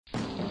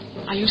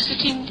Are you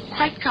sitting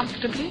quite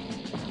comfortably?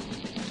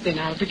 Then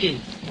I'll begin.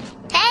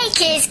 Hey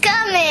Kids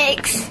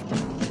Comics!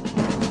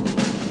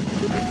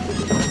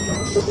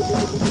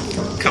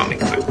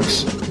 Comic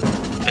books,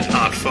 an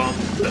art form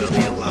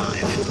barely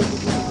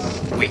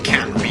alive. We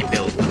can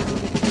rebuild them.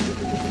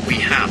 We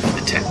have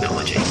the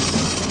technology.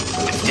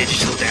 With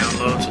digital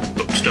downloads and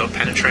bookstore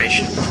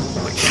penetration,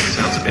 which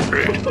sounds a bit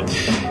rude,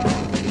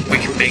 we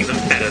can make them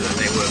better than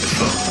they were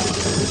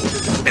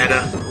before.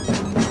 Better,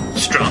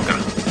 stronger,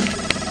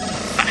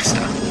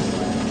 faster.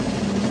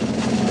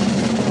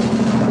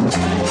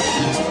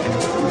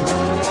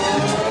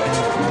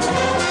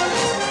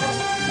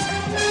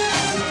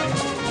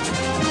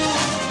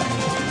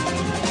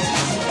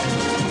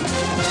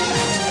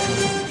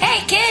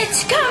 Hey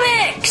Kids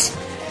Comics!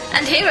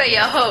 And here are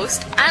your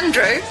hosts,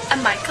 Andrew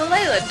and Michael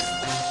Leyland.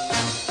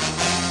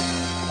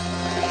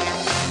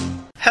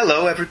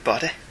 Hello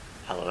everybody,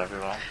 Hello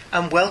everyone.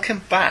 and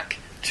welcome back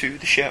to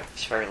the show.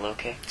 It's very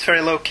low-key. It's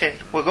very low key.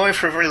 We're going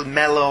for a very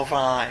mellow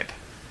vibe,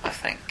 I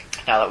think.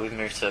 Now that we've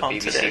moved to On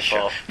BBC today's 4.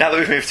 show. Now that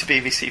we've moved to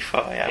BBC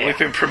 4, Yeah. we've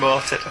been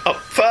promoted. Oh,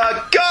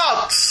 for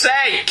God's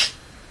sake!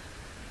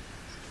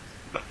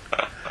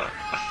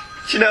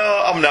 Do you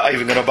know, I'm not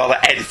even going to bother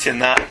editing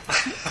that.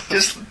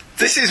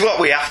 This is what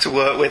we have to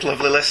work with,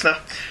 lovely listener.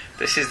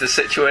 This is the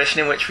situation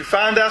in which we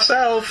find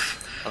ourselves.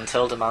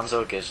 Until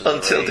Demanzo gives us a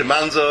Until raise.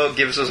 Demanzo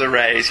gives us a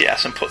raise,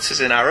 yes, and puts us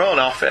in our own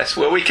office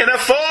where we can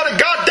afford a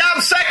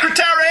goddamn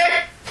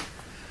secretary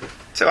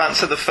to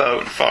answer the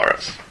phone for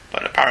us.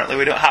 But apparently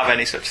we don't have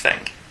any such thing.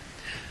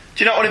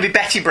 Do you not want to be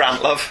Betty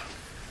Brant, love?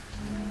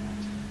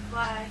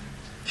 Why?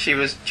 She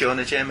was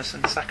Jonah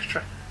Jameson's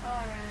secretary.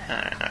 Alright.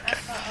 Alright, okay. I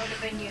thought I would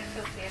have been your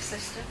filthy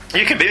assistant.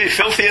 You can be the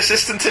filthy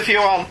assistant if you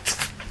want.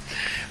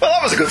 Well,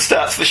 that was a good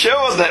start to the show,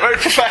 wasn't it? Very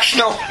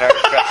professional. Very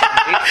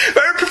professional.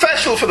 Very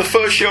professional for the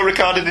first show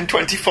recorded in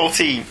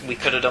 2014. We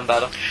could have done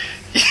better.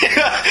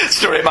 Yeah,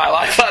 story of my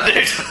life, that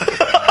dude.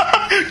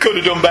 Could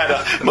have done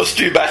better. Must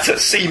do better.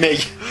 See me.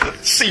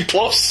 C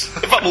plus,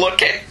 if I'm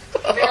lucky.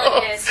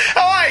 Really is.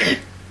 Oi!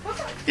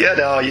 Yeah,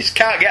 no, you just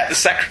can't get the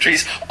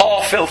secretaries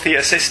or filthy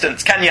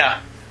assistants, can ya?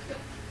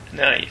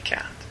 No, you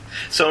can't.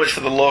 So much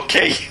for the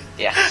low-key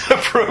Yeah.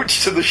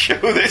 approach to the show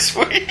this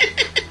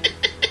week.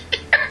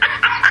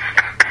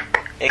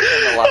 It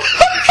couldn't have lasted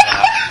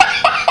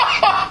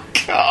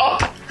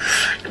God.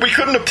 We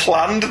couldn't have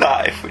planned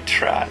that if we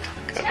tried.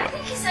 could I we?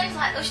 think he sounds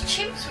like those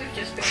chimps we've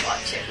just been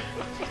watching.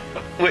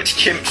 Which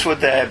chimps would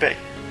there be?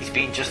 He's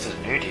been just as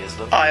moody as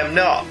them. I am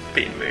not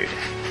being moody.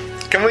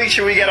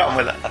 Shall we get on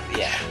with it?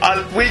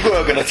 Yeah. We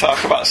were going to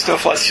talk about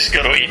stuff, let's just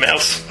go to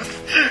emails.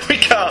 We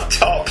can't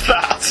top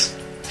that.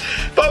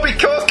 Bobby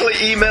Coakley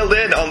emailed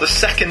in on the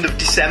 2nd of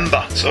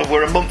December, so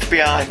we're a month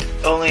behind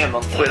Only a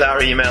month with our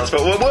emails,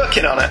 but we're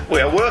working on it. We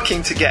are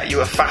working to get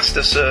you a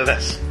faster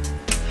service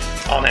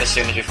on As it.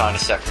 soon as we find a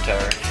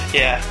secretary.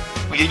 Yeah.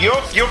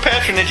 Your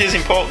patronage is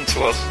important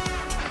to us.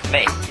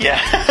 Me. Yeah,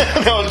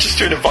 no, I'm just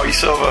doing a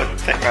voiceover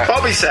thing. Right.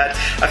 Bobby said,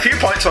 a few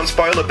points on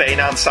spoiler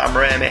Bane and Sam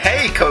Raimi.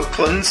 Hey,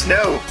 Copelands.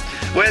 No,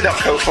 we're not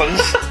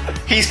Copelands.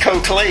 He's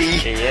Coakley.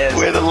 He is.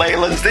 We're the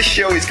Leylands. This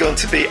show is going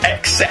to be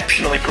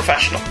exceptionally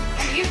professional.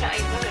 You not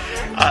even know it.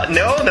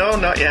 No,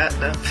 not yet,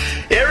 no.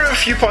 Here are a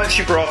few points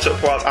you brought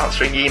up while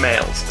answering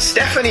emails.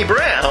 Stephanie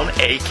Brown,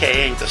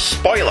 a.k.a. The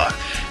Spoiler,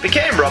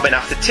 became Robin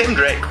after Tim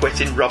Drake quit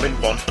in Robin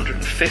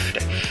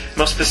 150.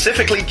 More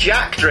specifically,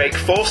 Jack Drake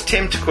forced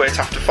Tim to quit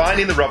after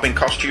finding the Robin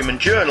costume and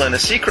journal in a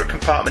secret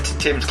compartment in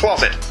Tim's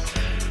closet.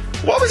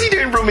 What was he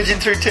doing rummaging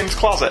through Tim's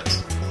closet?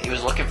 He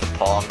was looking for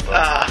porn,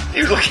 but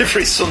He was looking for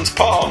his son's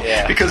porn,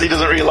 Yeah. because he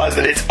doesn't realise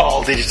that it's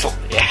all digital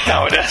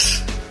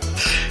nowadays.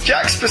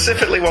 Jack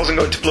specifically wasn't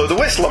going to blow the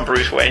whistle on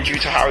Bruce Wayne due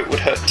to how it would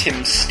hurt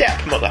Tim's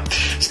stepmother.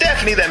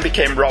 Stephanie then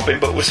became Robin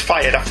but was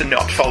fired after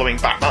not following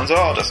Batman's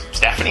orders.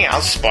 Stephanie,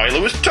 as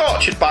spoiler, was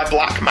tortured by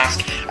Black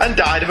Mask and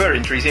died of her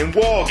injuries in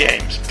War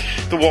Games.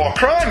 The War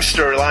Crimes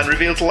storyline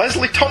revealed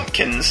Leslie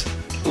Tompkins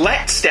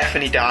let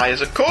Stephanie die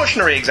as a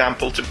cautionary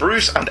example to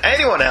Bruce and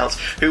anyone else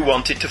who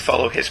wanted to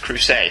follow his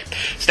crusade.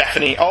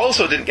 Stephanie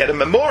also didn't get a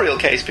memorial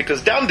case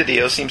because Dan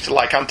DiDio seems to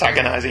like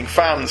antagonising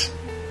fans.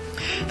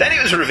 Then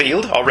it was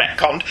revealed, or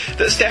retconned,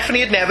 that Stephanie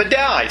had never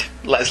died.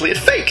 Leslie had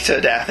faked her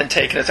death and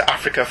taken her to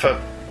Africa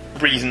for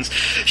reasons.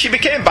 She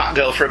became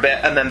Batgirl for a bit,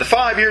 and then the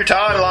 5-year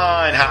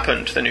timeline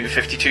happened. The new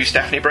 52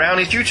 Stephanie Brown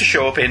is due to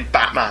show up in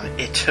Batman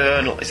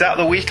Eternal. Is that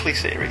the weekly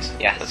series?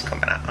 Yeah. That's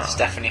coming out. Oh.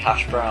 Stephanie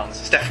Hash Browns.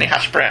 Stephanie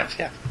Hash Browns,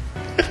 yeah.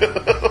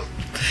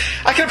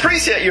 I can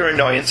appreciate your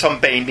annoyance on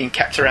Bane being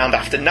kept around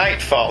after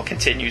Nightfall,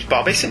 continues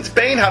Bobby, since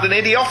Bane had an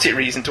idiotic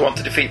reason to want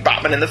to defeat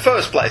Batman in the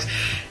first place.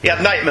 He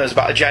had nightmares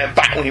about a giant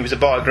bat when he was a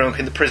boy growing up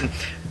in the prison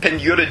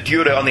Penura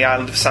Dura on the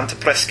island of Santa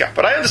Prisca,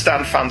 but I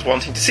understand fans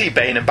wanting to see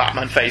Bane and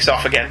Batman face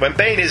off again when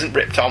Bane isn't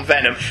ripped on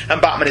Venom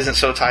and Batman isn't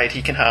so tired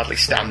he can hardly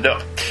stand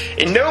up.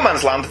 In No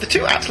Man's Land, the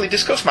two actually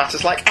discuss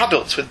matters like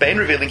adults, with Bane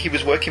revealing he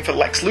was working for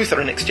Lex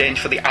Luthor in exchange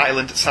for the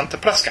island at Santa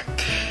Prisca.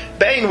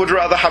 Bane would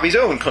rather have his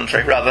own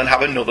country rather than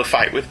have another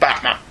fight with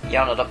Batman.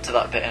 You're not up to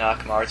that bit in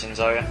Arkham Origins,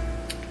 are you?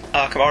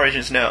 Arkham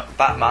Origins, no.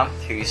 Batman,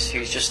 who's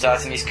just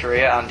starting his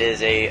career and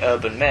is a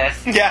urban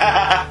myth.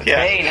 Yeah.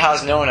 Bane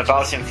has known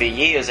about him for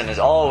years and has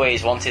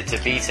always wanted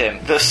to beat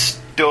him. The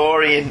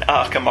story in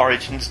Arkham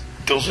Origins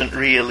doesn't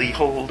really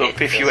hold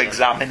up if you doesn't.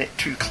 examine it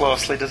too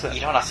closely, does it?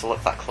 You don't have to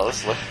look that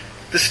closely.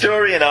 The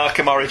story in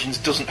Arkham Origins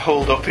doesn't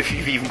hold up if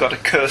you've even got a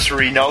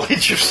cursory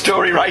knowledge of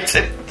story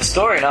writing. The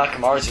story in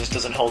Arkham Origins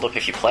doesn't hold up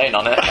if you're playing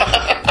on it.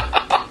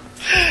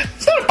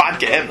 It's not a bad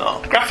game,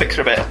 though. Graphics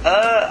are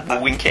a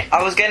bit winky.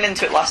 I was getting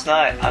into it last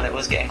night and it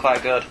was getting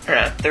quite good.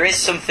 Right. There is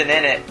something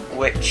in it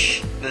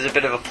which there's a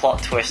bit of a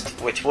plot twist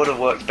which would have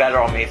worked better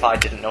on me if I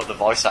didn't know the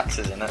voice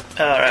actors in it.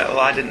 Alright, well,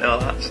 I didn't know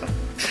that, so...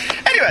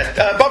 Anyway,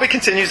 Bobby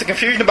continues, the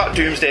confusion about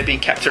Doomsday being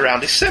kept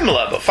around is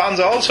similar, but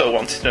fans also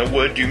wanted to know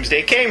where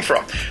Doomsday came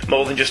from,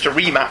 more than just a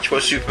rematch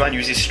where Superman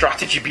uses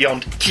strategy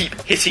beyond keep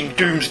hitting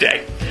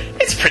Doomsday.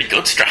 It's a pretty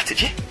good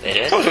strategy. It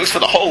is. Oh, it was for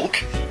the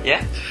Hulk.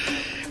 Yeah.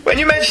 When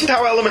you mentioned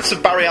how elements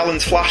of Barry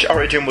Allen's Flash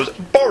origin was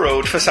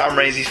borrowed for Sam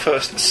Raimi's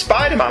first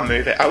Spider-Man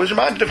movie, I was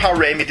reminded of how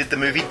Raimi did the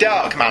movie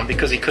Darkman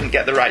because he couldn't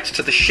get the rights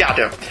to The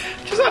Shadow.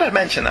 Just thought I'd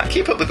mention that.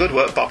 Keep up the good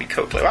work, Bobby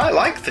Coakley. I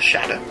liked The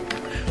Shadow,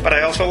 but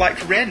I also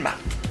liked Rain Man.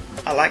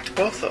 I liked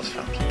both those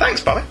films.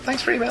 Thanks, Bobby.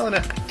 Thanks for emailing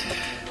in.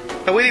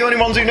 Are we the only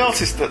ones who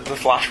noticed that the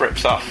Flash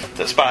rips off,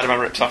 that Spider-Man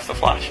rips off the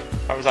Flash?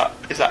 Or is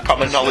that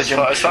common knowledge?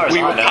 As far as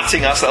we I were know.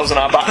 patting ourselves on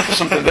our back for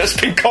something that's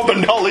been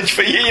common knowledge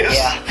for years.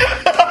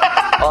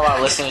 Yeah. All our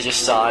listeners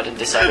just sighed and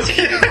decided to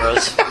humour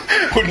us.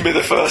 Wouldn't be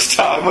the first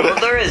time, would it?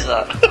 Well, there is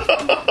that.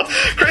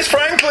 Chris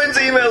Franklin's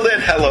emailed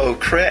in, hello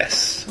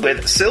Chris,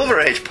 with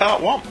Silver Age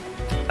Part 1.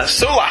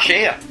 So last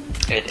year.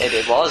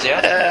 It was,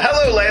 yeah.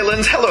 Hello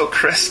Leyland, hello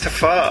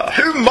Christopher.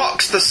 Who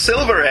mocks the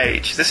Silver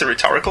Age? Is this a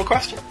rhetorical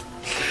question?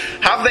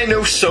 Have they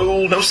no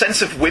soul, no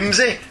sense of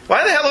whimsy?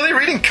 Why the hell are they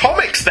reading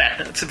comics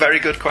then? It's a very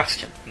good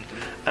question.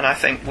 And I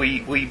think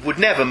we would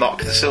never mock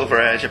the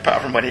Silver Age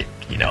apart from when it,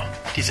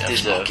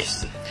 deserves mocking.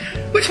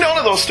 Which none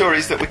of those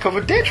stories that we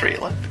covered did,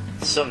 really.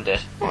 Some did.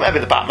 Well, maybe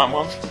the Batman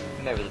ones.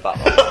 Maybe the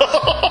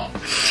Batman.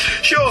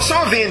 Sure,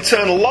 some of the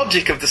internal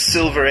logic of the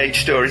Silver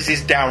Age stories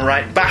is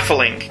downright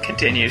baffling,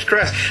 continues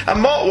Chris,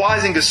 and Mort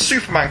Weisinger's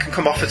Superman can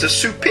come off as a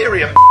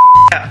superior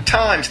at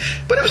times,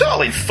 but it was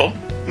all in fun.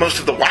 Most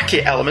of the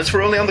wacky elements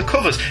were only on the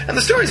covers, and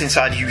the stories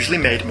inside usually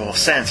made more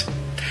sense.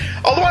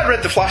 Although I'd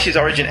read The Flash's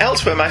origin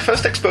elsewhere, my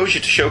first exposure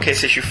to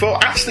Showcase Issue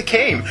 4 actually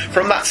came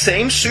from that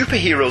same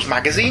superheroes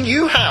magazine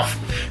you have.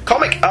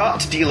 Comic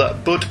art dealer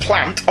Bud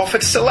Plant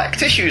offered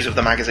select issues of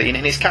the magazine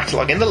in his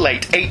catalogue in the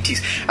late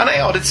 80s, and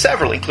I ordered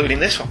several, including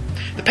this one.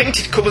 The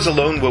painted covers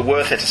alone were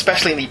worth it,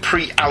 especially in the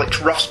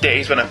pre-Alex Ross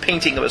days when a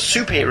painting of a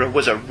superhero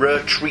was a rare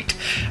treat.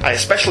 I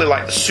especially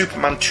liked the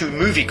Superman 2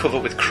 movie cover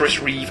with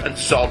Chris Reeve and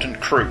Zod and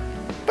crew.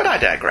 But I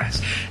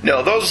digress.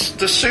 No, the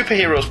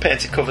superheroes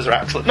painted covers are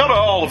actually... Not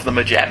all of them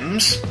are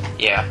gems.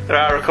 Yeah. There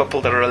are a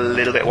couple that are a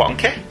little bit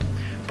wonky.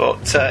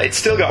 But it's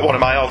still got one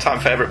of my all-time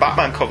favourite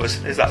Batman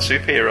covers, is that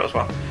superheroes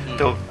one.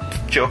 The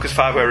Joker's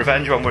 5-Way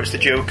Revenge one, where it's the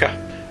Joker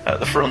at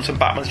the front and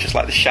Batman's just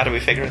like the shadowy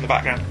figure in the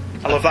background.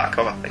 I love that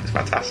cover. I think it's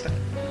fantastic.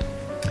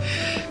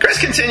 Chris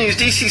continues,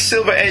 DC's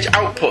Silver Age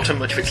output, and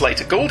much of its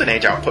later Golden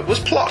Age output, was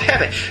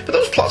plot-heavy, but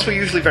those plots were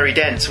usually very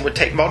dense and would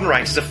take modern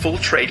writers a full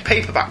trade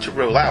paperback to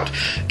roll out.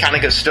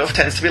 Kanigher's stuff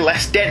tends to be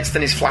less dense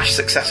than his Flash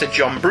successor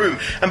John Broome,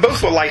 and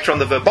both were lighter on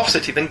the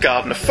verbosity than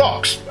Gardner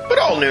Fox, but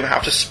all knew how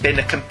to spin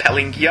a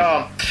compelling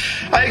yarn.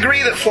 I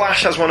agree that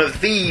Flash has one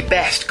of the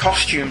best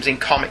costumes in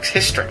comics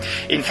history.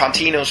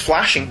 Infantino's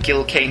Flash and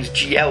Gil Kane's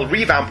GL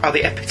revamp are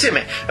the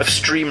epitome of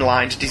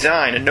streamlined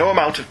design, and no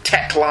amount of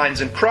tech lines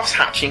and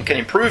cross-hatching can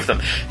improve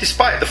them.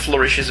 Despite the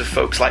flourishes of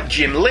folks like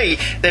Jim Lee,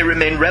 they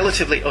remain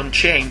relatively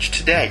unchanged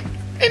today.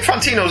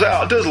 Infantino's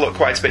art does look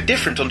quite a bit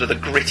different under the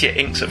grittier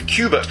inks of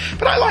Kubert,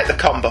 but I like the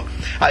combo.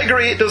 I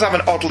agree it does have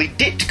an oddly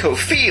Ditko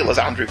feel, as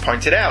Andrew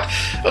pointed out.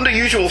 Under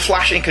usual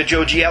Flash inker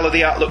Joe Giella,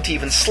 the art looked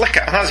even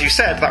slicker, and as you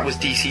said, that was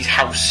DC's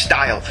house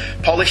style,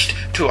 polished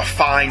to a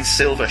fine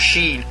silver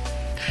sheen.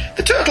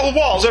 The Turtle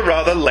was a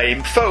rather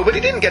lame foe, but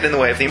he didn't get in the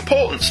way of the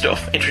important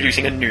stuff,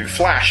 introducing a new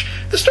Flash.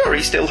 The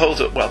story still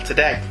holds up well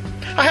today.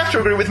 I have to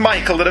agree with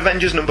Michael that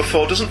Avengers number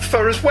 4 doesn't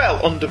fare as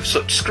well under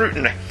such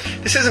scrutiny.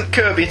 This isn't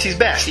Kirby at his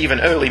best,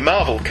 even early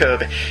Marvel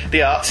Kirby.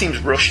 The art seems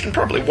rushed, and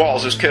probably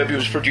was, as Kirby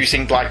was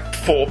producing like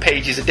 4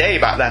 pages a day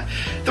back then.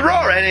 The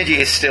raw energy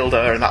is still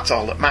there, and that's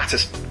all that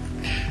matters.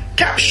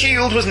 Cap's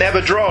shield was never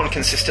drawn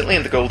consistently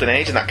in the Golden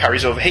Age, and that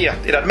carries over here.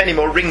 It had many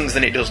more rings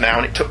than it does now,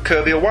 and it took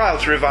Kirby a while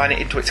to refine it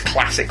into its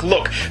classic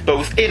look,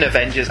 both in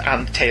Avengers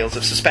and Tales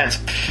of Suspense.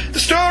 The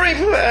story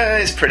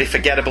is pretty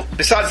forgettable,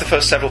 besides the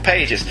first several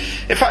pages.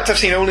 In fact, I've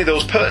seen only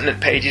those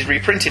pertinent pages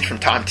reprinted from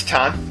time to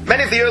time.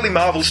 Many of the early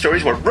Marvel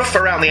stories were rough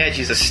around the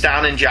edges, as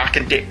Stan and Jack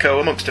and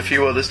Ditko, amongst a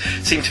few others,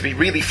 seemed to be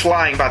really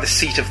flying by the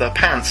seat of their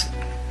pants.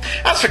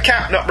 As for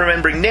Cap not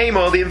remembering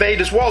Namor, the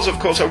Invaders was, of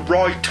course, a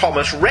Roy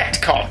Thomas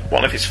retcon,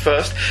 one of his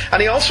first,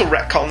 and he also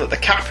retconned that the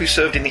Cap who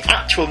served in the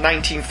actual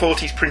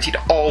 1940s printed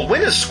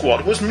All-Winners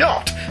squad was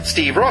not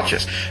Steve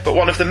Rogers, but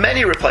one of the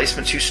many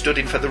replacements who stood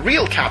in for the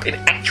real Cap in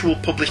actual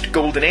published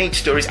Golden Age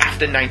stories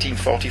after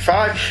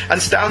 1945,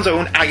 and Stan's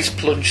own Ice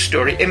Plunge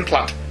story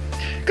implant.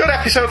 Good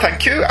episode,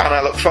 thank you, and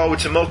I look forward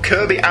to more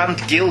Kirby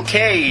and Gil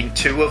Kane,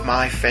 two of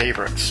my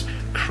favourites.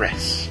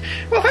 Chris.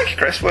 Well, thank you,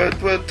 Chris.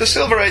 The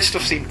Silver Age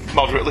stuff seemed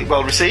moderately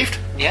well received.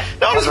 Yeah.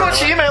 Not as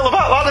much email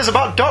about that as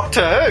about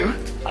Doctor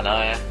Who. I know,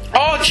 yeah.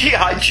 Or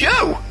G.I.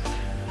 Joe.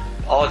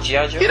 Or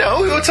G.I. Joe. You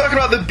know, we were talking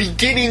about the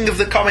beginning of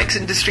the comics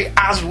industry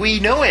as we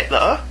know it,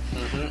 though.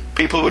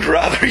 People would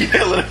rather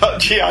email than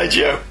about G.I.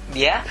 Joe.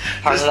 Yeah,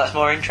 apparently that's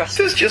more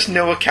interesting. There's just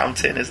no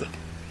accounting, is there?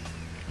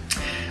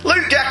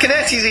 Luke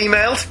Giaconetti's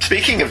emailed,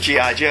 speaking of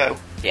G.I. Joe.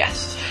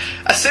 Yes.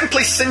 A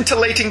simply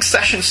scintillating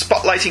session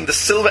spotlighting the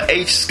Silver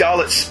Age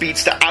Scarlet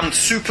Speedster and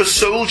Super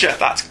Soldier.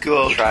 That's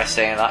good. Try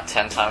saying that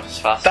 10 times as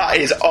fast. That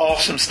is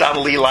awesome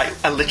Stan Lee-like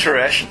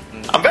alliteration.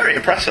 I'm very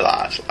impressed with that,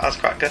 actually. That's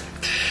quite good.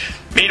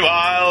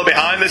 Meanwhile,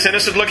 behind this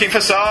innocent-looking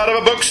facade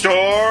of a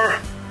bookstore,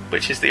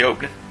 which is the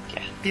opening.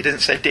 Yeah. He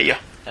didn't say dear,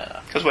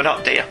 because we're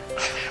not dear.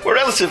 We're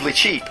relatively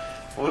cheap.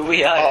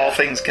 We are. All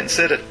things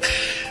considered.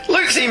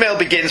 Luke's email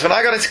begins, when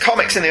I got into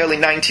comics in the early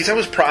 90s, I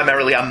was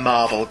primarily a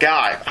Marvel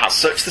guy. As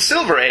such, the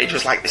Silver Age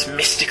was like this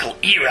mystical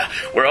era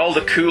where all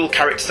the cool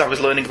characters I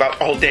was learning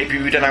about all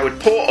debuted, and I would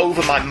pore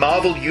over my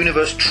Marvel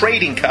Universe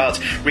trading cards,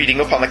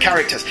 reading up on the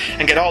characters,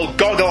 and get all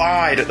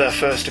goggle-eyed at their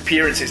first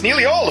appearances,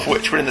 nearly all of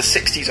which were in the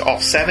 60s or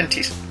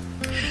 70s.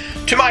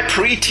 To my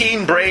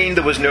pre-teen brain,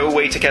 there was no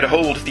way to get a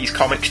hold of these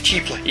comics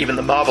cheaply. Even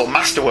the Marvel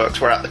Masterworks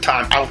were at the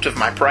time out of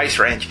my price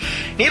range.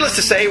 Needless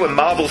to say, when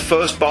Marvel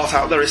first bought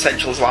out their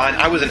Essentials line,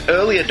 I was an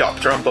early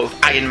adopter on both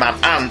Iron Man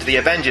and the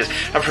Avengers,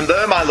 and from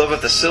there my love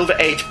of the Silver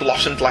Age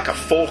blossomed like a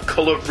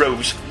four-colour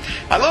rose.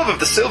 My love of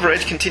the Silver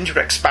Age continued to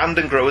expand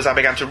and grow as I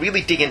began to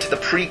really dig into the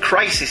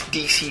pre-crisis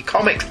DC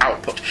Comics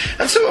output.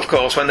 And so, of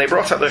course, when they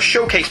brought out their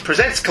Showcase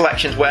Presents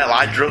collections, well,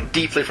 I drunk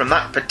deeply from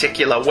that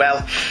particular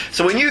well.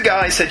 So when you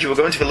guys said you were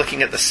going to be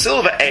looking at the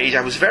Silver Age,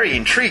 I was very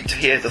intrigued to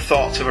hear the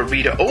thoughts of a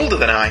reader older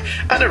than I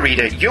and a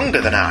reader younger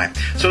than I,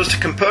 so as to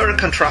compare and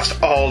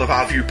contrast all of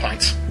our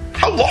viewpoints.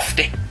 How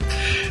lofty!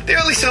 The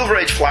early Silver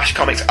Age Flash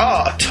comics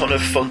are a ton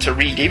of fun to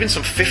read, even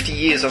some 50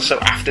 years or so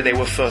after they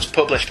were first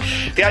published.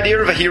 The idea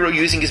of a hero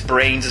using his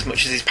brains as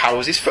much as his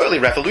powers is fairly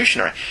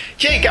revolutionary.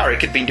 Jay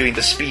Garrick had been doing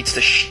the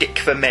speedster shtick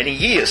for many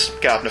years.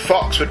 Gardner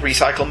Fox would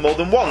recycle more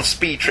than one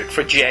speed trick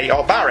for Jay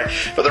or Barry,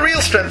 but the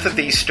real strength of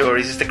these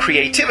stories is the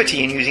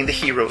creativity in using the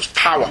hero's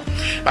power.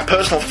 My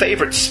personal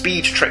favourite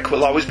speed trick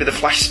will always be the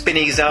Flash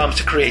spinning his arms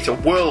to create a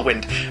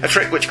whirlwind, a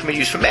trick which can be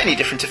used for many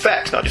different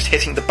effects, not just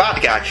hitting the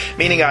bad guy,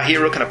 meaning our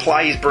hero can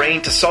apply his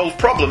brain to solve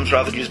problems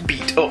rather than just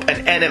beat up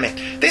an enemy.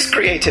 This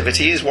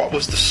creativity is what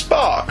was the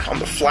spark on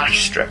the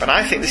Flash strip, and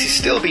I think this is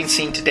still being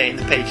seen today in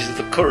the pages of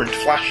the current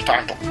Flash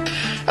title.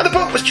 And the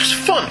book was just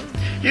fun.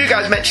 You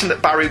guys mentioned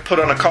that Barry put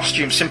on a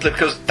costume simply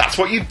because that's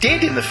what you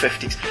did in the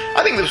 50s.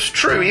 I think that was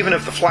true even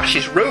of the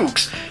Flash's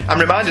rogues. I'm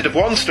reminded of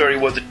one story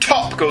where the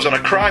Top goes on a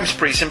crime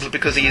spree simply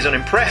because he is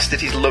unimpressed at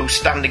his low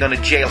standing on a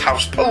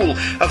jailhouse pole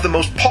of the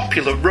most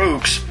popular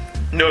rogues.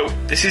 No,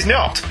 this is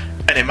not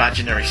an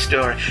imaginary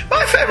story.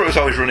 My favourite was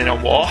always Running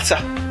on Water.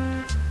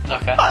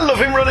 Okay. I love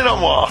him running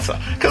on water.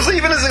 Because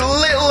even as a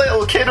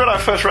little kid when I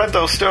first read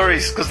those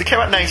stories, because they came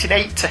out in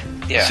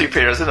 1980,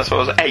 superheroes, and I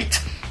suppose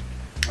 8.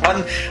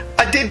 And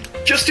I did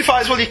justify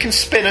as well you can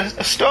spin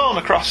a stone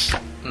across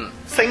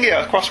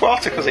across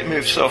water because it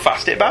moves so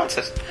fast it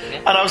bounces. Yeah.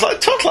 And I was like,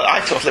 I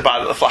totally buy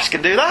that the Flash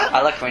can do that.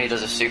 I like when he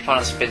does a super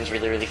and spins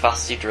really, really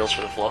fast as he drills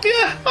through the floor.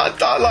 Yeah,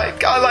 I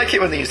like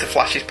it when they use the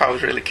Flash's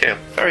powers really cool.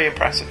 Very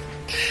impressive.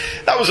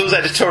 That was us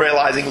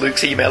editorialising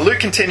Luke's email. Luke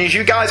continues,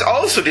 you guys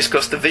also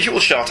discussed the visual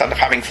shorthand of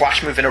having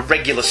Flash move in a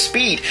regular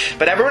speed,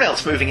 but everyone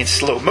else moving in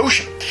slow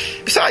motion.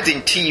 Besides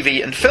in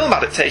TV and film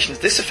adaptations,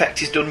 this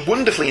effect is done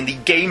wonderfully in the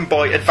Game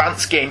Boy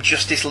Advance game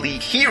Justice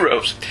League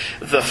Heroes,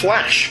 The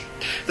Flash.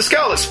 The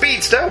Scarlet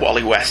Speedster,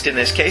 Wally West in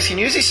this case, can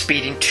use his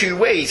speed in two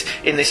ways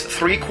in this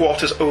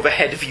 3/4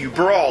 overhead view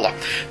brawler.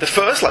 The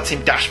first lets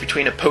him dash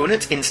between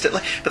opponents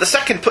instantly, but the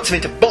second puts him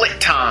into bullet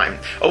time,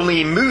 only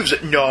he moves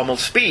at normal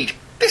speed.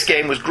 This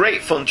game was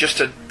great fun just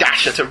to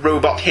dash at a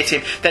robot, hit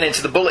him, then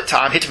into the bullet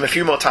time, hit him a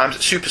few more times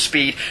at super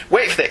speed,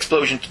 wait for the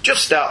explosion to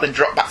just start, then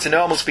drop back to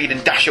normal speed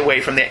and dash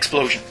away from the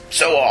explosion.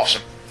 So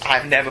awesome.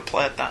 I've never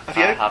played that. Have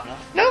you? I have not.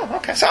 No?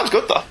 Okay. Sounds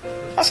good though.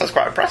 That sounds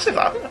quite impressive,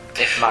 that.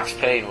 If Max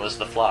Payne was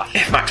the Flash.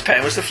 If Max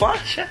Payne was the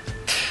Flash, yeah.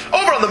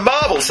 Over on the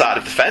Marvel side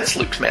of the fence,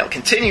 Luke's mail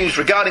continues,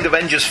 regarding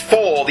Avengers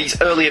 4,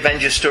 these early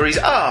Avengers stories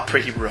are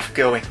pretty rough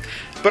going.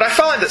 But I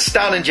find that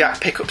Stan and Jack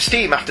pick up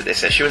steam after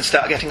this issue and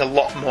start getting a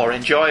lot more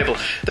enjoyable.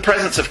 The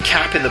presence of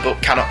Cap in the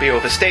book cannot be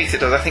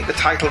overstated, as I think the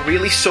title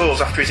really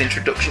soars after his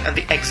introduction and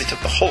the exit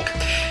of the Hulk.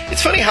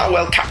 It's funny how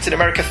well Captain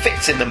America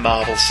fits in the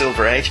Marvel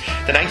Silver Age.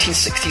 The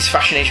 1960s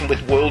fascination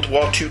with World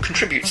War II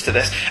contributes to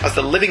this, as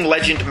the living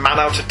legend,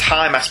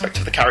 man-out-of-time aspect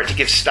of the character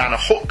gives Stan a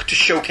hook to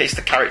showcase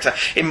the character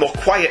in more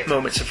quiet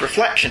moments of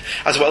reflection,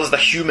 as well as the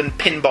human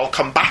pinball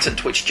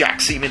combatant which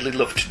Jack seemingly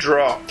loved to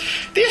draw.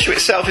 The issue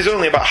itself is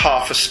only about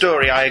half a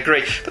story, I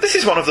agree, but this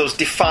is one of those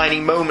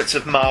defining moments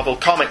of Marvel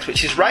Comics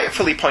which is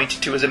rightfully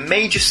pointed to as a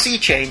major sea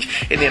change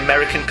in the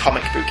American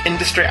comic book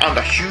industry and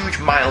a huge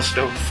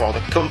milestone for the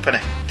company.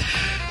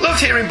 Loved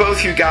hearing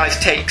both you guys'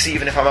 takes,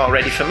 even if I'm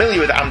already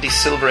familiar with Andy's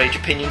Silver Age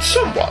opinion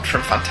somewhat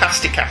from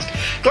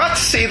Fantasticast. Glad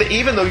to see that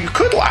even though you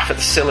could laugh at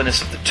the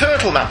silliness of the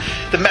Turtle Man,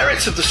 the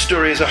merits of the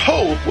story as a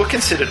whole were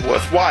considered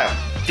worthwhile.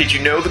 Did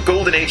you know the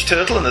Golden Age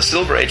Turtle and the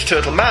Silver Age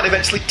Turtle Man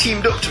eventually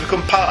teamed up to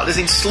become partners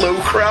in Slow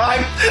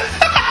Crime?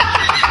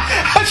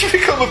 How'd you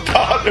become a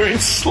partner in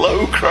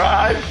Slow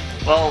Crime?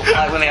 Well,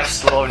 like when they have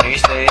slow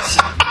news days.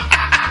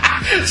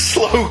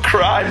 Slow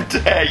Crime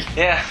Day.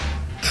 Yeah.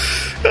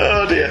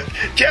 Oh dear.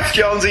 Jeff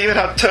Johns even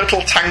had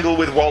Turtle tangle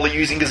with Wally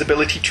using his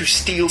ability to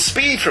steal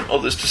speed from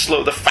others to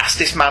slow the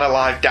fastest man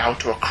alive down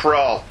to a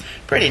crawl.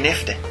 Pretty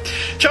nifty.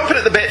 Chomping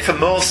at the bit for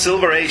more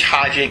Silver Age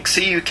hijinks.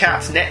 See you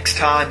cats next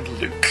time,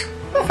 Luke.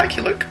 Well, thank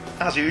you, Luke.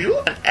 As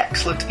usual, an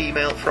excellent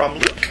email from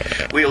Luke.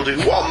 We'll do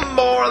one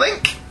more, I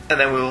think, and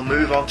then we will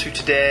move on to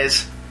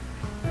today's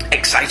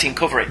exciting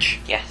coverage.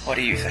 Yes. What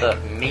do you think? The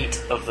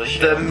meat of the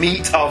show. The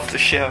meat of the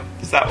show.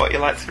 Is that what you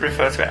like to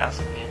refer to it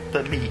as?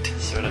 The meat.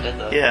 See what I did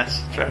there?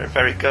 Yes, very,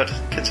 very good,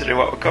 considering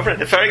what we're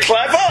covering. Very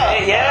clever!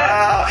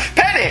 Yeah.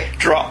 Penny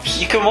drops.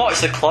 You can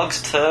watch the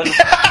clogs turn. You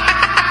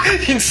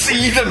can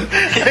see them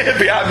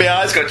behind my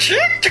eyes go ching,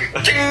 ching,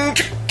 ching,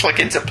 ching, click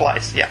into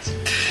place, yes.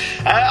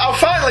 Our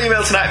final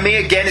email tonight, me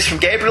again, is from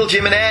Gabriel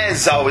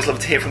Jimenez. I always love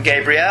to hear from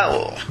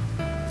Gabriel.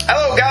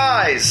 Hello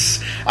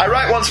guys! I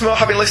write once more,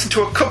 having listened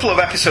to a couple of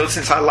episodes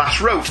since I last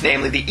wrote,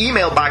 namely the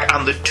email bag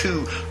and the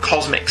 2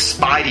 Cosmic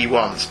Spidey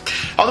ones.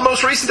 On the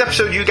most recent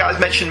episode you guys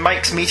mentioned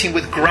Mike's meeting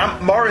with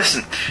Grant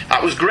Morrison.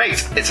 That was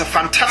great. It's a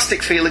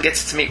fantastic feeling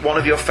getting to meet one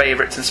of your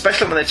favourites, and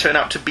especially when they turn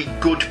out to be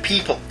good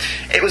people.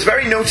 It was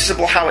very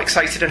noticeable how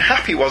excited and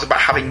happy he was about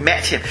having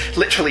met him.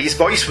 Literally, his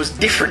voice was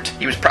different.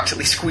 He was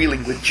practically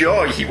squealing with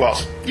joy, he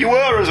was. You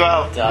were as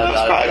well.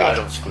 I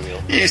don't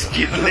squeal. You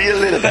a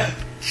little bit.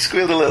 You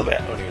squealed a little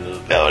bit. Only a little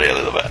bit. Only a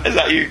little bit. Is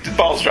that you? The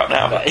balls dropped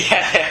now?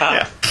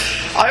 Yeah.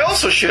 I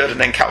also shared an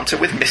encounter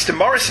with Mr.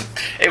 Morrison.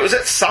 It was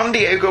at San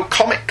Diego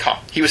Comic Con.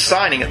 He was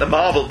signing at the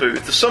Marvel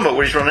booth the summer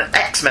where his run at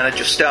X-Men had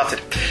just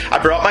started. I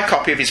brought my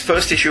copy of his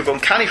first issue of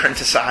Uncanny for him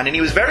to sign, and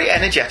he was very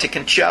energetic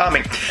and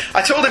charming.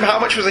 I told him how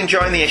much I was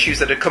enjoying the issues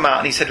that had come out,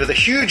 and he said with a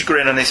huge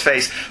grin on his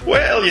face,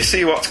 "Well, you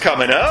see what's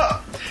coming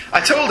up."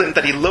 I told him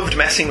that he loved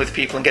messing with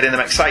people and getting them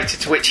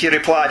excited, to which he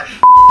replied,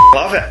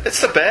 "Love it,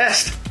 it's the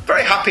best.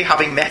 Very happy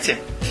having met him."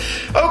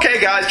 Okay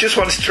guys, just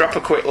wanted to drop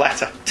a quick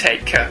letter.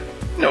 Take care.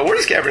 No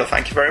worries, Gabriel,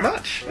 thank you very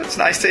much. It's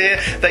nice to hear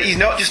that he's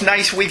not just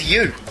nice with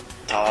you.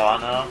 Oh,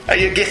 no. Are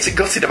you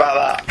gutted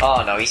about that?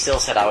 Oh, no, he still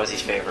said I was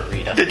his favourite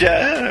reader. Did you?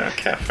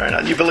 Okay, fair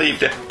enough. You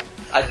believed it?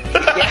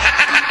 Yeah.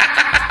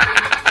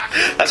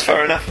 That's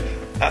fair enough.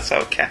 That's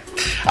okay.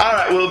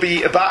 Alright, we'll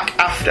be back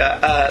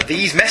after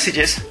these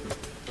messages.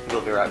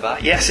 We'll be right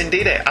back. Yes,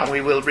 indeed, and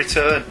we will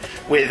return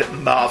with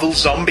Marvel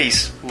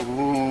Zombies.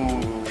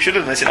 Ooh. Should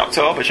have done this in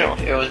October, shouldn't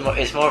we?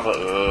 It's more of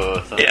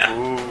a thing. Yeah.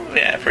 Ooh.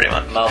 Yeah, pretty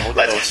much. Marvel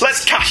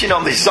let's cash in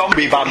on this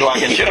zombie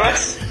bandwagon, should we?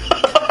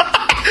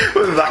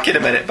 We'll be back in a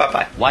minute.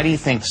 Bye-bye. Why do you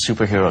think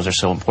superheroes are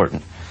so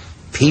important?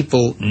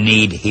 People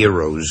need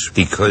heroes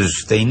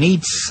because they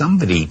need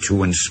somebody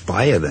to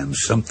inspire them,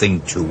 something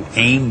to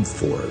aim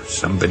for,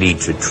 somebody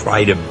to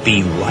try to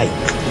be like.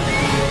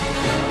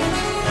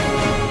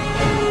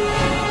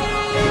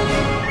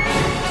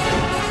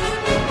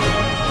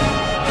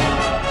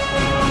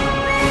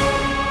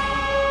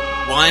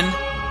 One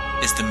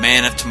is the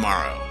Man of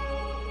Tomorrow,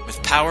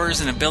 with powers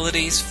and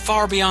abilities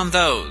far beyond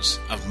those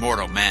of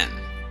mortal men.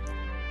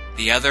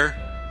 The other,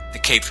 the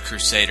Caped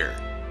Crusader,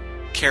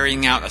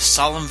 carrying out a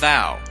solemn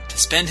vow to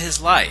spend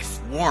his life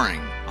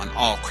warring on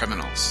all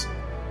criminals.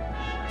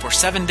 For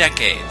 7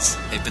 decades,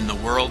 they've been the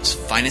world's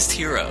finest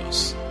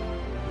heroes.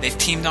 They've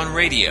teamed on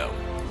radio,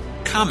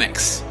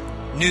 comics,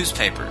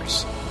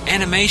 newspapers,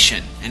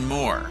 animation, and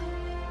more.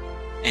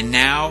 And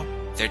now,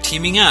 they're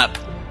teaming up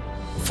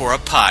for a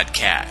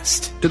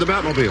podcast. To the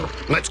Batmobile.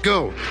 Let's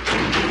go.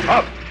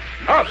 Up,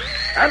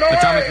 and away!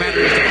 Atomic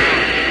batteries to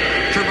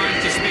power.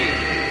 Turbines to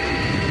speed.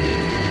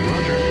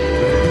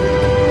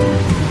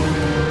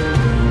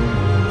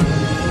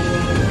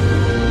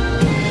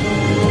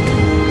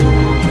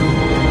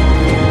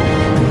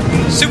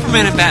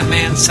 Superman and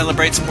Batman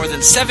celebrates more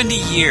than 70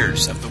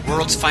 years of the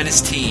world's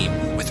finest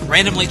team, with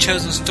randomly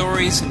chosen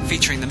stories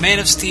featuring the Man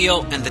of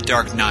Steel and the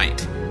Dark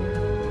Knight.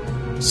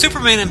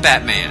 Superman and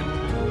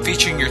Batman,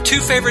 featuring your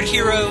 2 favorite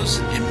heroes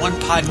in one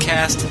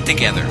podcast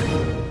together.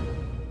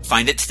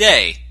 Find it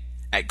today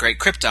at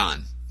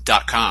GreatKrypton.com.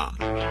 Reaper.com.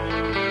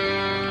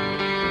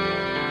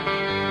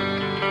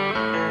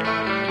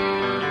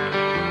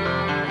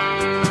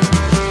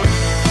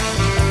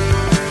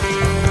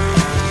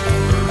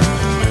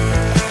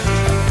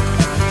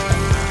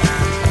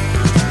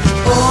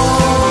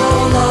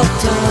 All our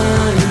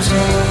times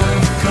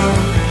have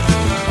come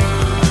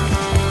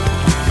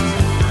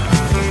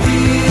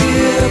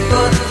here,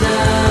 but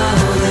now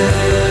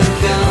they're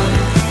gone.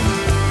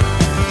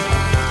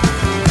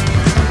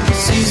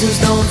 Seasons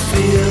don't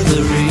fear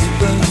the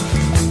reaper,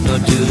 nor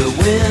do the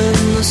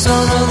wind, the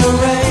sun, or the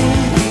rain.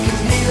 We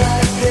can be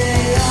like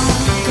they are.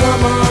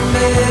 Come on,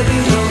 baby,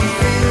 don't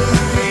feel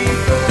the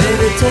reaper.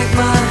 Baby, take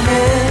my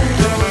hand,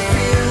 don't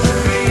feel the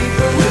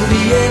reaper. We'll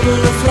be able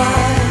to fly.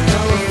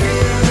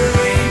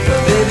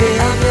 Baby,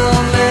 I'm your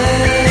man.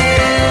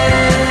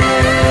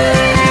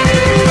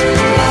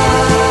 La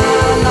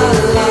la la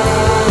la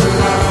la.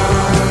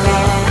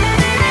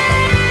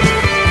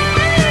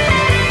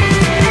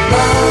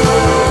 La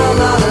la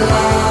la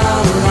la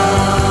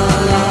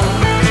la.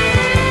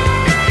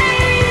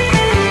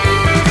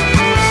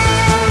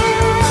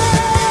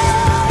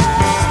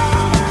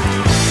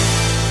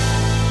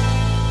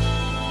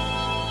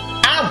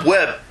 And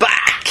we're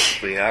back.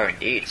 We are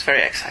indeed. It's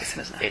very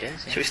exciting, isn't it? It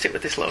is. Should we stick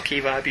with this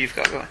low-key vibe you've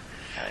got going?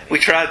 We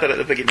tried that at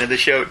the beginning of the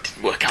show. It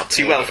didn't work out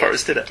too well for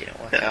us, did it? Didn't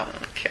work out.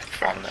 Okay.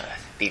 From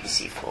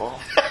BBC 4.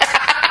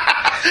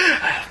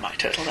 I have my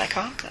turtleneck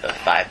on. The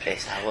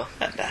fireplace hour.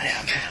 And I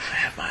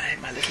have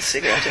my little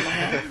cigarette in my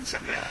hands.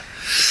 And,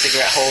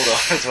 cigarette holder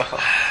as well.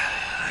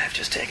 I have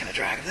just taken a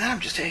drag of that. I'm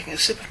just taking a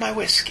sip of my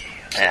whiskey.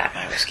 Yeah.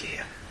 My whiskey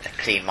here.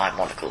 Clean my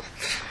monocle.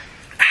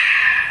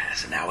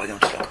 So now we're going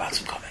to talk about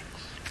some comics.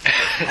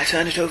 I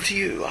turn it over to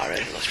you, our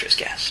illustrious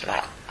guest.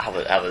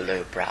 Our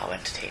lowbrow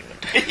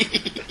entertainment.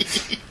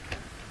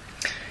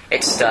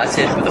 It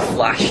started with a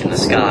flash in the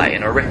sky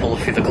and a ripple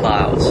through the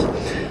clouds.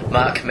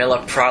 Mark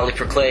Millar proudly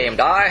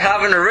proclaimed, "I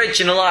have an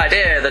original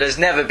idea that has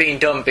never been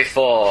done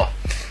before."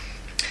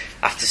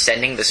 After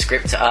sending the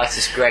script to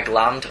artist Greg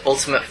Land,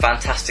 Ultimate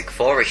Fantastic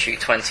Four issue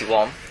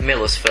 21,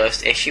 Millar's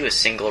first issue as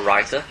single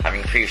writer,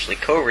 having previously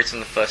co-written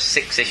the first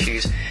 6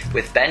 issues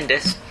with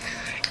Bendis,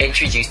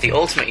 introduced the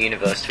Ultimate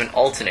Universe to an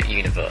alternate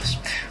universe,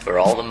 where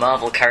all the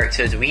Marvel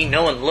characters we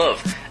know and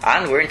love,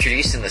 and we're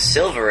introduced in the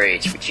Silver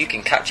Age, which you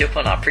can catch up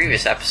on our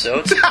previous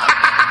episodes.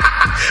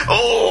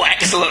 Oh,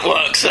 excellent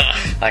work, sir!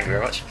 Thank you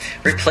very much.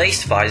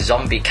 Replaced by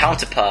zombie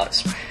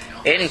counterparts.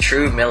 In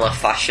true Miller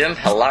fashion,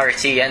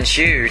 hilarity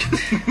ensued.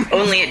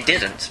 Only it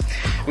didn't.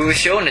 We were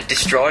shown a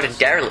destroyed and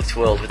derelict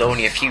world with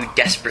only a few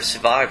desperate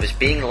survivors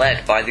being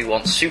led by the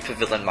once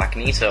supervillain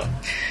Magneto.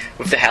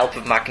 With the help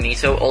of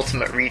Magneto,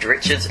 Ultimate Reed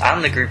Richards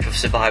and the group of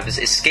survivors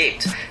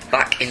escaped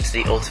back into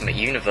the Ultimate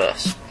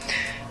Universe.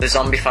 The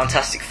zombie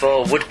Fantastic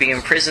Four would be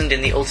imprisoned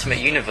in the Ultimate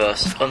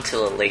Universe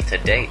until a later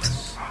date.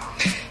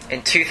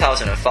 In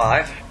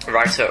 2005,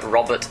 writer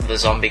Robert the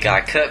Zombie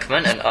Guy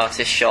Kirkman and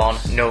artist Sean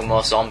No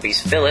More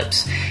Zombies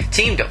Phillips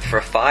teamed up for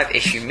a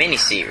 5-issue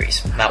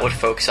miniseries that would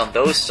focus on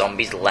those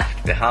zombies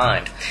left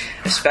behind,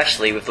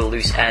 especially with the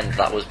loose end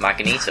that was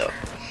Magneto.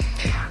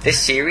 This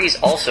series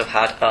also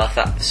had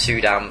Eartha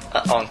Sudam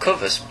on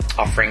covers,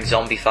 offering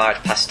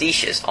zombified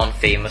pastiches on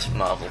famous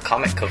Marvel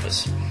comic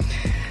covers.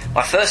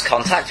 My first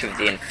contact with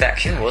the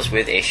Infection was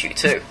with issue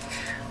 2.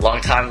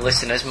 Long-time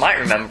listeners might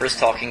remember us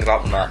talking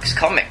about Mark's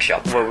Comic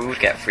Shop, where we would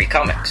get free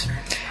comics.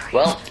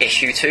 Well,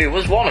 issue 2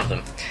 was one of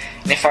them.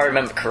 And if I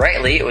remember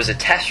correctly, it was a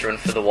test run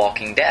for The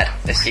Walking Dead,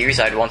 a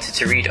series I'd wanted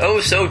to read oh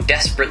so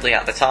desperately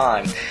at the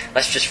time.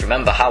 Let's just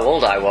remember how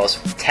old I was,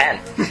 10.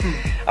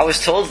 I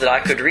was told that I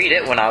could read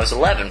it when I was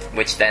 11,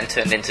 which then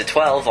turned into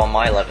 12 on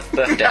my 11th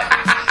birthday.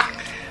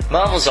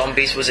 Marvel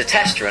Zombies was a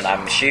test run,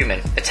 I'm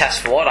assuming. A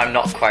test for what, I'm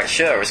not quite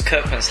sure, as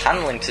Kirkman's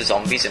handling to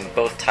zombies in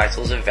both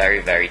titles are very,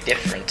 very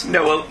different.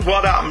 No, well,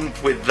 what happened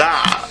with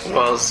that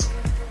was,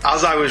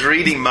 as I was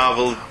reading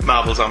Marvel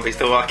Zombies,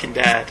 The Walking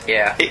Dead,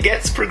 it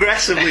gets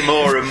progressively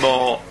more and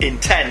more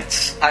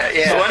intense. So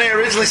when I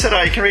originally said,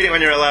 you can read it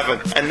when you're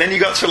 11, and then you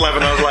got to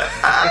 11, I was like,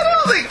 I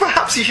don't think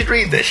perhaps you should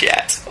read this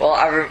yet. Well,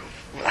 I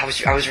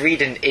was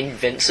reading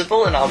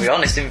Invincible, and I'll be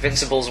honest,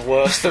 Invincible's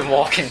worse than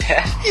Walking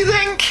Dead. You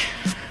think?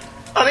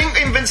 I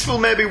think Invincible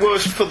may be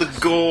worse for the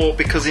gore,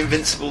 because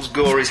Invincible's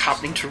gore is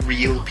happening to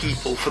real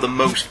people for the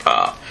most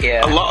part.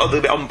 Yeah. A lot of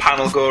the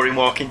on-panel gore in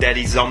Walking Dead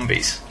is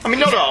zombies. I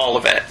mean, not all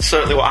of it.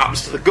 Certainly what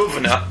happens to the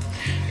Governor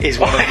is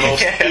one of the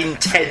most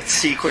intense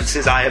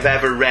sequences I have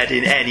ever read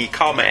in any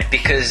comic.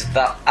 Because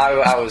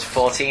I was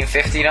 14,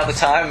 15 at the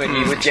time, and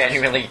you were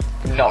genuinely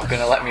not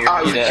going to let me read it.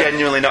 I was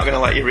genuinely not going to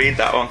let you read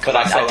that one, because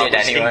I thought that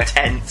was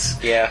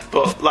intense. Yeah.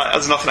 But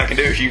there's nothing I can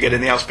do if you get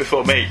in the house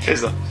before me,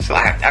 is there? So.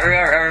 I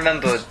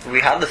remember we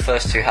had the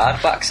first 2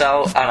 hardbacks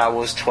out, and I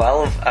was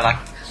 12, and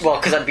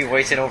because I'd been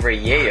waiting over a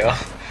year,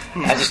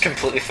 I just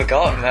completely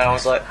forgot, and then I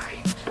was like,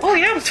 oh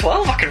yeah, I'm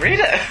 12, I can read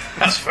it.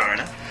 That's fair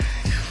enough.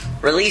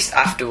 Released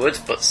afterwards,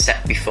 but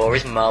set before,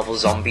 is Marvel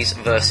Zombies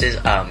vs.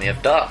 Army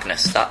of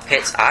Darkness, that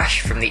pits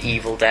Ash from the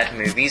Evil Dead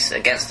movies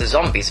against the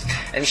zombies,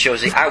 and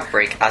shows the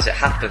outbreak as it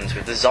happens,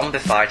 with the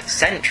zombified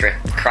Sentry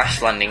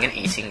crash landing and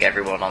eating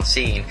everyone on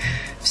scene.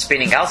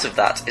 Spinning out of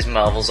that is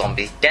Marvel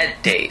Zombies Dead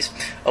Days,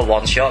 a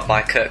one-shot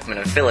by Kirkman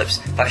and Phillips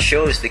that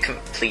shows the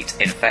complete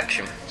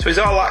infection. So is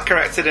all that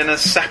corrected in a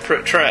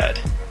separate trade?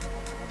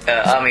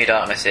 Army of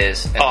Darkness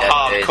is. And Dead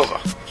Days.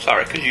 Hardcover.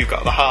 Sorry, because you've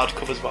got the hard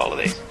covers of all of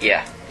these.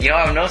 Yeah. You know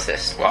what I've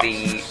noticed? What?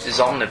 The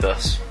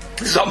Zomnibus.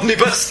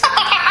 Zomnibus?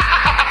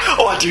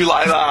 Oh, I do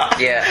like that.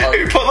 Yeah.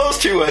 Who put those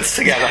two words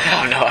together?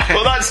 I don't know.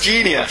 Well, that's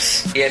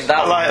genius. Yeah, that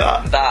I like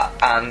that. That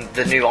and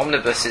the new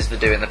omnibuses they're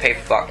doing, the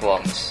paperback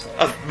ones.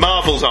 Of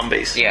Marvel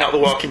Zombies, Yeah. not the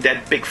Walking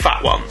Dead big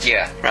fat ones.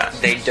 Yeah. Right.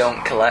 They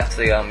don't collect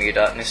the Army of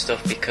Darkness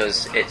stuff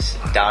because it's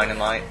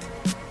Dynamite.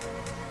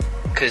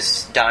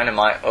 Because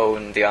Dynamite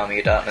own the Army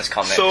of Darkness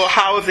comics. So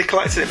how have they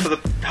collected it for the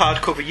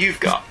hardcover you've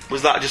got?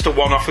 Was that just a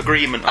one-off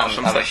agreement or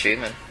something? I'm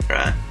assuming.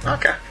 Right.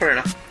 Okay, fair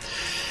enough.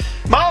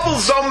 Marvel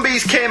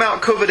Zombies came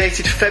out cover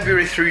dated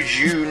February through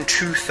June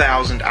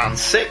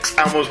 2006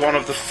 and was one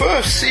of the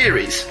first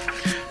series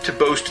to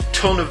boast a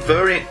ton of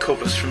variant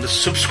covers from the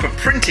subsequent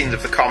printings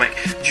of the comic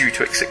due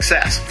to its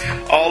success.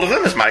 All of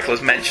them, as Michael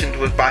has mentioned,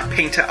 was by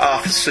painter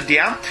Arthur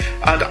Sudian,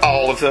 and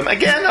all of them,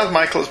 again, as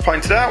Michael has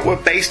pointed out, were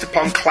based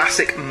upon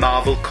classic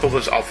Marvel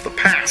covers of the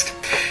past.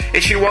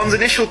 Issue 1's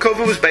initial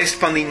cover was based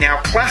upon the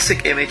now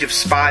classic image of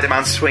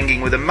Spider-Man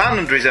swinging with a man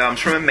under his arms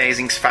from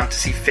Amazing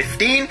Fantasy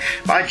 15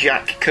 by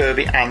Jack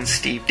Kirby and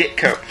Steve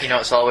Ditko. You know,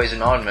 it's always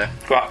annoyed me.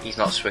 What? He's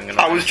not swinging.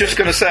 I was just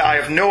going to say, I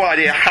have no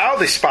idea how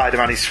this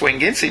Spider-Man is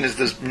swinging, seeing as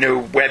there's no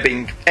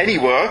webbing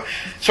anywhere,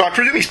 so I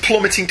presume he's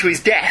plummeting to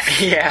his death.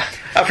 Yeah.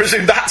 I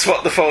presume that's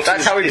what the photo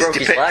That's how he is broke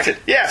his depicted.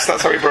 leg. Yes,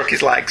 that's how he broke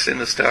his legs in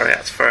the story.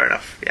 That's fair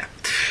enough, yeah.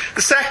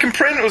 The second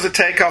print was a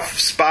takeoff of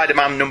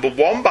Spider-Man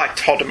 #1 by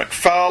Todd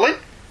McFarlane.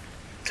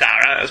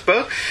 Alright, I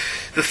suppose.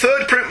 The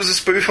third print was a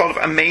spoof of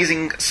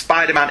Amazing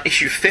Spider-Man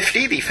issue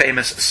 50, the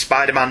famous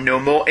Spider-Man No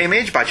More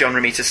image by John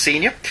Romita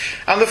Sr.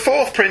 And the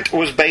fourth print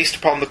was based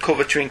upon the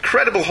cover to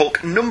Incredible Hulk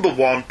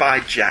 #1 by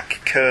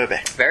Jack Kirby.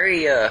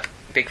 Very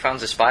big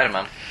fans of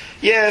Spider-Man.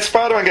 Yeah,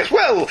 Spider-Man gets...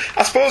 Well,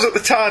 I suppose at the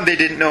time they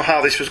didn't know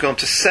how this was going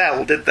to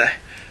sell, did they?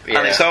 Yeah.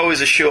 And it's always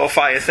a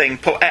surefire thing.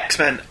 Put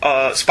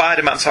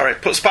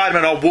put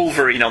Spider-Man or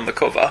Wolverine on the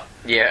cover.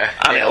 Yeah.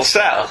 And it'll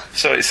sell.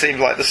 So it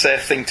seems like the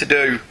safe thing to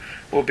do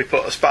will be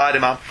put a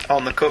Spider-Man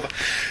on the cover.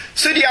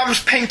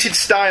 Sudiam's painted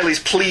style is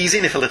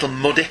pleasing, if a little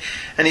muddy,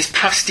 and his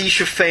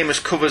pastiche of famous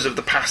covers of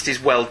the past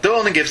is well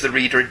done and gives the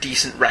reader a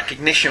decent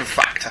recognition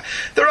factor.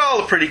 They're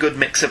all a pretty good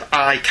mix of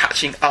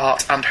eye-catching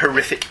art and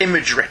horrific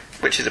imagery,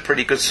 which is a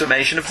pretty good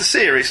summation of the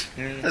series,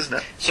 isn't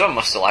it? Someone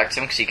must have liked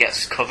him because he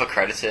gets cover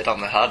credited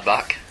on the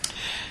hardback.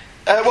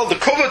 Well, the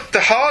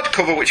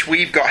hardcover which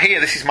we've got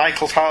here, this is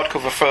Michael's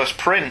hardcover first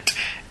print,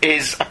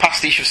 is a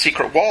pastiche of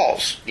Secret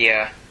Wars.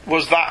 Yeah.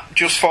 Was that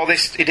just for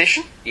this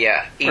edition?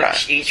 Yeah.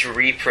 Right. Each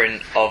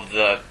reprint of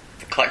the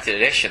collected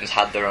editions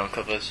had their own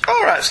covers.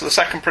 Oh, right, so the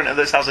second print of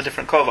this has a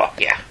different cover?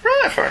 Yeah.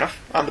 Right, fair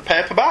enough. And the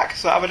paperback,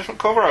 does that have a different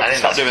cover? Or I think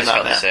start that's doing just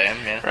that got now? the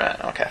same, yeah.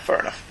 Right, okay, fair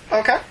enough.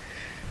 Okay.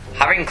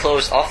 Having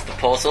closed off the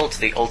portal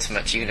to the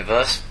Ultimate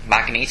Universe,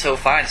 Magneto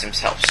finds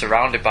himself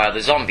surrounded by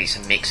the zombies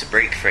and makes a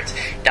break for it,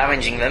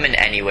 damaging them in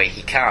any way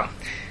he can.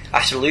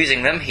 After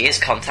losing them, he is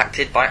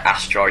contacted by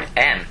Asteroid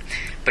M,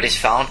 but is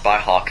found by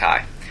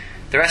Hawkeye.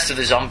 The rest of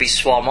the zombies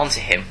swarm onto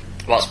him.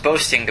 Whilst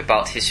boasting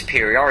about his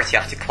superiority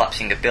after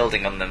collapsing a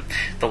building on them,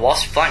 the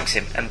Wasp flanks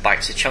him and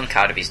bites a chunk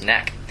out of his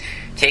neck.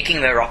 Taking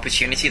their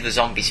opportunity, the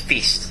zombies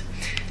feast.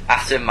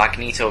 After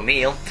Magneto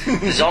meal,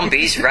 the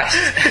zombies rest...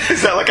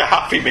 Is that like a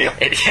Happy Meal?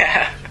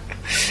 Yeah.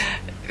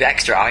 The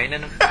extra iron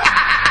in them.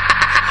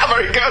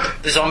 Very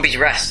good. The zombies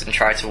rest and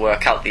try to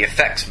work out the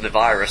effects of the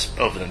virus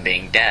over them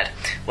being dead,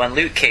 when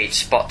Luke Cage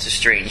spots a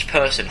strange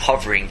person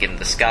hovering in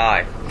the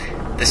sky.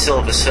 The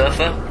Silver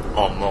Surfer,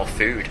 or more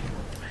food.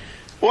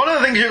 One of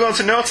the things you're going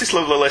to notice,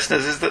 lovely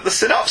listeners, is that the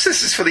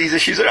synopsises for these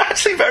issues are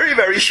actually very,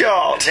 very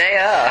short. They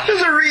are.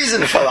 There's a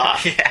reason for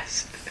that.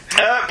 Yes.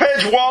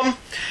 Page 1.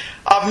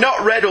 I've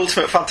not read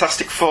Ultimate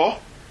Fantastic Four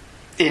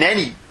in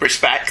any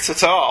respect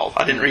at all.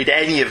 I didn't read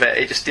any of it.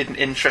 It just didn't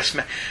interest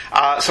me.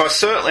 So I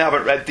certainly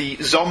haven't read the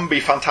Zombie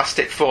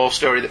Fantastic Four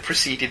story that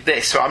preceded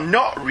this. So I'm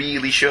not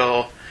really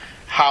sure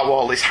how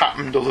all this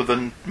happened other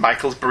than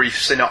Michael's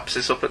brief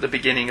synopsis up at the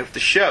beginning of the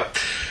show.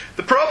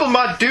 The problem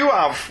I do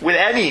have with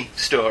any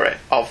story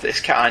of this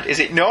kind is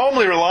it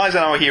normally relies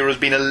on our heroes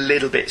being a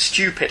little bit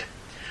stupid.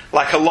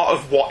 Like a lot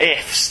of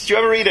what-ifs. Do you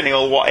ever read any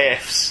old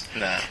what-ifs?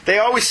 No. They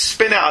always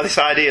spin out of this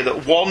idea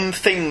that one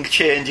thing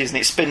changes and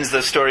it spins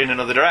the story in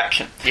another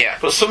direction. Yeah.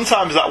 But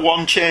sometimes that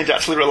one change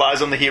actually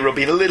relies on the hero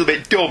being a little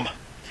bit dumb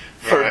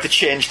for the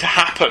change to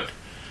happen,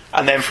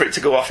 and then for it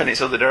to go off in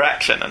its other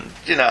direction. And,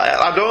 you know,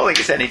 I don't think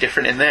it's any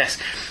different in this.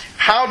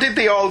 How did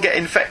they all get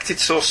infected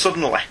so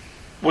suddenly?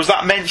 Was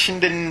that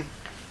mentioned in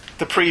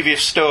the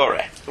previous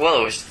story?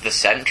 Well, it was the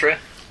Sentry.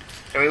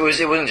 I mean, it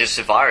wasn't just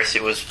a virus,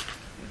 it was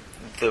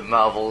the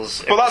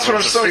Marvels... Well, that's what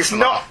I'm saying. It's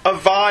not a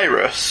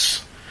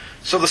virus.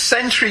 So the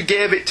Sentry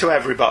gave it to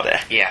everybody.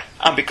 Yeah.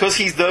 And because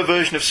he's their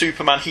version of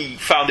Superman, he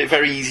found it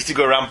very easy to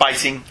go around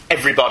biting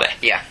everybody.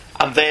 Yeah.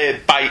 And they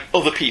bite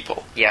other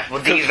people. Yeah.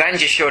 Well, the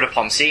Avengers showed up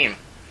on scene.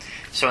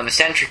 So when the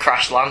Sentry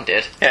crash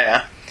landed,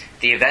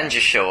 the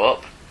Avengers show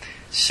up.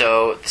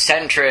 So the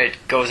Sentry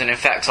goes and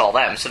infects all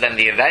them. So then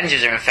the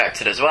Avengers are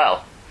infected as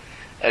well.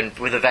 And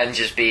with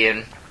Avengers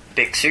being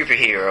big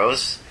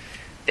superheroes,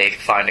 they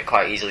find it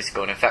quite easily to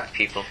go and infect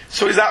people.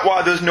 So is that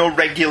why there's no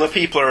regular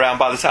people around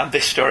by the time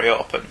this story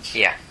opens?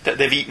 Yeah. That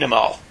they've eaten them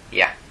all?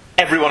 Yeah.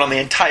 Everyone on the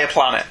entire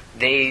planet?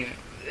 They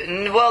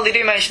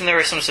do mention there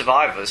are some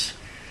survivors.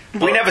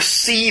 We never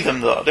see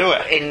them though, do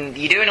we?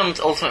 You do in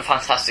Ultimate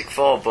Fantastic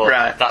Four,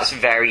 but that's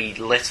very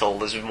little.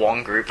 There's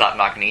one group that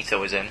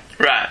Magneto is in.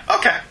 Right,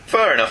 okay,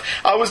 fair enough.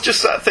 I was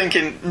just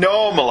thinking,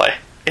 normally,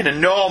 in a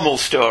normal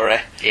story,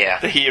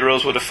 the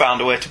heroes would have found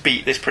a way to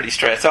beat this pretty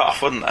straight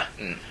off, wouldn't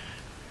they? Mm.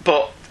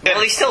 But... Well,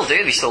 they still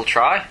do, they still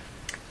try.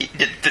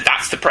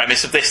 That's the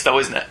premise of this though,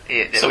 isn't it?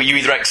 Yeah. So you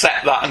either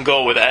accept that and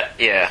go with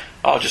it,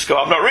 or just go,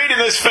 I'm not reading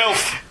this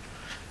filth!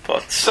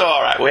 But it's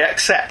alright, we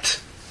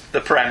accept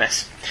the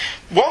premise.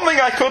 One thing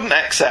I couldn't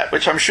accept,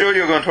 which I'm sure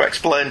you're going to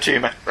explain to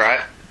me.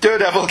 Right.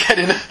 Daredevil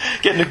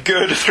getting a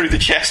girder through the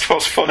chest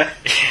was funny.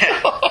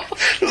 Yeah.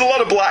 There's a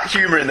lot of black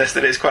humour in this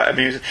that is quite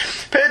amusing.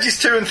 Pages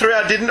 2 and 3,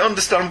 I didn't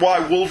understand why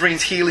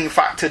Wolverine's healing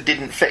factor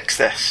didn't fix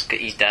this.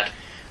 He's dead.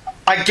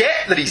 I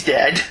get that he's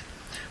dead,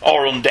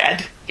 or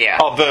undead,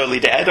 or barely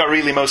dead, or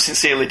really most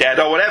sincerely dead,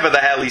 or whatever the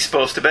hell he's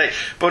supposed to be.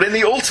 But in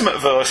the Ultimate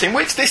verse, in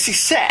which this is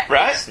set,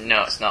 right?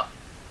 No, it's not.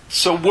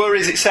 So where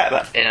is it set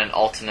then? In an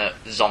alternate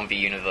zombie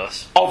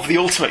universe. Of the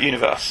Ultimate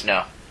Universe?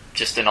 No,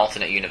 just an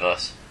alternate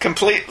universe.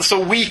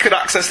 So we could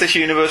access this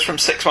universe from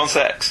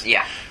 616?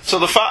 Yeah. So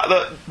the fact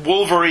that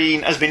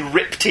Wolverine has been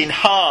ripped in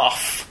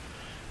half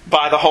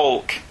by the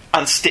Hulk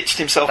and stitched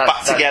himself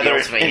back together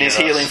in his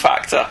healing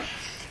factor.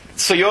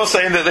 So you're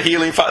saying that the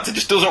healing factor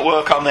just doesn't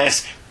work on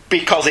this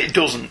because it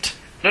doesn't?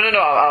 No.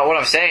 What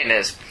I'm saying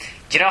is,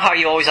 do you know how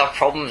you always have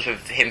problems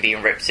with him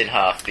being ripped in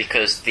half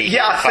because the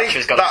healing factor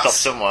has got to stop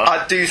somewhere?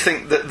 I do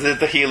think that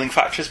the healing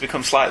factor has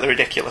become slightly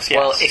ridiculous, yes.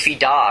 Well, if he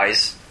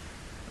dies,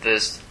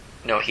 there's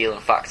no healing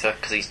factor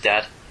because he's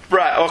dead.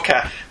 Right,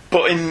 okay.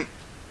 But in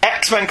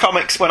X-Men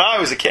comics, when I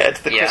was a kid,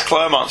 the Chris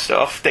Claremont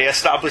stuff, they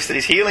established that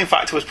his healing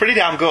factor was pretty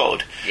damn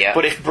good. Yeah.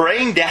 But if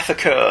brain death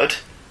occurred,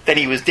 then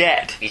he was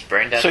dead. He's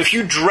brain dead. So if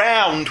you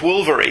drowned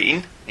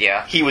Wolverine,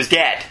 he was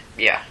dead.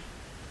 Yeah.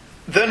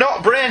 They're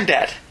not brain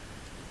dead.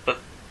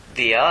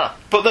 They are.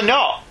 But they're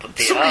not.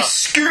 Somebody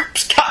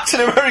scoops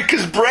Captain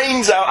America's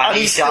brains out and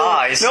he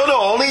dies. No,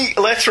 only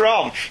later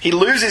on. He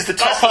loses the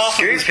top half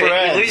of his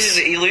brains.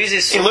 He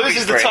loses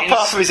the top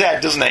half of his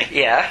head, doesn't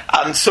he? Yeah.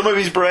 And some of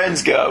his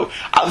brains go.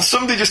 And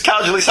somebody just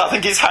casually says, I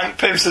think it's Hank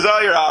Pym, says, oh,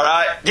 you're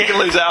alright. You can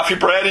lose half your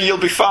brain and you'll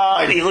be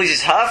fine. He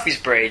loses half his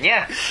brain,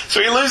 yeah.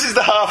 So he loses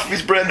the half of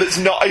his brain that's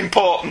not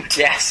important.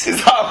 Yes.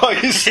 Is that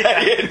what you're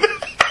saying?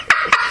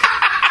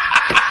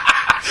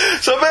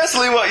 So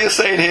basically what you're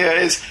saying here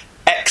is,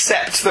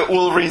 accept that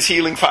Wolverine's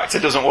healing factor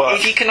doesn't work.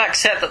 If you can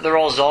accept that they're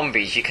all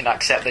zombies, you can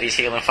accept that his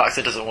healing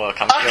factor doesn't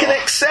work, I can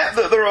accept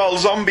that they're all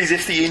zombies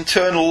if the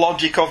internal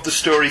logic of the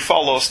story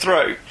follows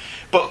through.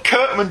 But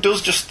Kirkman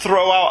does just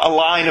throw out a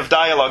line of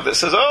dialogue that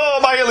says, oh,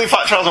 my healing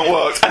factor hasn't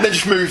worked, and then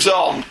just moves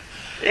on.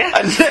 Yeah.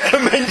 And never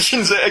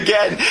mentions it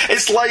again.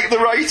 It's like the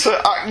writer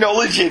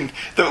acknowledging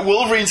that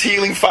Wolverine's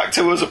healing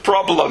factor was a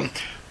problem,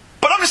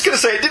 but I'm just going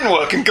to say it didn't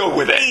work and go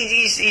with it.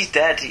 He's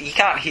dead. You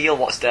can't heal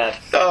what's dead.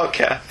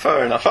 Okay,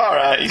 fair enough.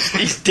 Alright,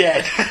 he's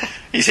dead.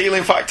 His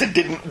healing factor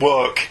didn't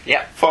work.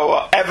 Yep. For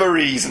whatever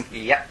reason.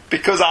 Yep.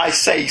 Because I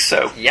say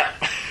so. Yep.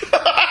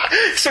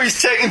 So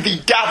he's taking the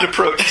dad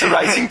approach to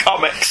writing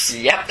comics.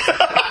 Yep.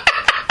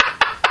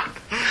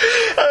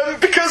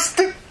 Because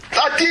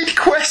I did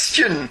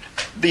question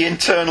the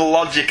internal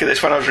logic of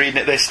this when I was reading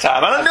it this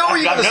time. And I know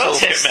you're going to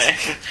look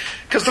at me.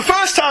 Because the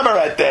first time I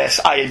read this,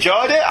 I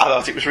enjoyed it. I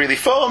thought it was really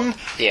fun.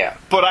 Yeah.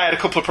 But I had a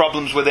couple of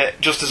problems with it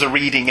just as a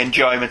reading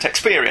enjoyment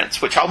experience,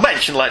 which I'll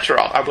mention later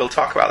on. I will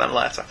talk about them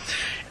later.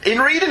 In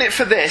reading it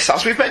for this,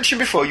 as we've mentioned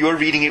before, you're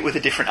reading it with a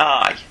different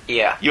eye.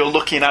 Yeah. You're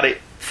looking at it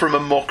from a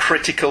more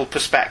critical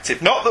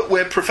perspective. Not that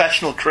we're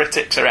professional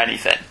critics or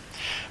anything,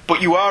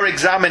 but you are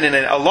examining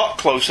it a lot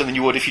closer than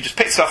you would if you just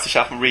picked it off the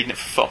shelf and reading it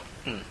for fun.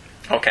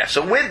 Okay,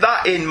 so with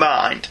that in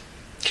mind,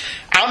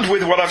 and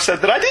with what I've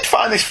said, that I did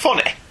find this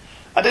funny.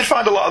 I did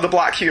find a lot of the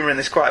black humour in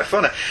this quite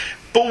funny.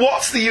 But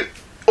what's the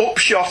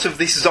upshot of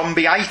this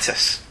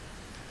zombie-itis?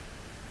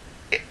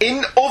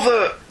 In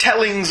other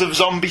tellings of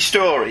zombie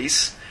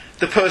stories,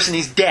 the person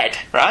is dead,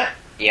 right?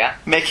 Yeah.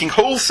 Making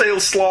wholesale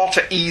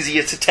slaughter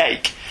easier to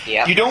take.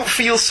 Yeah. You don't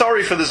feel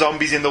sorry for the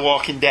zombies in The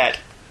Walking Dead.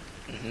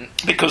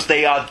 Because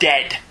they are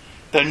dead.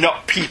 They're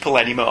not people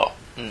anymore.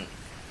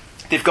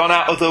 They've gone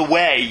out of their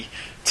way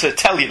to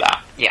tell you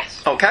that.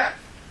 Yes. Okay?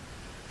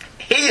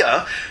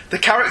 Here, the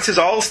characters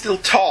all still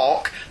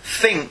talk,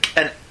 think,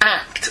 and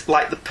act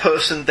like the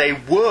person they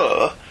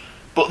were,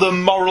 but the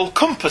moral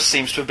compass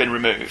seems to have been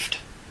removed.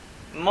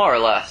 More or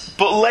less.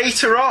 But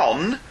later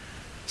on,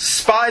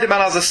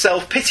 Spider-Man has a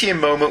self-pitying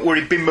moment where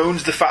he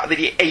bemoans the fact that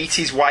he ate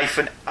his wife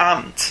and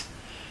aunt.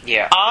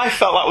 Yeah. I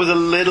felt that was a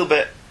little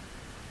bit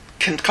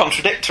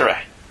contradictory.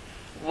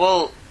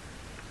 Well,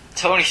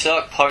 Tony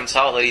Stark points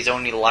out that he's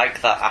only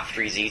like that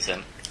after he's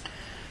eaten.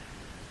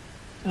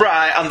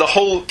 Right, and the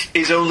Hulk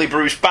is only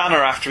Bruce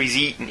Banner after he's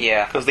eaten.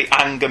 Yeah. Because the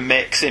hunger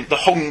makes him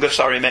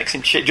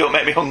don't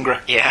make me hungry.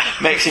 Yeah.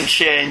 Makes him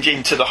change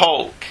into the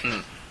Hulk.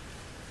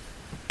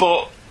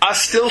 But I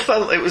still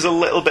felt it was a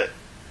little bit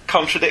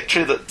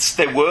contradictory that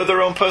they were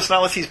their own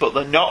personalities, but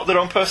they're not their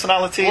own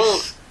personalities.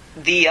 Well,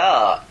 they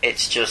are.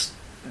 It's just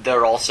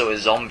they're also a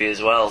zombie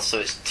as well, so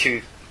it's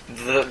two.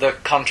 They're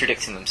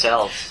contradicting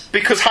themselves.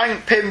 Because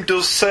Hank Pym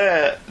does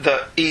say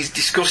that he's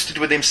disgusted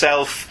with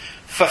himself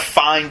for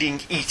finding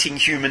eating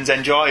humans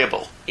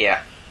enjoyable.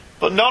 Yeah.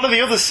 But none of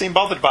the others seem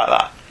bothered by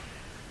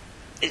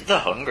that. They're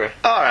hungry.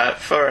 Alright,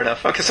 fair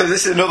enough. Okay, so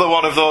this is another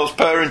one of those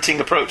parenting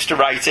approach to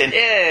writing.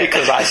 Yeah.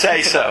 Because I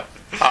say so.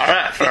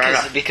 Alright, fair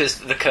enough. Because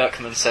the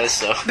Kirkman says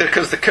so.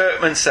 Because the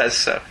Kirkman says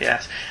so,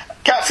 yes.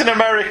 Captain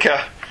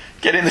America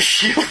getting the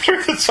shield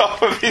through the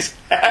top of his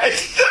head.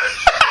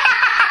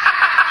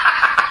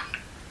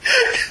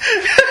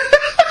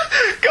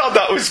 God,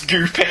 that was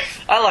goopy.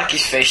 I like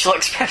his facial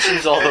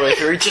expressions all the way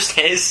through, just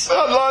his.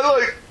 I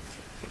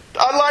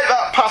like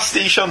that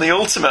pastiche on the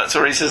Ultimates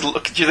where he says,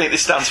 "Look, do you think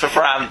this stands for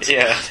France?"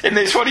 Yeah. In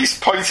this one, he's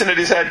pointing at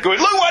his head going,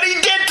 "Look what he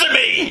did to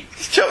me!"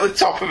 He's chopped the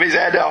top of his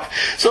head off.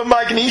 So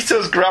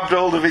Magneto's grabbed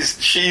hold of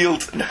his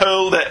shield and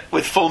hurled it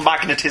with full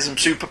magnetism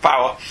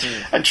superpower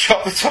and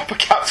chopped the top of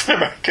Captain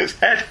America's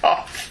head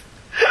off.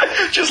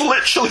 Just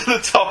literally the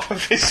top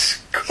of his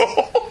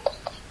skull.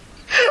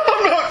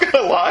 I'm not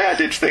gonna lie, I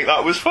did think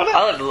that was funny.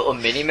 I like the little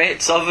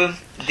mini-mates of him.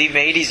 They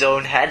made his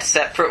own head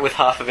separate with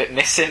half of it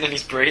missing and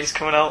his brains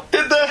coming out.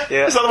 Did they?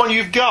 Yeah. Is that the one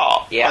you've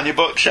got? Yeah. On your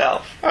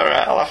bookshelf?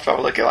 Alright, I'll have to have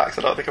a look at that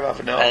because I don't think I've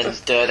ever noticed.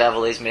 And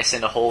Daredevil is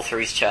missing a hole through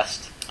his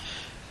chest.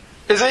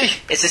 Is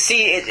he? It's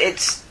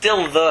it's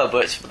still there,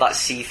 but it's that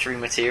see-through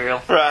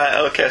material. Right,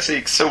 okay,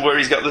 so where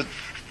he's got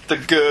the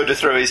girder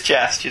through his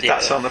chest,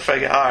 that's on the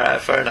figure. Alright,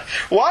 fair enough.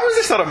 Why was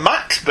this not a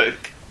Max book?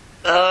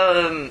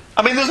 I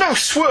mean, there's no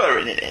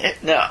swearing in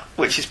it. No.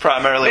 Which is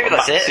primarily Maybe what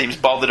Max that's it. seems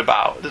bothered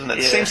about, doesn't it?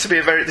 Yeah. There seems to be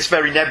this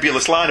very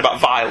nebulous line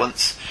about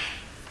violence.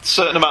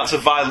 Certain amounts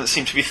of violence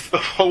seem to be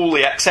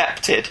wholly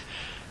accepted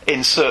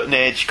in certain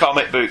age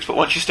comic books, but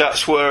once you start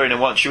swearing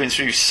and once you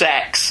introduce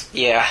sex,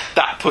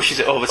 that pushes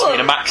it over to being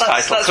a Max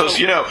title. Because,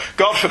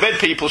 God forbid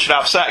people should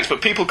have sex,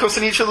 but people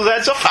cutting each other's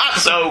heads off,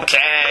 that's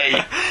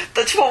okay.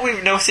 That's what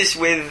we've noticed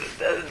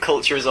with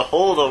culture as a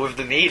whole, though, with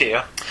the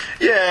media.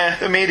 Yeah,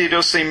 the media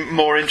does seem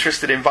more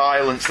interested in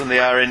violence than they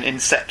are in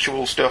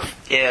sexual stuff.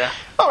 Yeah.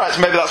 Alright,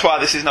 so maybe that's why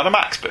this is not a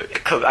Max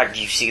book.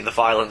 You see the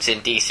violence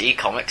in DC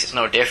Comics, it's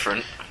no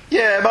different.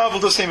 Yeah, Marvel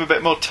does seem a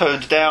bit more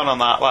toned down on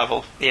that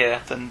level.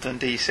 Yeah. Than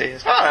DC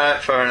is.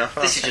 Alright, fair enough.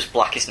 This is just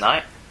Blackest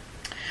Night.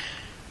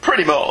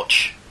 Pretty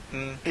much.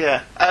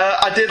 Yeah.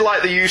 I did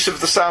like the use of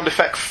the sound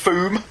effect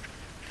Foom.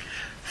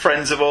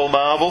 Friends of All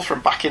Marvel from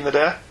back in the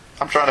day.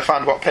 I'm trying to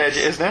find what page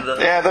it is now.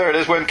 Yeah, there it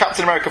is, when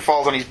Captain America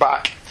falls on his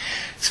back.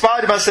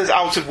 Spider-Man says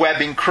out of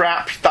webbing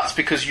crap. That's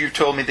because you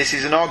told me this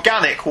is an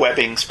organic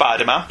webbing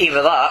Spider-Man.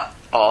 Either that,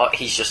 or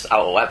he's just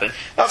out of webbing.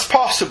 That's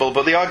possible,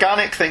 but the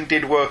organic thing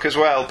did work as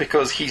well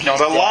because he's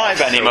not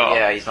alive anymore.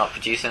 Yeah, he's not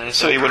producing anything.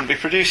 So he wouldn't be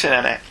producing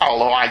any.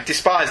 Although I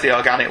despise the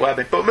organic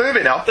webbing. But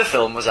moving on. The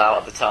film was out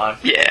at the time.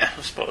 Yeah,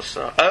 I suppose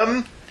so.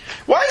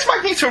 Why is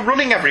Magneto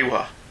running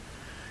everywhere?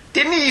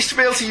 Didn't he used to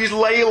be able to use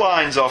ley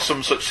lines or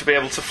some such to be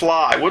able to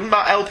fly? Wouldn't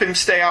that help him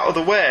stay out of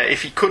the way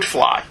if he could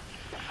fly?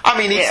 I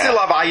mean, he'd still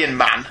have Iron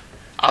Man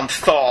and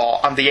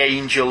Thor and the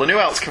Angel, and who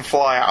else can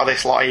fly out of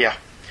this lot here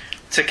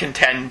to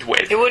contend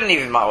with? It wouldn't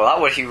even matter that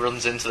way if he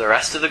runs into the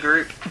rest of the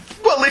group.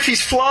 Well, if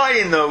he's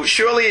flying, though,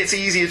 surely it's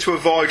easier to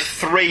avoid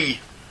 3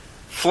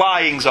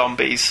 flying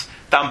zombies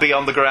than be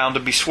on the ground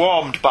and be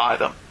swarmed by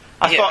them.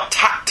 I thought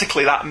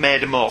tactically that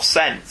made more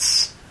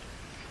sense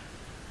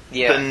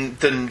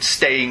than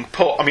staying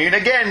put. I mean,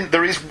 again,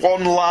 there is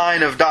one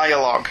line of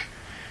dialogue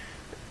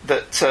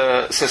that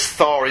says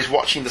Thor is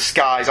watching the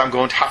skies, I'm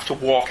going to have to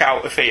walk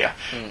out of here,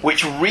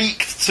 which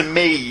reeked to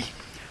me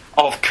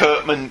of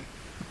Kirkman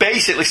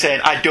basically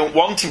saying, I don't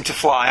want him to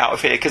fly out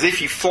of here, because if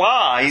he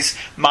flies,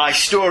 my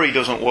story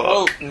doesn't work.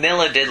 Well,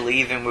 Miller did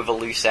leave him with a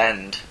loose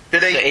end.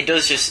 Did he? So it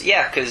does just,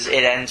 because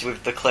it ends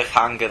with the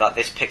cliffhanger that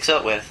this picks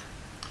up with.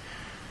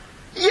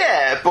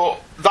 Yeah,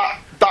 but that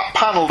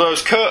panel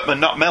does Kirkman,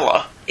 not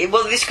Miller.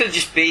 Well, this could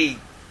just be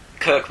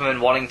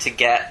Kirkman wanting to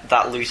get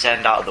that loose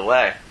end out of the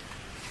way.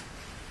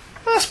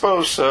 I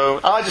suppose so.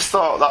 I just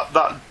thought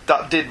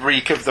that did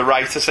reek of the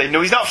writer saying,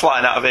 no, he's not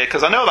flying out of here,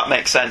 because I know that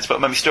makes sense,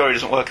 but my story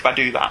doesn't work if I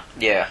do that.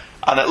 Yeah.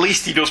 And at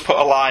least he does put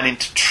a line in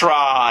to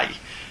try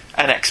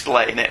and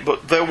explain it,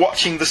 but they're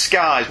watching the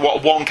skies,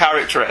 what one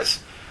character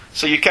is.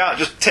 So you can't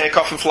just take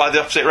off and fly the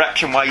opposite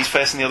direction while he's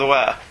facing the other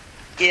way.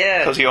 Yeah.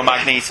 Because you're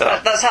Magneto.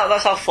 That's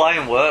how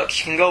flying works.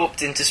 You can go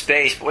up into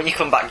space, but when you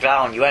come back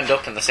down, you end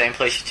up in the same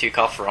place you took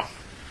off from.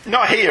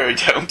 Not here, he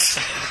don't.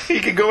 He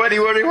can go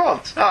anywhere he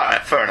wants.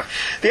 Alright, fair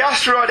enough. The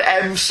Asteroid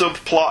M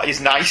subplot is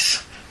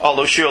nice,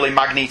 although surely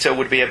Magneto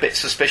would be a bit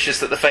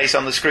suspicious that the face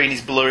on the screen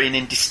is blurry and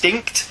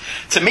indistinct.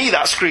 To me,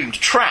 that screamed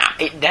trap.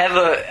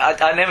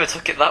 I never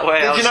took it that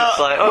way. Did I was you know, just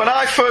like, oh. when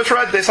I first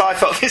read this, I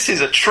thought, this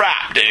is a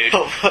trap, dude.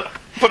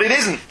 But it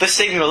isn't. The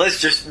signal is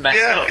just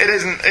messed up. It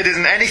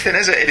isn't anything,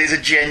 is it? It is a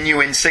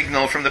genuine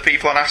signal from the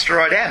people on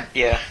Asteroid M.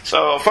 Yeah.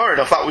 So, fair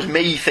enough, that was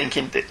me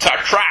thinking it's a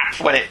trap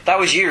when it... That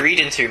was you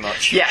reading too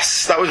much.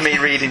 Yes, that was me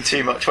reading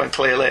too much when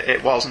clearly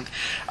it wasn't.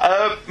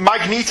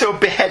 Magneto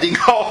beheading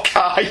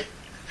Hawkeye.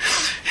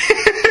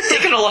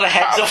 Taking a lot of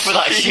heads off with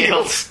that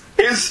shield.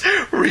 Is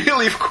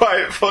really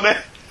quite funny.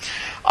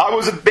 I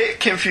was a bit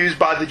confused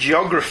by the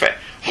geography. Yeah.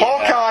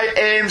 Hawkeye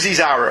aims his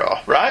arrow,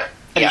 right?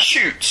 And he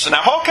shoots.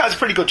 Now, Hawkeye's a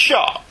pretty good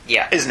shot,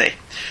 isn't he?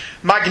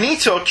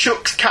 Magneto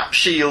chucks Cap's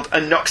shield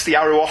and knocks the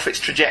arrow off its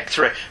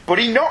trajectory, but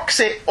he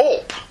knocks it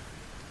up.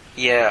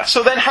 Yeah.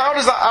 So then how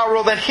does that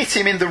arrow then hit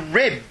him in the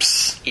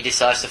ribs? He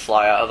decides to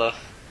fly out of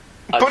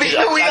there. But he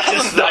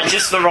hasn't done. At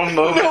just the wrong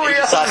moment, he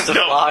decides to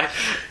fly.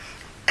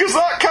 Because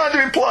that kind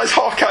of implies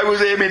Hawkeye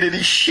was aiming at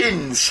his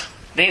shins.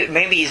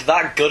 Maybe he's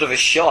that good of a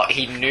shot,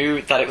 he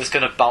knew that it was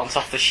going to bounce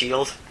off the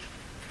shield.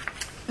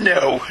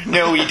 No,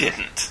 he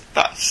didn't.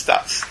 That's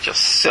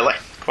just silly,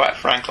 quite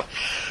frankly.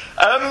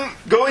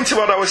 Going to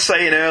what I was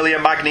saying earlier,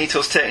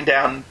 Magneto's taken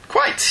down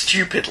quite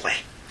stupidly.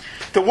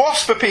 The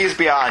Wasp appears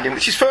behind him,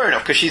 which is fair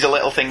enough because she's a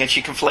little thing and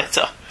she can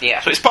flitter. Yeah.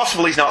 So it's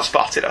possible he's not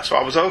spotted her, so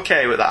I was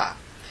okay with that.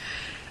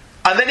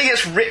 And then he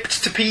gets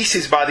ripped to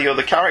pieces by the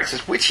other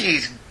characters, which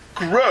is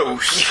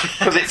gross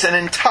because it's an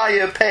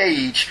entire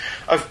page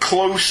of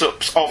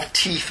close-ups of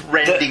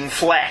teeth-rending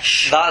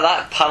flesh.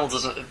 That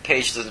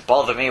page doesn't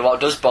bother me. What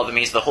does bother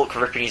me is the Hulk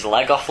ripping his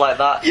leg off like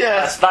that.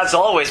 Yeah. That's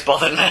always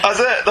bothered me. That's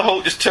it, the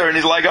Hulk just tearing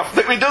his leg off.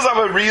 He does have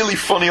a really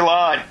funny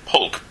line.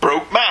 Hulk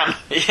broke man.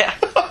 Yeah.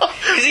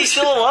 Because he's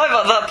still alive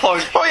at that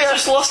point. Oh, yeah. He's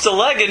just lost a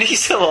leg and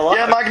he's still alive.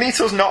 Yeah,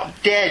 Magneto's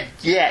not dead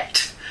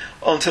yet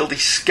until they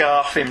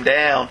scarf him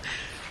down.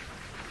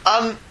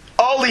 And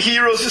all the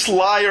heroes just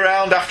lie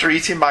around after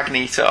eating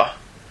Magneto.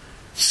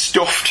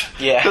 Stuffed.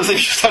 Yeah. Because they've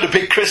just had a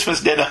big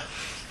Christmas dinner.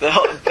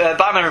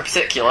 Banner in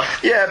particular.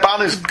 Yeah,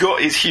 Banner's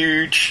gut is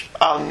huge,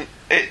 and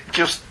it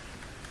just...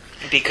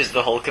 Because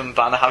the Hulk and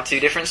Banner have two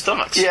different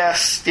stomachs.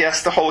 Yes,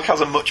 the Hulk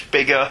has a much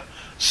bigger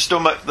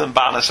stomach than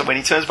Banner, so when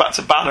he turns back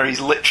to Banner,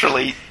 he's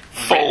literally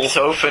full. Ripped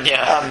open,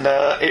 yeah.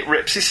 And it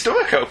rips his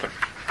stomach open,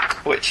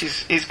 which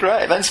is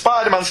great. Then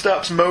Spider-Man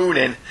starts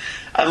moaning,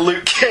 and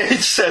Luke Cage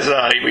says,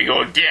 here we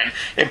go again,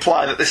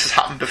 implying that this has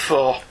happened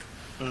before.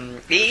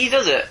 He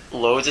does it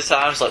loads of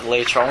times, like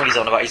later on when he's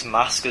on about his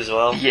mask as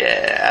well.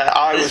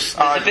 Yeah, There's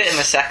a bit in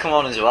the second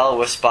one as well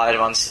where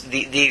Spider-Man's...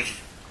 The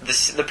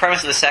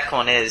premise of the second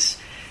one is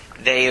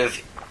they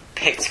have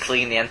picked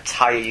clean the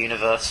entire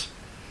universe.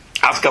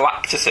 As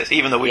Galactus,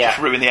 even though we just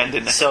ruined the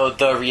ending. So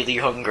they're really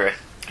hungry.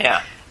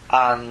 Yeah.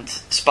 And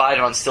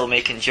Spider-Man's still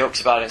making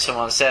jokes about it, and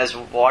someone says,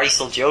 why are you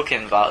still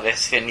joking about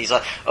this? And he's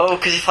like,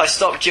 because if I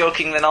stop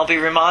joking then I'll be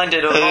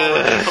reminded of all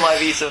the people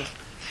I've eaten.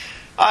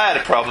 I had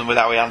a problem with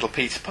how he handled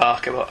Peter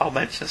Parker, but I'll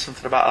mention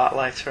something about that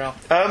later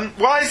on.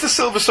 Why is the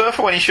Silver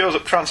Surfer, when he shows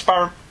up,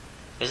 transparent?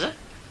 Is it?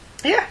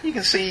 Yeah, you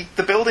can see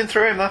the building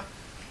through him there.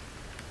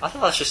 I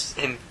thought that's just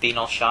him being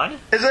all shiny.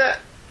 Is it?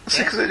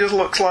 Because it just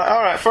looks like...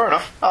 Alright, fair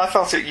enough. I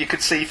felt you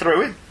could see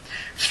through him.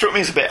 Struck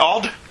me as a bit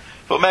odd,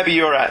 but maybe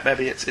you're right.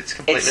 Maybe it's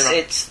completely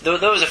wrong.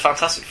 There was a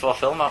Fantastic Four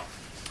film out.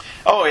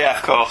 Oh yeah,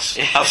 of course.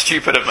 How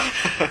stupid of me.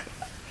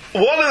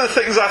 One of the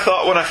things I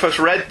thought when I first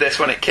read this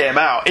when it came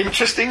out,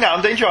 interesting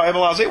and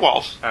enjoyable as it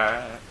was,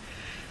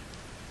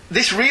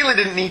 this really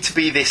didn't need to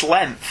be this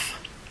length.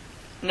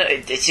 No,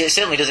 it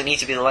certainly doesn't need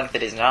to be the length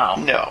it is now.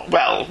 No.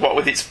 Well, what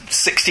with its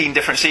 16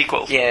 different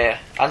sequels? Yeah,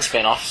 and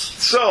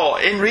spin-offs. So,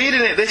 in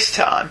reading it this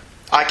time,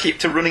 I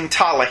kept a running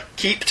tally.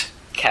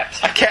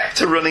 I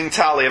kept a running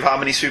tally of how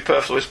many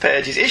superfluous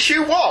pages.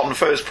 Issue 1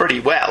 fares pretty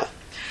well.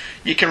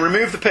 You can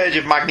remove the page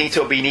of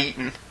Magneto being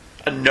eaten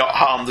and not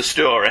harm the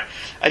story.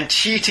 And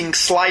cheating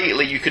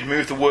slightly, you could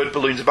move the word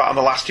balloons about on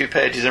the last 2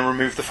 pages and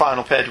remove the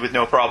final page with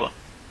no problem.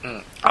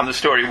 And the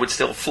story would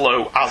still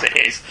flow as it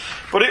is.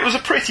 But it was a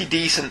pretty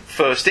decent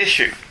first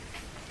issue,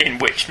 in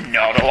which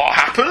not a lot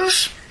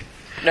happens.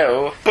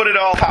 No. But it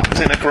all happens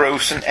in a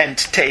gross and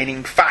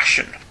entertaining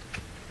fashion.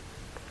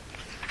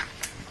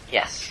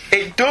 Yes.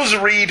 It does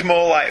read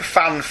more like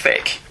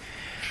fanfic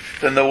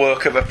than the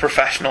work of a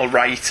professional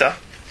writer.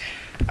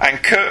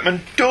 And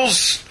Kirkman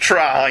does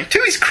try,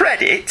 to his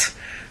credit,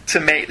 to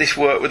make this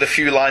work with a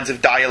few lines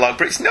of dialogue,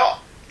 but it's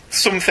not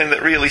something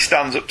that really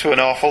stands up to an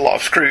awful lot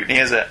of scrutiny,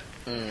 is it?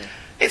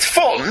 It's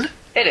fun.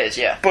 It is,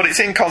 yeah. But it's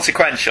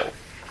inconsequential,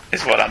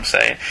 is what I'm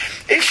saying.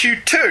 Issue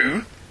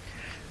 2,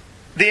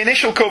 the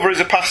initial cover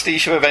is a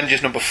pastiche of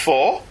Avengers number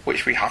 4,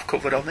 which we have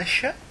covered on this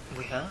show.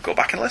 We have. Go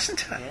back and listen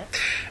to that.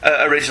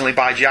 Yeah. Originally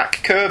by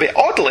Jack Kirby.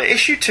 Oddly,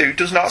 issue 2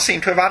 does not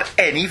seem to have had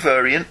any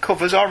variant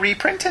covers or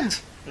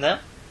reprintings. No.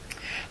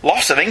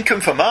 Loss of income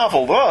for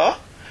Marvel, though.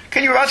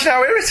 Can you imagine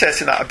how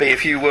irritating that would be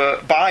if you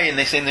were buying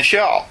this in the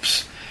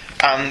shops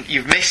and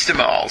you've missed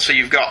them all. So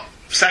you've got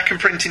second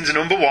printing's a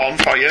number 1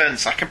 for you, and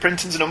second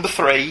printing's a number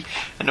 3,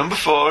 and number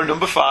 4, and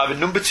number 5, and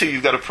number 2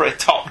 you've got to pay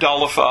top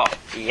dollar for.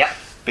 Yep.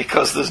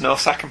 Because there's no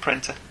second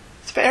printer.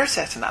 It's a bit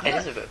irritating, that, It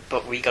isn't is a bit,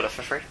 but we got it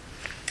for free.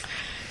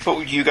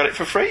 But you got it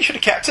for free. You should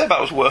have kept it. That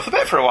was worth a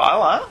bit for a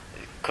while, huh?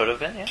 Could have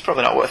been, yeah. It's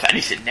probably not worth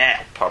anything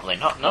now. Probably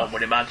not, no. I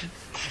would imagine.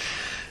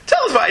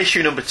 Tell us about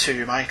issue number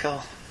 2,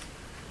 Michael.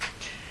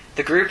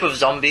 The group of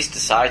zombies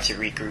decide to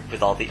regroup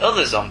with all the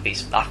other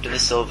zombies after the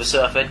Silver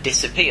Surfer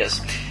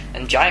disappears,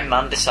 and Giant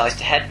Man decides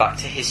to head back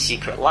to his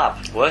secret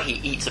lab, where he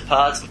eats a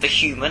part of the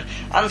human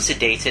and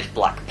sedated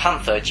Black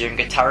Panther during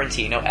a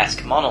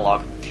Tarantino-esque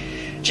monologue.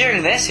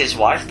 During this, his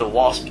wife, the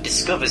Wasp,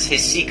 discovers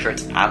his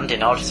secret, and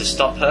in order to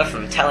stop her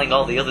from telling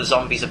all the other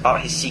zombies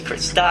about his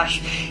secret stash,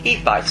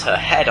 he bites her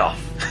head off.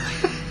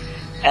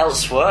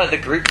 Elsewhere, the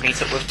group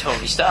meet up with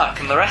Tony Stark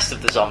and the rest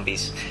of the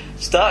zombies.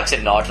 Stark's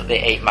ignored that they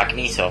ate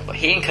Magneto, but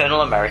he and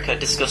Colonel America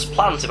discuss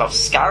plans about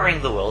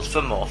scouring the world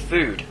for more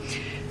food.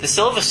 The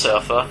Silver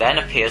Surfer then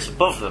appears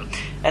above them,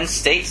 and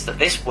states that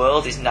this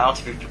world is now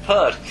to be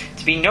prepared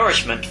to be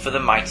nourishment for the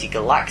mighty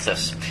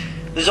Galactus.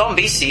 The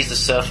zombies seize the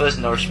Surfer as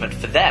nourishment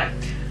for them,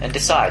 and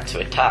decide to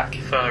attack.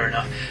 Fair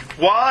enough.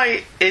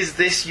 Why is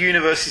this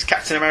universe's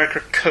Captain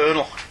America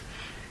Colonel?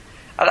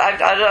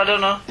 I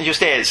don't know. He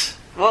just is.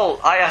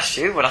 Well, I asked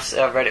you when I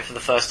read it for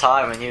the first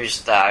time, and you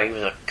just he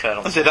was a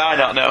colonel. Did I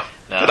not know?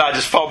 No. Did I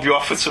just fob you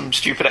off with some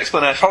stupid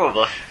explanation?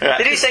 Probably. Right.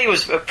 Did he say he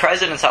was a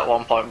president at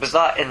one point? Was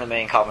that in the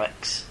main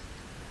comics?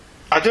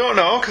 I don't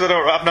know, because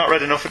I've not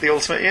read enough of the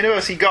Ultimate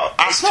Universe. He got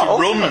asked to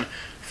run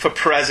for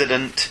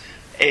president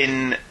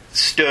in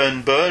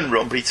Stern Byrne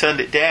run, but he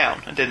turned it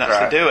down and didn't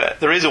actually do it.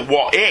 There is a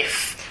what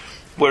if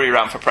where he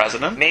ran for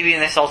president. Maybe in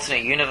this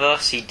alternate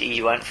universe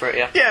he went for it,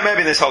 yeah? Yeah,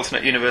 maybe in this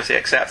alternate universe he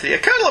accepted it. Yeah,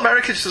 Colonel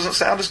America just doesn't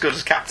sound as good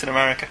as Captain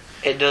America.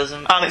 It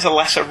doesn't. And it's a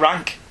lesser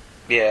rank.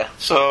 Yeah.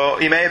 So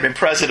he may have been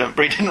president,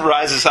 but he didn't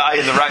rise as high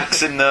in the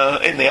ranks in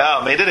the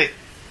army, did he?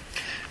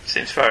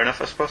 Seems fair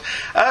enough, I suppose.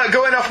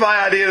 Going off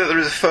my idea that there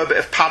is a fair bit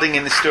of padding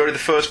in this story, the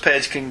first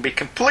page can be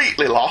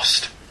completely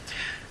lost,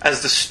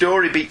 as the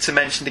story beats are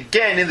mentioned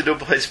again in the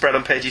double page spread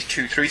on pages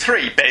 2 through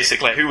 3.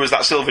 Basically, who was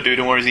that silver dude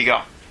and where has he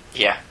gone?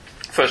 Yeah.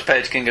 First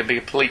page can be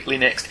completely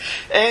nixed.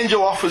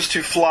 Angel offers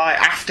to fly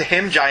after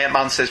him. Giant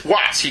Man says,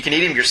 "What? So you can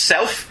eat him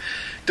yourself?"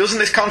 Doesn't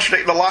this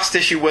contradict the last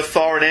issue where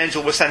Thor and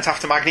Angel were sent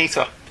after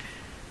Magneto?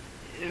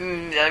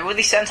 Were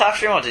they sent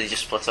after him, or did he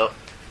just split up?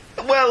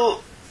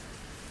 Well,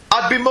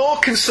 I'd be more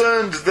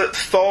concerned that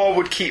Thor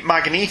would keep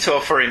Magneto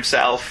for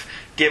himself,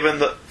 given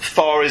that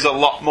Thor is a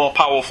lot more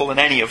powerful than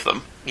any of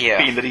them,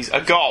 being that he's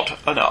a god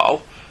and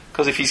all.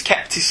 Because if he's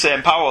kept his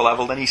same power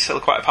level, then he's still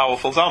quite a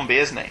powerful zombie,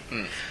 isn't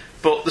he?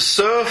 But the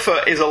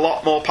Surfer is a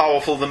lot more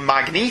powerful than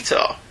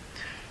Magneto.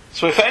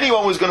 So if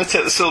anyone was going to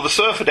take the Silver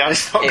Surfer down,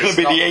 it's not going to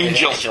be the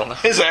Angel,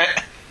 is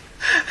it?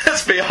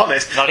 Let's be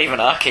honest. Not even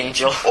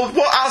Archangel.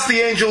 What has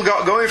the Angel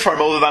got going for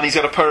him other than he's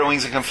got a pair of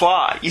wings and can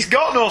fly? He's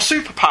got no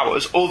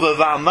superpowers other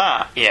than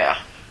that. Yeah.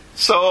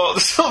 So the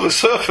Silver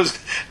Surfer's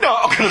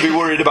not going to be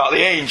worried about the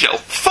Angel.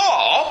 Thor?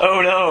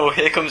 Oh no,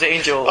 here comes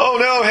Angel. Oh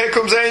no, here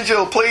comes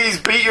Angel. Please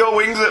beat your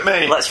wings at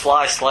me. Let's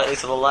fly slightly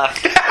to the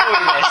left.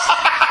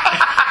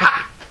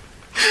 Oh,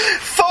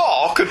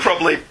 Thor could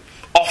probably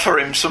offer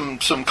him some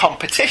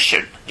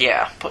competition.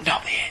 Yeah. But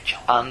not the Angel.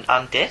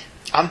 And did?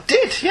 And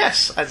did,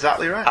 yes,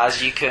 exactly right.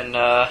 As you can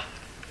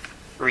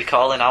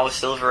recall in our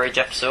Silver Age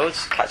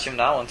episodes, catch him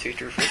now on 2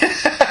 through 3.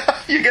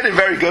 You're getting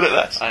very good at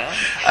that. I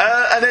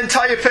am. An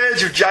entire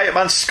page of Giant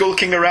Man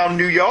skulking around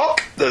New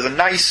York. There's a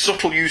nice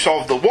subtle use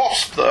of the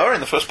Wasp there in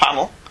the first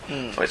panel,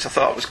 which I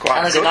thought was quite good.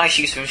 And there's a nice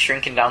use of him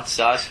shrinking down to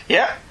size.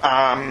 Yeah,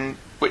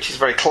 which is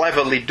very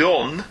cleverly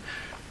done.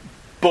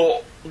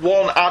 But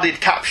one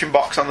added caption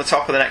box on the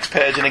top of the next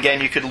page, and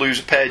again you could lose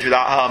a page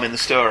without harming the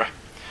story.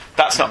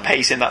 That's not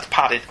pacing, that's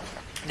padding.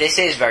 This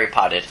is very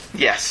padded.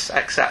 Yes,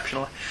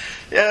 exceptionally.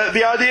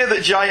 The idea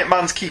that Giant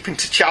Man's keeping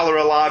T'Challa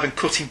alive and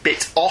cutting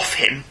bits off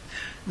him,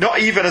 not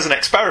even as an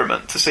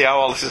experiment to see how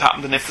all this has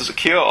happened and if there's a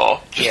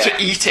cure, just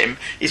to eat him,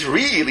 is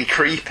really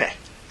creepy.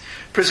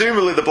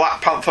 Presumably the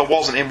Black Panther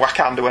wasn't in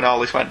Wakanda when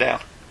all this went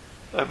down.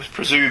 I was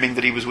presuming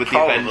that he was with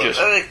the Avengers.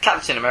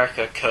 Captain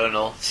America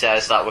Colonel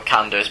says that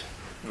Wakanda is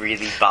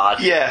really bad.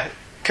 Yeah,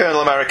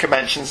 Colonel America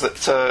mentions that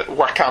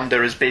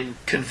Wakanda has been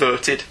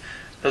converted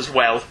as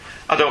well.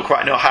 I don't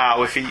quite know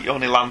how, if he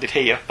only landed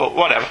here, but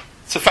whatever.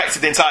 It's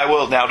affected the entire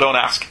world now, don't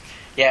ask.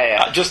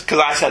 Yeah. Just because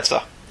I said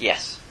so.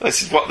 Yes.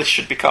 This is what this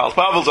should be called.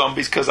 Marvel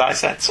Zombies, because I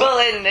said so.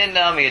 Well, in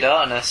Army of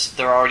Darkness,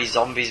 there are already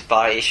zombies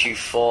by issue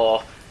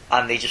 4,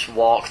 and they just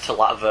walk to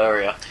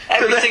Latveria.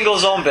 Every single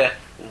zombie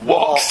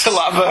walks to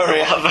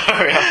Latveria.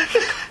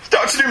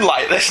 Doctor Doom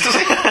like this, does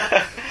he?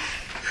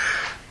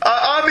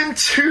 I'm in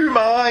two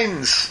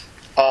minds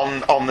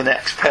on the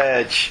next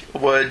page,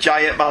 where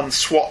Giant Man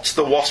swats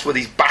the Wasp with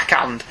his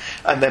backhand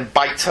and then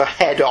bites her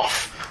head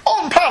off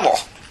on panel.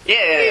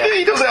 Yeah.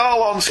 He does it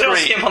all on We screen. don't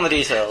skimp on the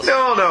details.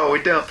 No,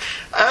 we don't.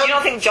 You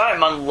don't think Giant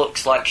Man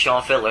looks like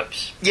Sean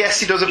Phillips? Yes,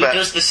 he does a He bit.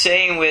 does the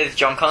same with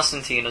John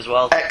Constantine as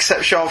well.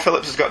 Except Sean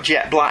Phillips has got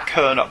jet black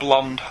hair, not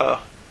blonde hair.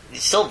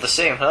 It's still the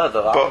same hair,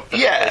 though. But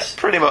yeah,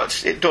 pretty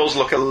much. It does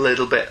look a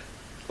little bit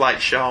like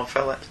Sean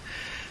Phillips.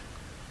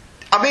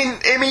 I mean,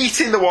 him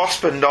eating the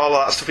wasp and all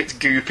that stuff, it's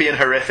goopy and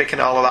horrific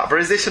and all of that, but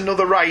is this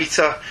another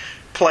writer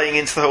playing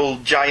into the whole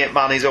Giant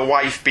Man is a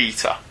wife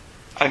beater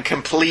and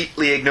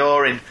completely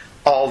ignoring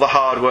all the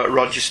hard work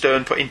Roger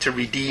Stern put into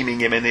redeeming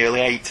him in the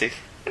early 80s?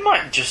 It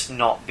might just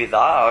not be that.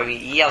 I mean,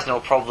 he has no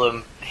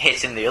problem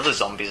hitting the other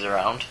zombies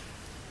around.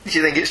 Do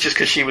you think it's just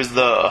because she was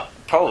there?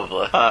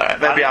 Probably.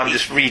 Alright, maybe I'm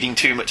just reading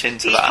too much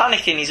into that.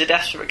 He's panicking, he's a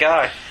desperate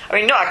guy. I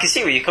mean, no, I can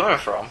see where you're coming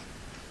from.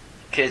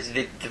 Because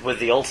with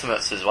the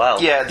Ultimates as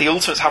well. Yeah, the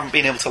Ultimates haven't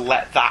been able to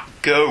let that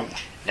go.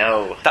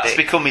 No. That's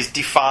become his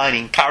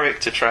defining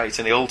character trait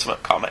in the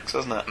Ultimate comics,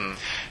 hasn't it? Mm.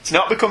 It's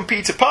not become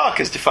Peter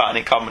Parker's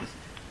defining character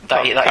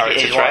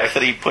trait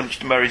that he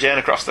punched Mary Jane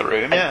across the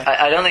room. Yeah.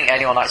 I don't think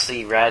anyone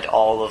actually read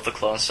all of the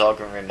Clone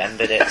Saga and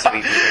remembered it to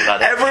be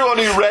that. Everyone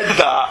who read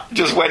that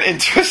just went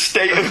into a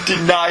state of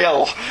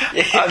denial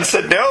and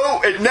said,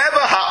 no, it never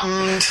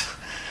happened.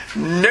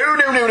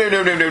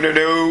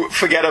 No,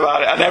 forget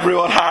about it. And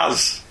everyone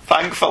has.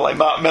 Thankfully,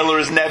 Mark Miller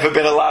has never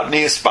been allowed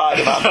near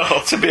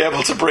Spider-Man to be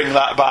able to bring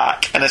that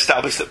back and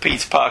establish that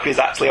Peter Parker is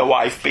actually a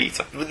wife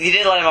beater. They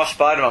did let him off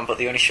Spider-Man, but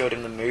they only showed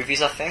him the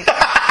movies, I think.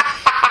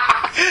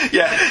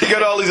 Yeah, he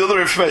got all his other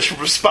information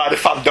from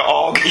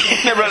SpiderFan.org.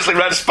 He never actually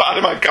read a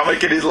Spider-Man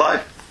comic in his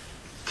life.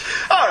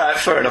 Alright,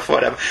 fair enough,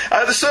 whatever.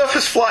 The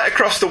surface flight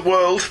across the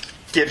world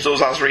gives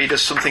us as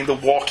readers something The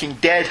Walking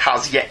Dead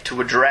has yet to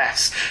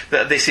address,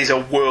 that this is a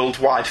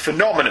worldwide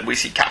phenomenon. We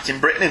see Captain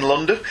Britain in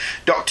London,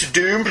 Doctor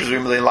Doom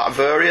presumably in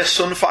Latveria,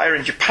 Sunfire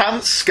in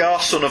Japan, Scar,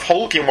 son of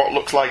Hulk in what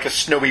looks like a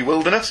snowy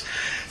wilderness,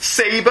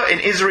 Sabre in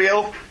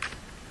Israel,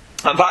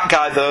 and that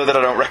guy though that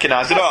I don't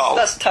recognise at all.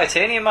 That's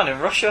Titanium Man in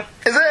Russia.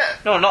 Is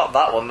it? No, not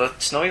that one, the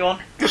snowy one.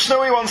 The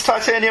snowy one's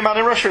Titanium Man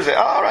in Russia, is it?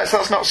 Alright, so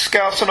that's not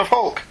Scar, son of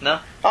Hulk. No.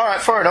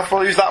 Alright, fair enough,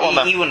 we'll use that one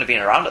then. He wouldn't have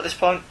been around at this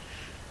point.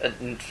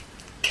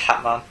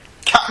 Catman.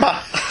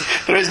 Catman.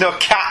 There is no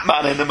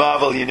Catman in the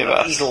Marvel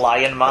universe. He's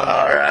Lion Man.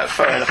 Alright,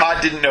 fair enough. I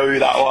didn't know who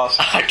that was.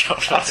 I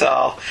don't know. At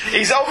all.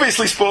 He's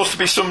obviously supposed to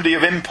be somebody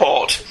of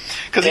import,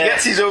 because he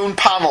gets his own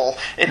panel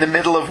in the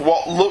middle of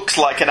what looks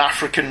like an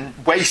African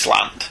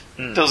wasteland,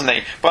 doesn't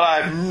he? But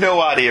I have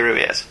no idea who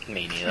he is.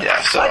 Me neither.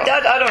 Yeah, so. I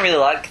don't really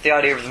like the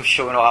idea of them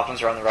showing what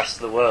happens around the rest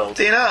of the world.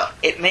 Do you know?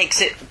 It makes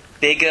it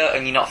bigger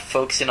and you're not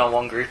focusing on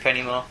one group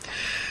anymore.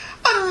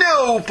 I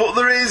know, but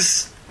there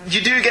is... You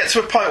do get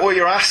to a point where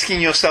you're asking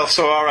yourself,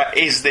 so alright,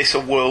 is this a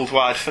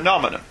worldwide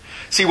phenomenon?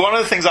 See, one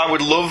of the things I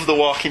would love The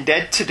Walking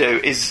Dead to do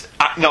is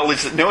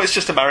acknowledge that, no, it's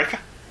just America.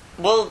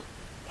 Well,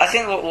 I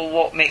think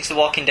what makes The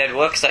Walking Dead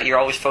work is that you're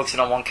always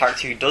focusing on one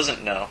character who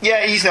doesn't know.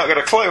 Yeah, he's not got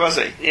a clue, has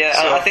he? Yeah,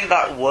 so, I think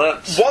that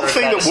works. One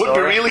thing that would be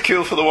story. really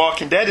cool for The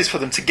Walking Dead is for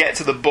them to get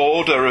to the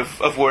border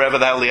of wherever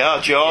the hell they are,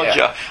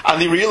 Georgia,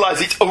 and they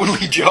realise it's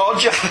only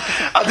Georgia,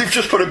 and they've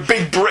just put a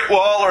big brick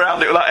wall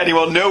around it without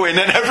anyone knowing,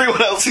 and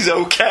everyone else is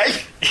okay,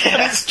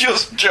 and it's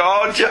just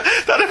Georgia.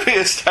 That'd be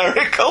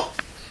hysterical.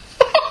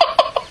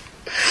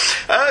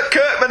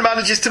 Kirkman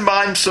manages to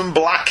mine some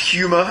black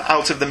humour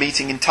out of the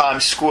meeting in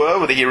Times Square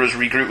where the heroes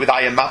regroup with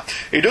Iron Man,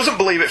 who doesn't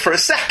believe it for a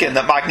second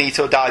that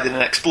Magneto died in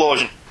an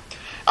explosion.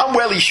 And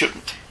well, he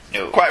shouldn't.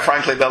 No. Quite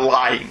frankly, they're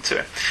lying to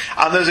him.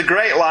 And there's a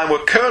great line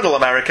where Colonel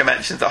America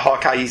mentions that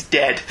Hawkeye is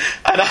dead,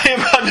 and Iron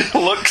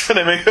Man looks at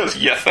him and goes,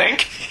 "You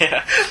think?"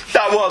 Yeah.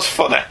 That was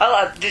funny.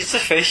 It's the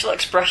facial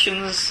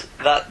expressions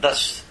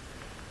that's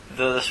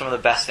some of the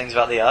best things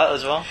about the art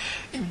as well.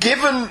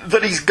 Given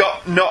that he's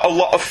got not a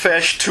lot of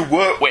fish to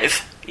work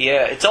with,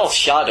 yeah, it's all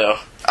shadow.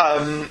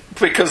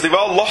 Because they've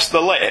all lost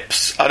their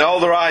lips and all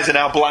their eyes are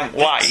now blank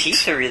white. The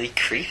teeth are really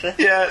creepy.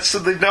 Yeah, so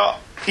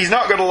he's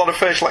not got a lot of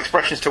facial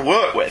expressions to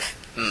work with.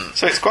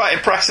 So it's quite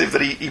impressive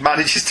that he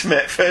manages to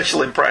make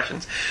facial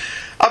impressions.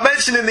 I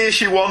mentioned in the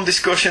issue 1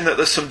 discussion that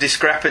there's some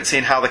discrepancy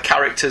in how the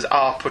characters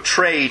are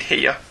portrayed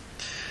here.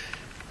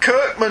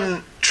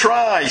 Kirkman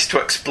tries to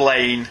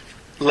explain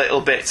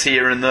little bits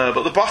here and there,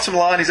 but the bottom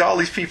line is all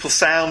these people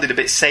sounded a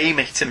bit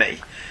samey to me.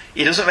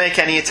 He doesn't make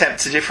any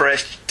attempt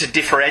to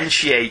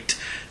differentiate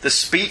the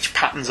speech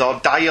patterns or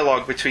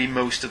dialogue between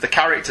most of the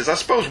characters. I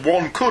suppose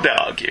one could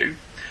argue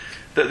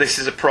that this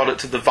is a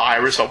product of the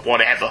virus or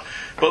whatever,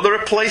 but there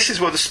are places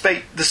where the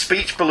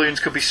speech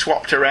balloons could be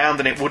swapped around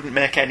and it wouldn't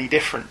make any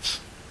difference.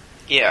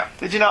 Yeah.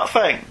 Did you not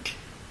think?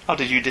 Or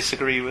did you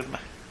disagree with me?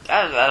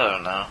 I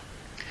don't know.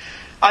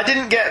 I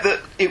didn't get that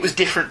it was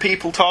different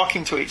people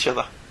talking to each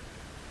other.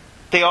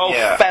 They all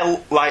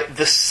felt like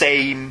the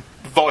same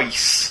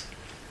voice.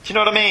 Do you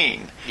know what I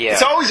mean? Yeah.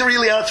 It's always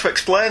really hard to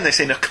explain this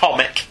in a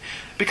comic,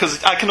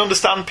 because I can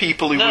understand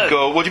people who would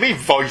go, "What do you mean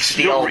voice?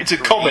 It's a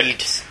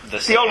comic."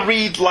 They all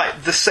read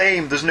like the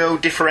same. There's no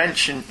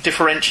differentiation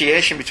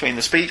between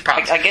the speech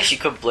patterns. I guess you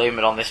could blame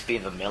it on this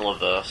being the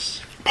Millerverse.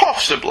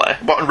 Possibly.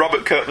 And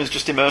Robert Kirkman's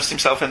just immersed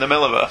himself in the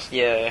Millerverse?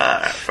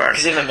 Yeah. Fair enough.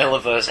 Because in the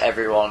Millerverse,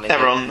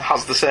 everyone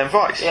has the same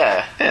voice.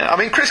 Yeah. I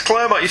mean, Chris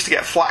Claremont used to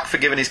get flack for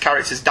giving his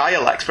characters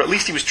dialects, but at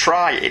least he was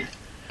trying.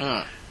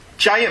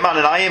 Giant Man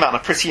and Iron Man are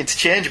pretty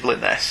interchangeable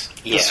in this.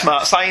 Yeah. The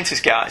smart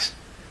scientist guys.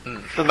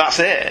 And that's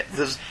it.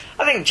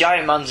 I think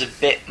Giant Man's a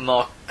bit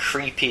more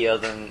creepier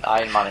than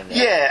Iron Man in there.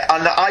 Yeah,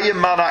 and Iron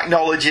Man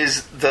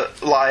acknowledges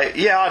that, like,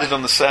 I'd have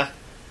done the same.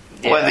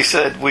 Yeah. When they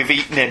said, we've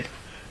eaten him,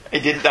 he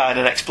didn't die in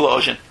an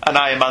explosion. And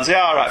Iron Man's,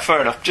 alright, fair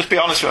enough. Just be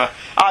honest with me.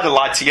 I'd have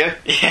lied to you.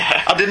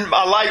 Yeah.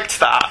 I liked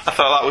that. I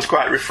thought that was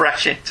quite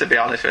refreshing, to be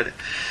honest with you.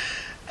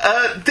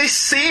 This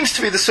seems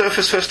to be the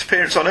Surfer's first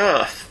appearance on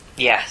Earth.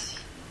 Yes.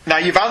 Now,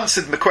 you've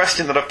answered the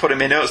question that I've put in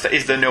my notes, that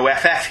is there no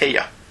FF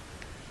here?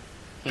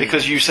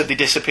 Because you said they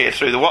disappeared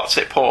through the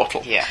What's-It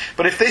portal. Yeah.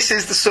 But if this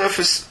is the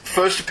Surfer's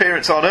first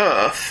appearance on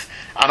Earth,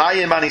 and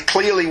Iron Man is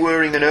clearly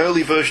wearing an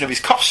early version of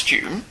his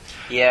costume,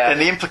 then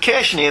the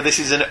implication here, this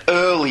is an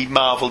early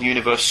Marvel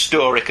Universe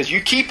story, because you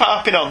keep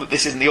harping on that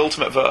this isn't the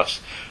Ultimate Verse,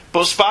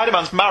 but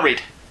Spider-Man's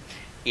married.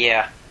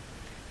 Yeah.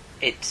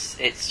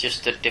 It's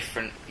just a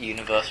different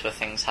universe where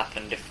things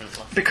happen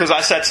differently. Because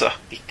I said so.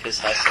 Because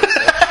I said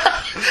so.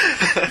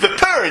 The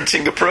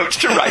parenting approach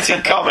to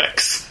writing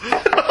comics.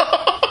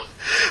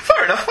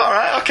 Fair enough,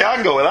 alright, okay, I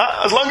can go with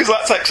that. As long as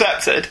that's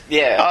accepted.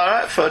 Yeah.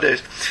 Alright, fair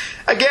dues.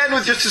 Again,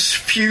 with just a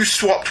few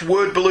swapped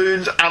word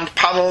balloons and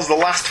panels, the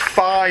last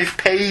 5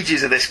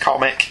 pages of this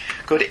comic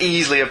could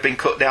easily have been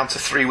cut down to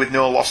 3 with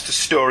no loss to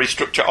story,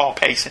 structure or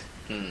pacing.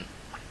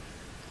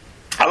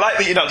 I like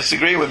that you're not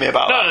disagreeing with me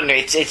about that. No,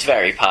 it's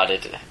very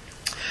padded.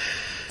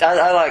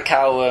 I like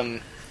how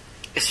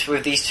it's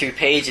with these 2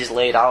 pages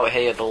laid out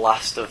here, the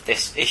last of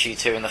this issue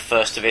 2 and the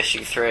first of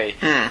issue 3,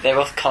 they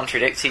both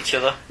contradict each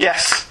other.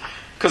 Yes,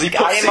 because he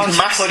puts his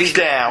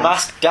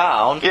mask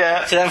down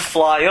to then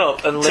fly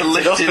up and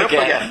lift it up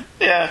again.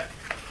 Yeah.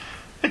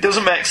 It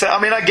doesn't make sense.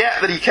 I mean, I get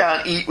that he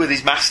can't eat with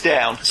his mask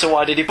down. So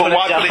why did he put it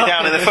down? Put it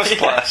down in the first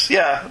place?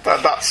 Yeah,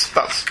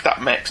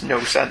 that makes no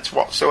sense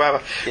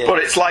whatsoever. Yeah. But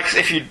it's like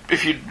if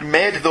you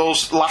made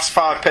those last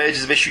 5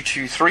 pages of issue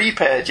 2 3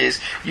 pages,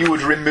 you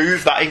would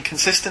remove that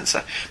inconsistency,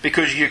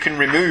 because you can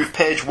remove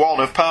page 1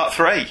 of part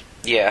 3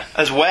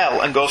 as well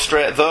and go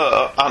straight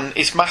there, and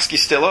his mask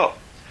is still up.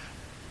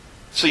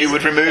 So you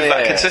would remove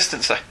that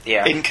consistency.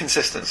 Yeah.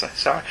 Inconsistency,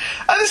 sorry.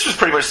 And this was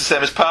pretty much the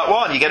same as part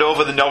 1. You get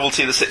over the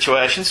novelty of the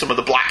situation, some of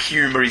the black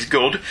humour is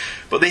good,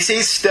 but this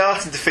is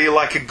starting to feel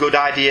like a good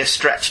idea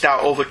stretched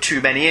out over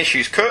too many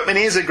issues. Kirkman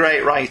is a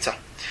great writer.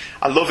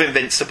 I love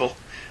Invincible,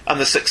 and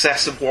the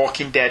success of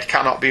Walking Dead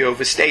cannot be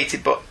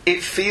overstated, but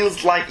it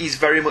feels like he's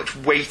very much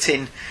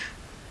writing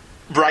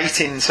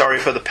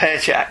for the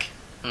paycheck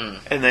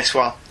in this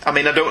one. I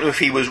mean, I don't know if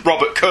he was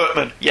Robert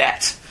Kirkman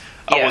yet,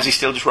 or was he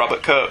still just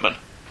Robert Kirkman?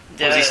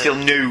 Was he still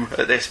new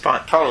at this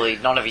point? Probably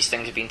none of these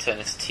things have been turned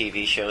into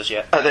TV shows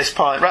yet. At this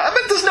point, right. I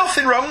mean, there's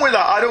nothing wrong with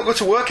that. I don't go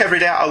to work every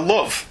day out of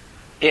love.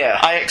 Yeah.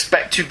 I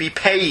expect to be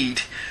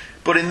paid.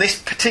 But in this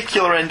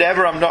particular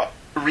endeavour, I'm not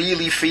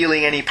really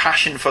feeling any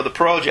passion for the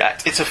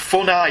project. It's a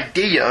fun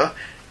idea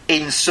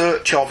in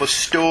search of a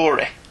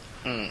story.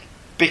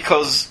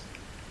 Because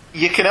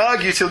you can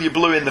argue till you're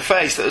blue in the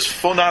face that as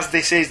fun as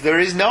this is, there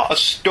is not a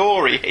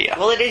story here.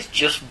 Well, it is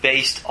just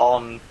based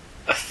on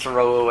a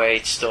throwaway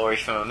story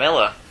from a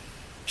Miller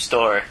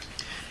story.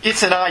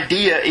 It's an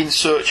idea in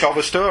search of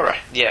a story.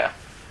 Yeah.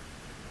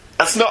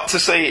 That's not to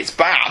say it's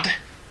bad,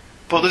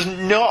 but there's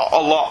not a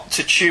lot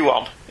to chew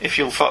on, if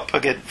you'll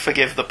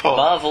forgive the pun.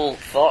 Marvel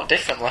thought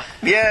differently.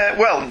 Yeah,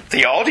 well,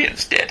 the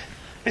audience did.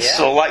 It's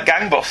sort of like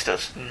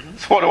gangbusters.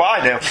 So what do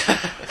I know?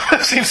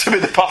 Seems to be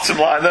the bottom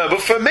line there.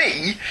 But for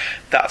me,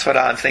 that's what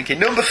I'm thinking.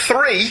 Number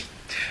 3,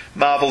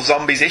 Marvel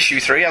Zombies issue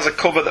 3 has a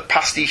cover that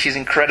pastiches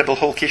Incredible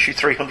Hulk issue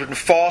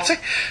 340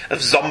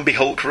 of Zombie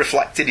Hulk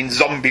reflected in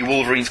Zombie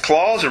Wolverine's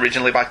claws,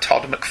 originally by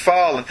Todd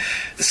McFarlane.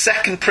 The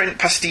second print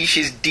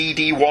pastiches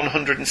DD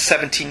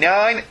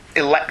 179,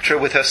 Elektra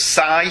with her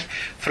sigh,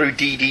 through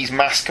DD's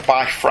mask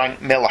by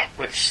Frank Miller.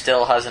 Which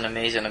still has an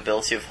amazing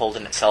ability of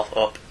holding itself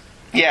up.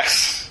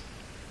 Yes,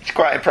 it's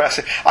quite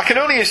impressive. I can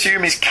only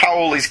assume his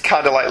cowl is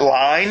kind of like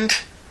lined,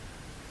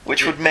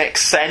 which would make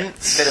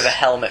sense. A bit of a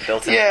helmet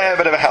built into it. Yeah, a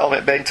bit of a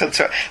helmet built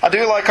into it. I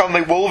do like on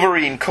the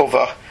Wolverine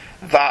cover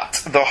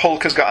that the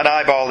Hulk has got an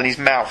eyeball in his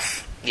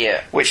mouth.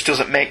 Yeah. Which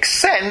doesn't make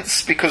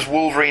sense because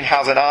Wolverine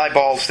has an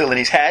eyeball still in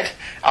his head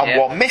and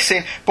one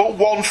missing, but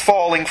one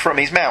falling from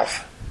his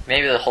mouth.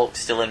 Maybe the Hulk's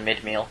still in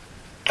mid-meal.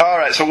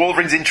 Alright, so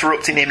Wolverine's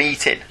interrupting him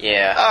eating.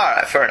 Yeah.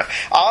 Alright, fair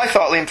enough. I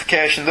thought the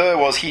implication there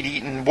was he'd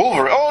eaten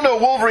Wolverine. Oh no,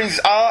 Wolverine's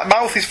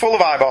mouth is full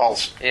of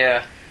eyeballs.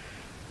 Yeah.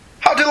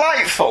 How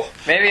delightful!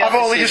 Maybe I've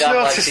only just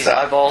noticed that.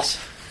 Eyeballs.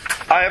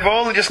 I have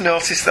only just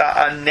noticed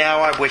that, and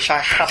now I wish I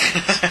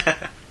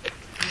hadn't.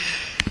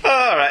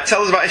 Alright,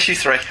 tell us about issue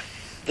 3.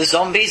 The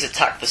zombies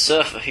attack the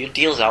Surfer, who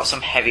deals out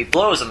some heavy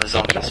blows on the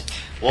zombies.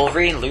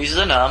 Wolverine loses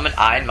an arm and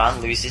Iron Man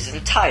loses his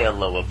entire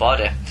lower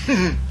body.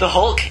 The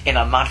Hulk, in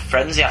a mad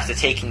frenzy after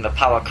taking the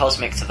power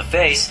cosmic to the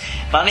face,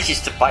 manages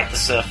to bite the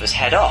Surfer's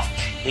head off,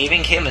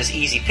 leaving him as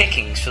easy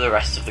pickings for the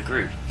rest of the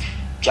group.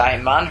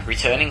 Giant Man,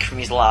 returning from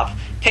his lab,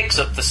 picks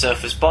up the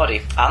Surfer's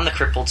body and the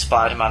crippled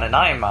Spider-Man and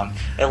Iron Man,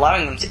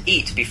 allowing them to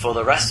eat before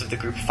the rest of the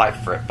group fight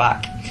for it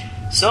back.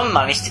 Some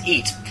manage to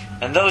eat,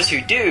 and those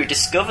who do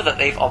discover that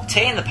they've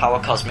obtained the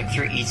power cosmic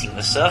through eating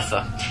the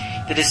Surfer.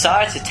 They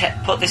decide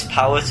to put this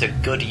power to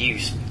good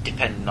use,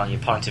 depending on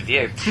your point of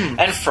view,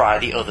 and fry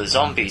the other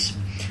zombies.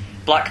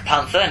 Black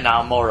Panther,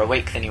 now more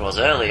awake than he was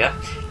earlier,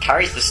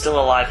 carries the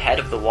still-alive head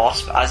of the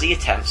Wasp as he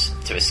attempts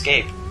to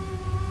escape.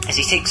 As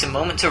he takes a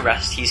moment to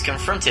rest, he is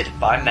confronted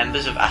by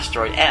members of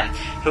Asteroid M,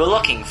 who are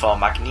looking for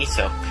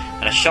Magneto,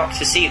 and are shocked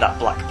to see that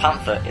Black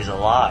Panther is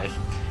alive.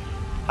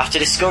 After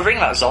discovering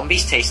that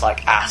zombies taste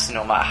like ass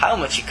no matter how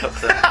much you cook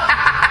them,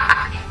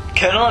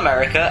 Colonel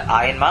America,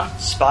 Iron Man,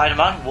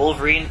 Spider-Man,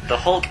 Wolverine, the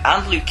Hulk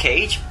and Luke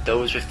Cage,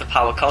 those with the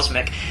power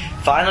cosmic,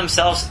 find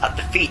themselves at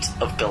the feet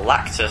of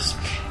Galactus,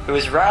 who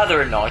is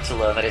rather annoyed to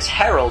learn that his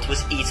herald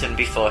was eaten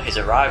before his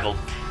arrival.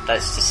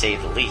 That's to say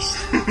the least.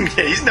 Yeah,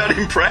 he's not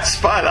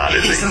impressed by that,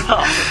 is he? He's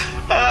not.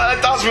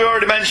 As we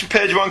already mentioned,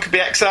 page 1 could be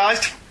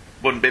excised.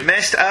 Wouldn't be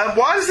missed.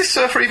 Why does this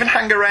Surfer even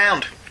hang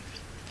around?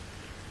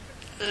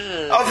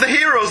 Of the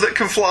heroes that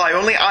can fly,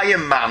 only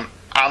Iron Man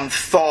and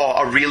Thor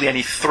are really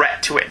any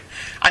threat to him.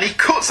 And he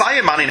cuts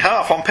Iron Man in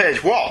half on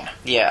page 1.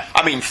 Yeah.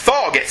 I mean,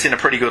 Thor gets in a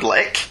pretty good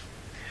lick.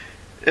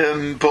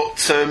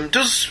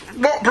 Does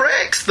what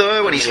breaks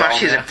though when he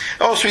smashes him?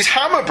 Oh, so his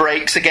hammer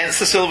breaks against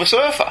the Silver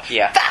Surfer.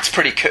 Yeah, that's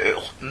pretty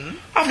cool. Mm-hmm.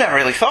 I've never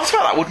really thought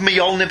about that. Would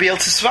Mjolnir be able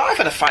to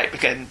survive in a fight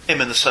between him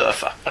and the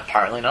Surfer?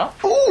 Apparently not.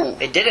 Ooh,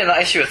 it did in that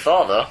issue of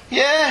Thor though.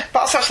 Yeah,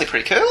 that's actually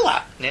pretty cool.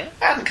 That. Yeah,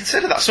 I hadn't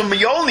considered that. So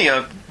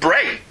Mjolnir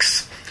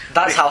breaks.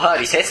 That's how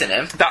hard he's hitting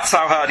him. That's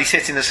how hard he's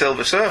hitting the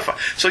Silver Surfer.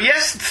 So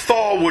yes,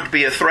 Thor would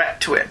be a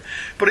threat to him,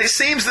 but it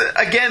seems that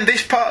again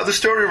this part of the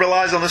story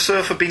relies on the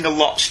Surfer being a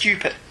lot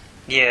stupid.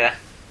 Yeah.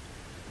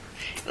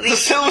 The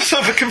Silver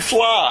Surfer can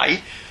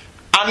fly,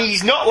 and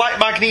he's not like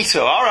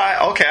Magneto.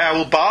 Alright, okay, I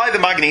will buy the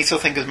Magneto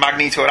thing because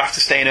Magneto would have to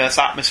stay in Earth's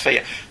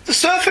atmosphere. The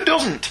Surfer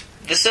doesn't.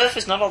 The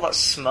Surfer's not all that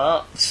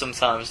smart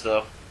sometimes,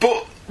 though.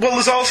 But, well,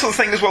 there's also the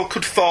thing as well,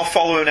 could Thor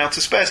follow him out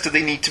to space? Do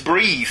they need to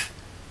breathe?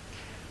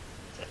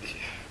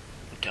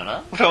 Don't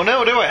know. We don't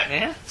know, do we?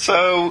 Yeah.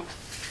 So,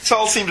 it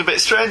all seemed a bit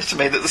strange to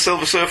me that the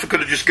Silver Surfer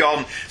could have just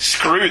gone,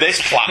 screw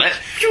this planet,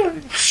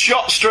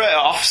 shot straight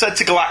off, said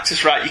to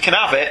Galactus, right, you can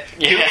have it,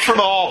 do it from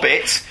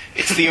orbit,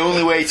 it's the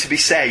only way to be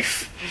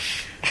safe.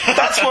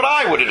 That's what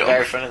I would have done.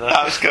 Very funny though.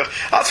 That was good.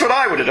 That's what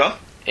I would have done.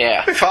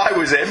 Yeah. If I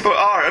was him, but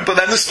alright, but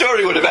then the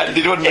story would have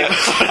ended, wouldn't it?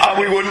 And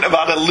we wouldn't have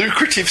had a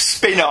lucrative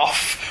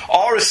spin-off,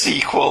 or a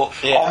sequel,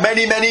 or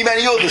many, many,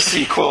 many other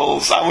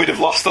sequels, and we'd have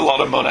lost a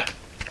lot of money.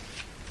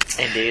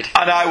 Indeed.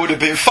 And I would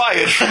have been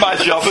fired from my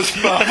job as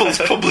Marvel's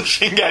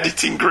publishing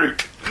editing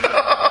group.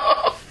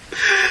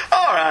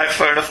 Alright,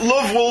 fair enough.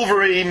 Love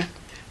Wolverine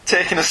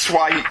taking a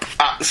swipe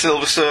at the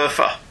Silver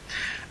Surfer,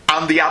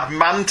 and the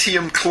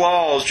adamantium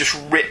claws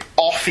just rip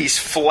off his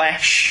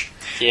flesh.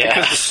 Yeah.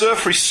 Because the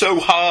Surfer is so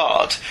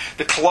hard,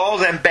 the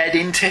claws embed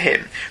into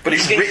him, but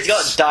he's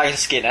got dying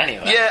skin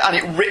anyway. Yeah, and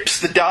it rips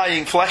the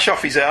dying flesh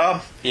off his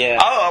arm. Yeah.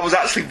 Oh, that was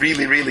actually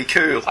really, really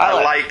cool.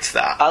 I liked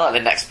that. I like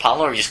the next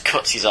panel where he just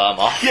cuts his arm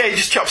off. Yeah, he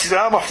just chops his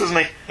arm off, doesn't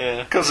he?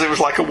 Yeah. Because it was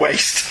like a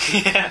waste.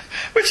 Yeah.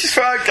 Which is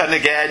fine. And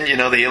again, you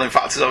know, the healing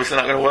factor's obviously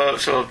not going to work,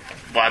 so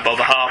why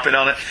bother harping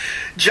on it?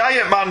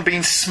 Giant Man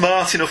being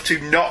smart enough to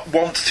not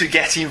want to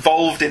get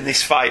involved in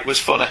this fight was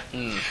funny.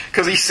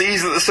 Because he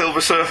sees that the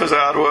Silver Surfer's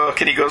hard work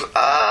and he goes,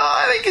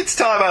 I think it's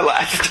time I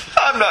left.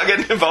 I'm not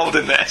getting involved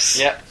in this.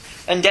 Yeah.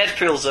 And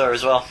Deadpool's there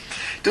as well.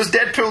 Does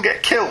Deadpool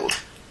get killed?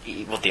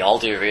 Well, they all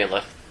do,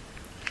 really.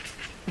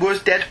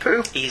 Was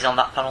Deadpool? He's on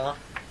that panel, though.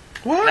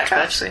 What? I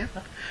can't see him.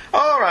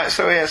 Oh, right,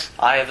 so he is.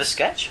 I have a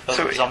sketch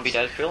of Zombie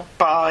Deadpool.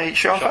 By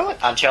Sean Phillips?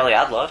 And Charlie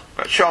Adlard.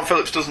 But Sean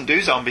Phillips doesn't do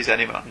zombies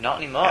anymore. Not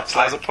anymore.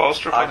 That's a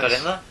poster I got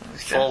in there.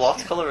 Full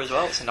watercolour as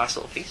well. It's a nice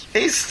little piece.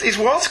 His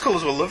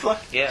watercolours were lovely.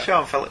 Yeah.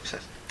 Sean Phillips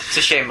is. It's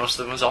a shame most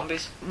of them are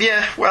zombies.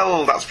 Yeah,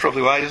 well, that's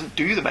probably why he doesn't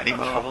do them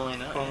anymore. Probably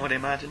not. One would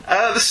imagine.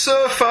 The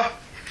Surfer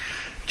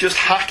just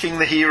hacking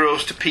the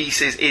heroes to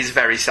pieces is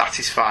very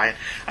satisfying,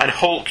 and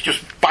Hulk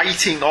just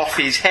biting off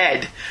his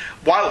head,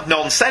 while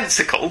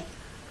nonsensical,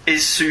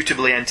 is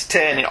suitably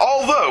entertaining.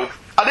 Although,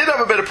 I did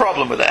have a bit of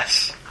problem with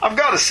this, I've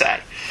got to say.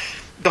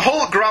 The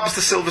Hulk grabs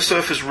the Silver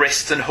Surfer's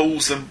wrists and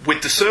holds them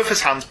with the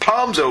Surfer's hands,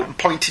 palms open,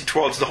 pointing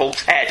towards the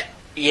Hulk's head.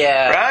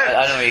 Yeah, right?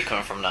 I know where you're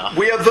coming from now.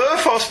 We are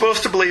therefore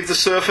supposed to believe the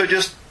Surfer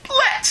just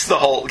lets the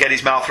Hulk get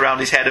his mouth around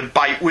his head and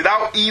bite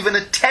without even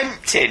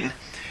attempting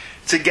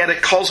to get a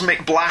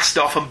cosmic blast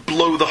off and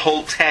blow the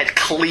Hulk's head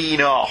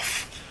clean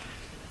off.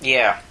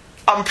 Yeah.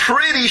 I'm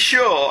pretty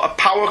sure a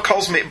power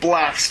cosmic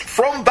blast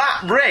from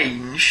that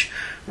range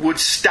would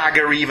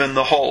stagger even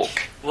the Hulk.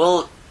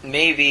 Well,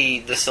 maybe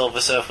the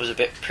Silver Surfer was a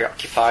bit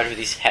preoccupied with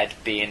his head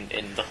being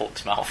in the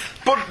Hulk's mouth.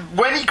 But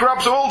when he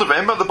grabs hold of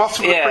him at the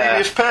bottom of the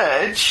previous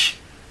page,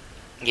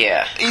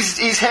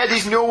 his head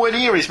is nowhere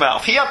near his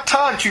mouth. He had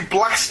time to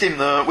blast him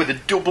there with a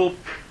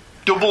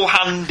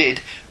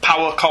double-handed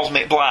power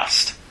cosmic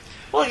blast.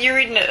 Well, you're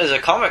reading it as a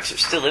comic, so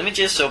it's still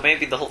images, so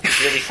maybe the Hulk is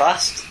really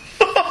fast.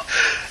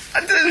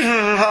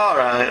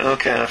 Alright,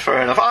 okay,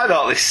 fair enough. I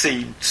thought this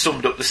scene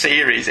summed up the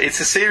series. It's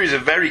a series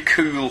of very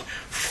cool,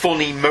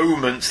 funny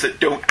moments that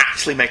don't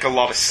actually make a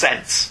lot of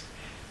sense.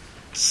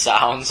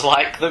 Sounds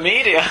like the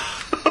media.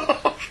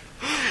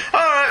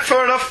 Alright,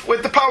 fair enough.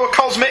 With the power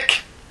cosmic,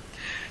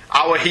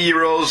 our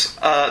heroes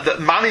that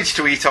manage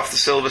to eat off the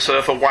Silver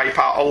Surfer wipe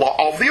out a lot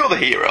of the other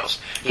heroes.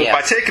 But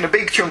by taking a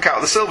big chunk out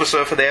of the Silver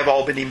Surfer, they have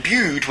all been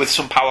imbued with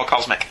some power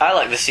cosmic. I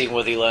like the scene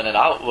where they learn it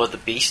out, where the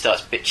Beast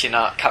starts bitching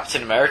at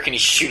Captain America and he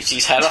shoots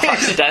his head off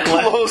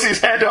accidentally. Blows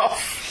his head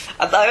off.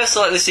 And I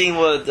also like the scene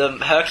where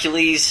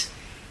Hercules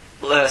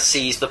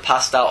sees the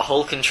passed out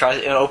Hulk and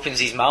tries and opens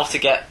his mouth to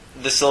get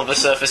the Silver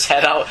Surfer's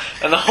head out,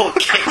 and the Hulk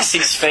kicks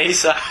his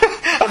face out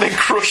and then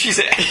crushes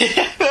it.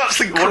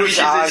 Actually, one of his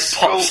eyes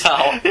pops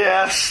out.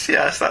 Yes,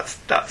 that's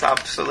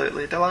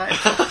absolutely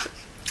delightful,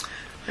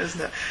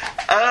 isn't it?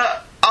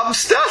 I'm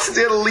starting to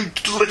get a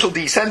little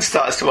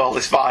desensitized to all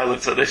this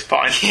violence at this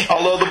point. Yeah.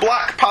 Although the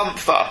Black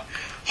Panther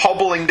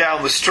hobbling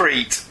down the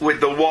street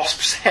with the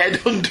Wasp's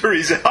head under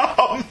his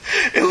arm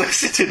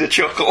elicited a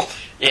chuckle.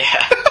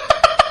 Yeah.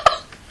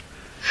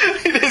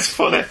 It is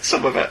funny,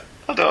 some of it.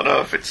 I don't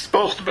know if it's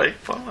supposed to be,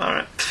 but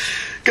alright.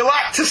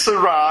 Galactus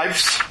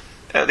arrives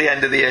at the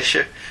end of the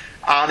issue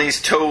and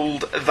is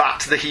told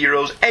that the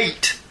heroes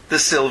ate the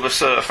Silver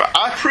Surfer.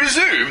 I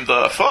presume,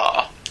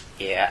 therefore,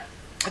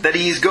 that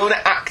he is going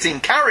to act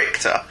in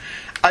character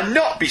and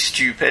not be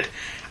stupid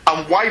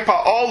and wipe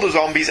out all the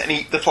zombies and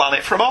eat the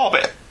planet from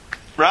orbit.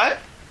 Right?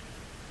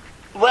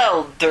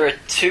 Well, there are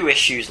 2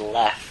 issues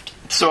left.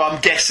 So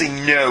I'm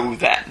guessing no,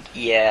 then.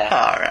 Yeah.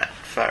 Alright,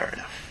 fair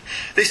enough.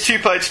 This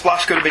 2-page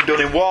splash could have been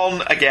done in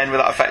one, again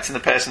without affecting the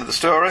pacing of the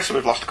story, so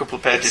we've lost a couple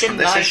of pages from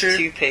this issue. It's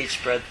a nice 2-page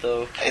spread,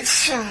 though.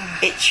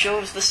 It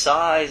shows the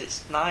size,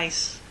 it's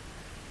nice.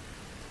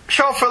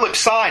 Sean Phillips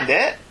signed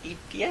it,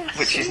 yes,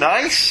 which is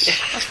nice,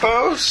 I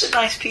suppose. It's a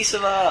nice piece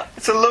of art.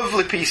 It's a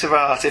lovely piece of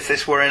art if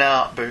this were an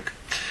art book.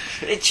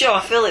 It's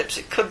Sean Phillips,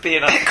 it could be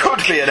an art book. It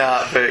could be an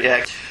art book,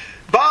 yeah.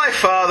 By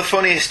far the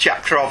funniest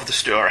chapter of the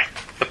story.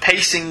 The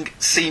pacing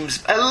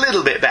seems a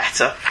little bit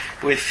better,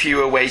 with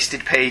fewer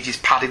wasted pages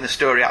padding the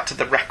story out to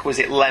the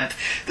requisite length.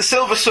 The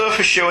Silver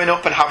Surfer showing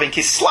up and having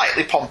his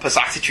slightly pompous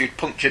attitude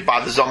punctured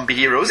by the zombie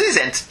heroes is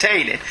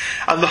entertaining,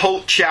 and the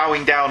Hulk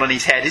chowing down on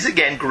his head is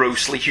again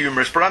grossly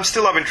humorous, but I'm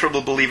still having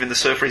trouble believing the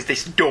Surfer is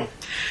this dumb.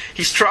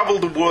 He's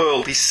travelled the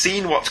world, he's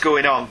seen what's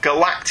going on,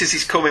 Galactus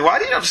is coming. Why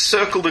didn't you not just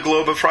circle the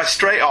globe and fly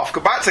straight off,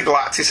 go back to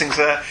Galactus and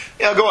say,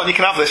 yeah, go on, you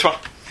can have this one.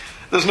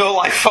 There's no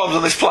life forms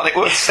on this planet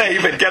worth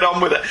saving. Get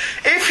on with it.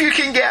 If you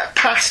can get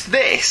past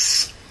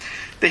this,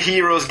 the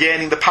heroes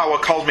gaining the power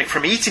cosmic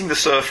from eating the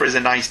Surfer is a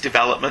nice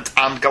development,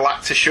 and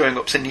Galactus showing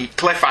up's a neat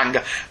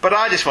cliffhanger. But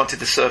I just wanted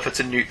the Surfer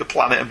to nuke the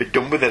planet and be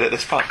done with it at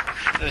this point.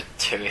 There are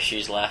 2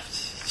 issues left.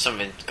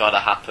 Something's got to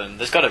happen.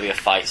 There's got to be a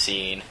fight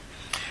scene.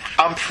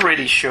 I'm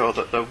pretty sure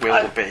that there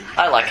will be.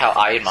 I like how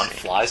Iron Man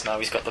flies now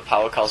he's got the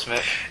power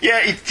cosmic.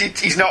 Yeah,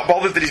 he's not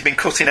bothered that he's been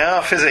cut in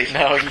half, is he?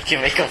 No, he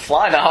can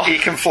fly now. He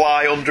can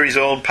fly under his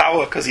own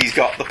power because he's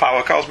got the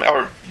power cosmic.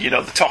 Or,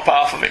 the top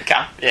half of him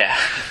can. Yeah.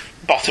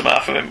 Bottom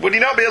half of him. Would he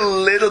not be a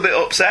little bit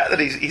upset that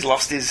he's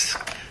lost his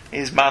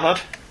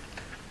manhood?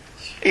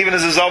 Even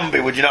as a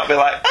zombie, would you not be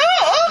like,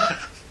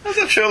 oh!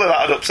 Surely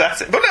that would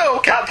upset him. But no,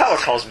 power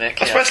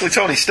cosmic. Especially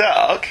Tony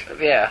Stark.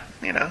 Yeah.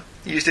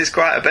 Used his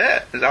quite a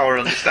bit, is our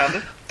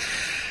understanding.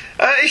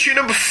 Issue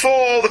number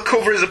 4, the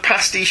cover is a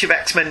pastiche of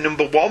X-Men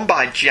number 1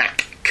 by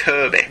Jack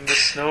Kirby. The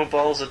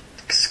snowballs are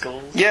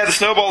skulls? Yeah, the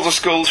snowballs are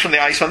skulls from the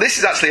Iceman. This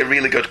is actually a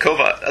really good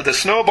cover. The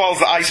snowballs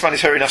that Iceman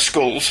is hurling are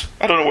skulls.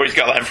 I don't know where he's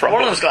got them from.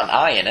 One of them's got an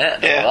eye in it. I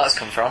don't know where that's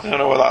come from. I don't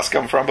know where that's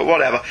come from, but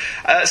whatever.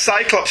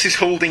 Cyclops is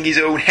holding his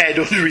own head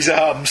under his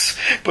arms,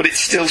 but it's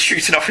still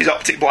shooting off his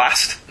optic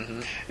blast,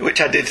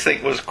 which I did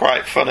think was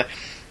quite funny.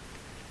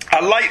 I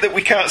like that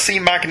we can't see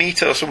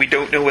Magneto, so we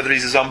don't know whether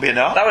he's a zombie or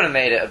not. That would have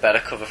made it a better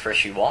cover for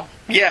issue 1.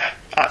 Yeah,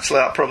 actually,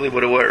 that probably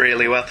would have worked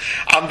really well.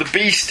 And the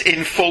Beast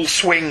in full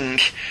swing,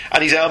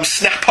 and his arms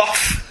snap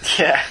off.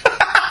 Yeah.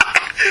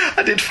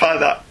 I did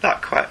find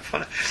that quite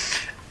funny.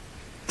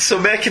 So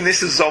making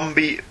this a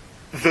zombie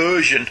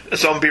version, a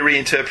zombie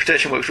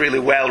reinterpretation, works really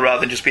well rather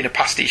than just being a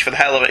pastiche for the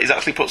hell of it. He's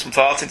actually put some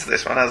thought into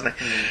this one, hasn't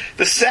he?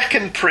 The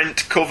second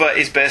print cover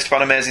is based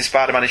upon Amazing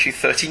Spider-Man issue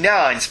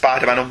 39,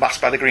 Spider-Man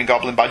Unmasked by the Green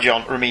Goblin by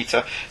John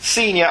Romita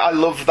Sr. I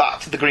love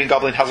that the Green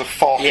Goblin has a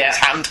fork in his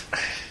hand.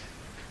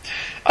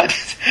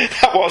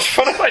 That was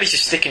funny. Well, he's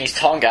just sticking his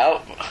tongue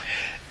out.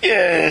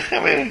 Yeah,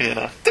 I mean, they're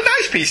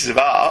nice pieces of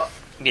art.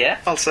 Yeah.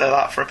 I'll say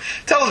that for him.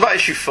 Tell us about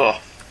issue 4.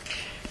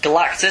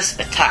 Galactus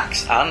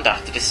attacks, and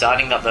after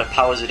deciding that their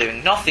powers are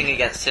doing nothing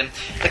against him,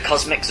 the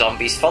cosmic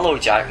zombies follow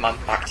Jackman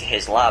back to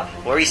his lab,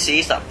 where he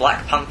sees that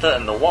Black Panther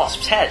and the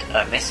Wasp's head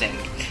are missing.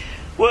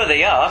 Where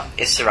they are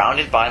is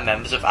surrounded by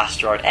members of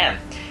Asteroid M.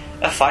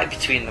 A fight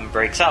between them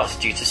breaks out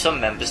due to some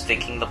members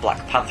thinking the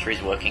Black Panther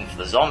is working for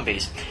the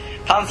zombies.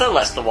 Panther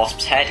lets the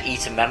Wasp's head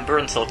eat a member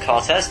until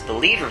Cortez, the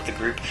leader of the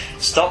group,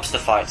 stops the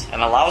fight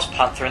and allows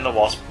Panther and the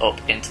Wasp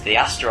up into the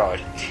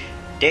asteroid.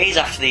 Days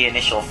after the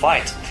initial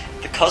fight,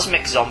 The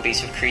cosmic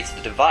zombies have created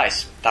a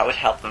device that would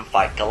help them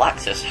fight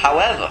Galactus.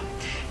 However,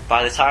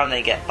 by the time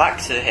they get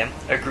back to him,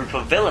 a group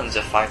of villains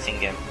are fighting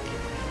him.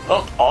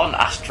 Up on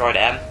Asteroid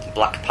M,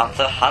 Black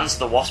Panther hands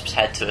the Wasp's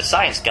head to a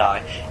science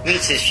guy,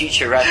 meets his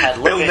future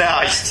redhead Bill love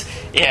Nye. interest,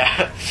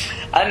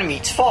 and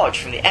meets Forge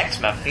from the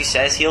X-Men, who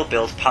says he'll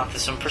build Panther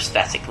some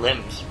prosthetic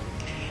limbs.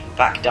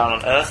 Back down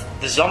on Earth,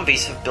 the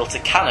zombies have built a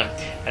cannon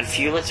and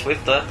fuel it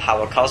with the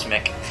power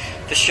cosmic.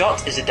 The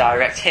shot is a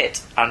direct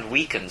hit and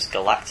weakens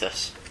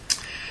Galactus.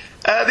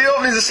 The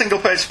opening is a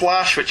single-page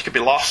splash, which could be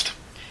lost.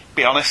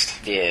 Be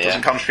honest,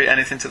 doesn't contribute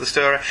anything to the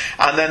story.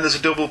 And then there's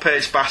a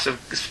double-page splash of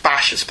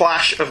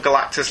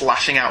Galactus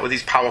lashing out with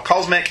his power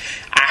cosmic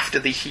after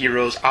the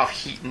heroes have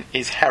eaten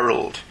his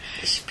herald.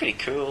 This is pretty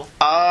cool.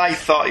 I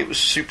thought it was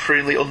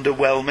supremely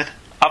underwhelming.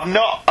 I've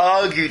not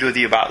argued with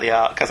you about the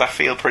art because I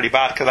feel pretty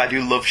bad because I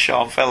do love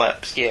Sean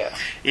Phillips. Yeah.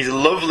 He's a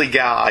lovely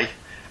guy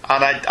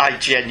and I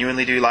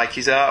genuinely do like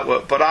his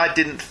artwork, but I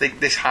didn't think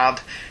this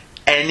had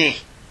any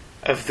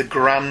of the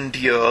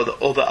grandeur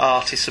that other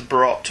artists have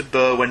brought to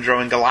bear when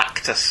drawing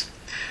Galactus.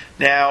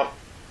 Now,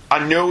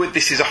 I know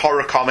this is a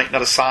horror comic,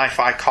 not a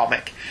sci-fi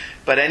comic,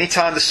 but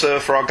anytime the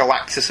Surfer or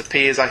Galactus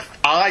appears,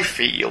 I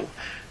feel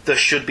there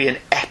should be an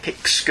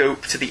epic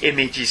scope to the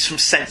images, some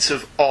sense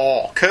of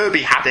awe.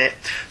 Kirby had it,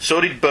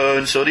 so did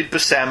Byrne, so did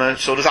Buscema,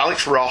 so does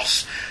Alex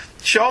Ross.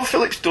 Sean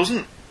Phillips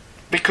doesn't,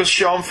 because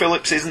Sean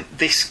Phillips isn't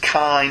this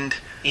kind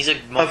He's a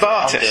of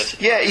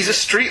artist. Yeah, he's a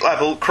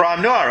street-level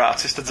crime noir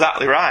artist,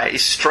 exactly right.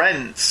 His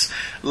strengths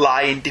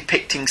lie in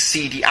depicting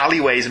seedy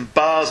alleyways and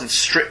bars and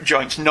strip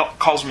joints, not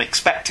cosmic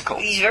spectacle.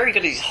 He's very good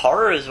at his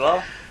horror as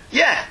well.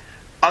 Yeah.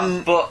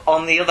 But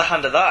on the other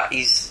hand of that,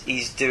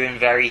 he's doing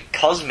very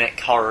cosmic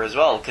horror as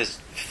well, because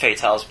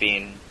Fatale's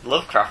being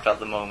Lovecraft at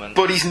the moment.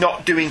 But he's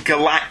not doing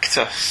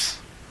Galactus.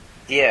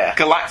 Yeah.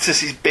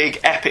 Galactus is big,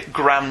 epic,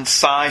 grand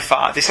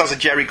sci-fi. This has a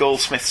Jerry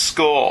Goldsmith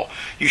score.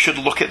 You should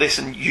look at this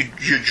and you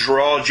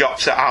draw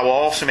drops at how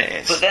awesome it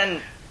is. But then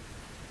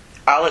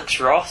Alex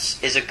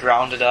Ross is a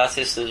grounded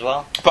artist as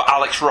well. But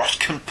Alex Ross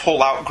can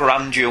pull out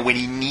grandeur when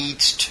he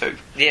needs to.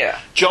 Yeah.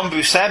 John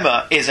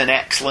Buscema is an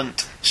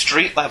excellent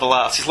street-level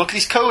artist. Look at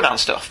his Conan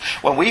stuff.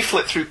 When we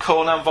flipped through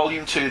Conan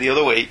Volume 2 the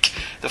other week,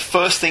 the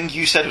first thing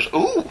you said was,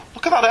 ooh,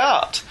 look at that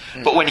art.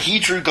 But when he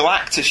drew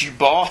Galactus, you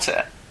bought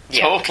it.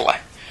 Yeah. Totally.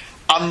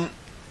 And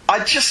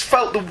I just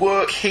felt the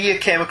work here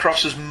came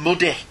across as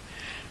muddy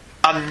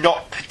and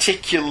not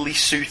particularly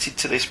suited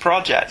to this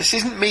project. This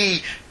isn't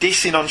me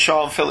dissing on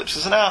Sean Phillips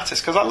as an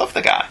artist, because I love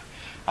the guy.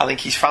 I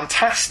think he's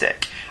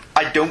fantastic.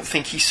 I don't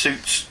think he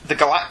suits the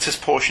Galactus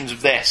portions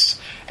of this.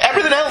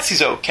 Everything else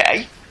is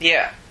okay.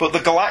 Yeah. But the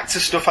Galactus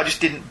stuff I just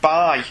didn't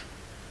buy.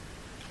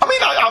 I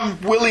mean,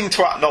 I'm willing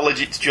to acknowledge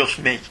it's just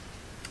me.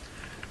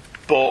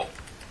 But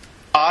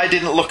I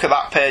didn't look at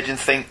that page and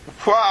think,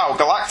 wow,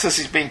 Galactus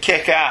has been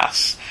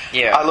kick-ass.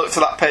 Yeah. I looked at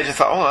that page and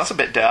thought, oh, that's a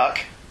bit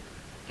dark.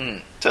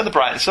 Turn the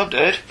brightness up,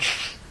 dude.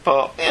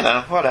 But, you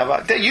know,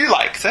 whatever. You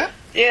liked it.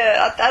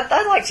 Yeah,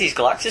 I liked his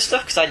Galactus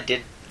stuff, because I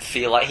did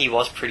feel like he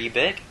was pretty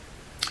big.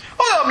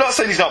 Oh, no, I'm not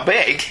saying he's not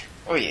big.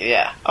 Oh,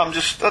 yeah. I don't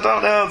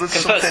know. There's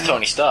Compared something... to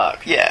Tony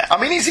Stark. Yeah. I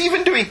mean, he's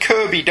even doing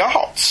Kirby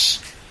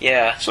dots.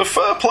 Yeah. So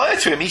fair play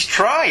to him. He's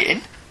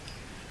trying.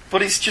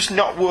 But it's just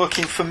not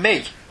working for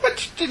me.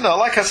 But, you know,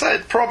 like I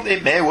said, probably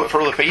it may work for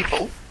other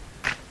people.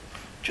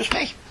 Just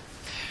me.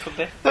 Could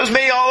be. There's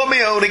me all on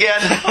my own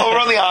again, over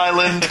on the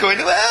island, going,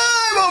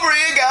 I'm over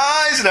here,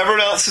 guys, and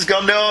everyone else has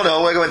gone,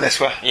 no, we're going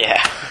this way.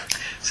 Yeah.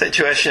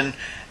 Situation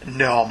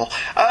normal.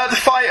 The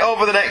fight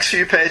over the next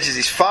few pages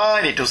is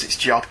fine, it does its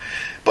job,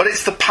 but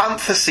it's the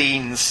Panther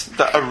scenes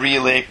that are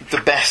really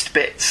the best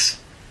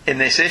bits in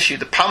this issue.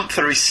 The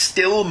Panther is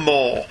still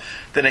more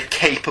than a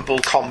capable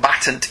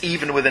combatant,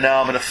 even with an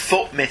arm and a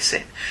foot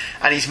missing,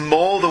 and he's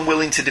more than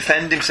willing to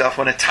defend himself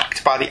when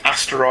attacked by the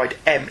Asteroid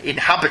M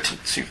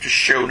inhabitants who've just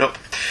shown up.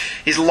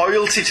 His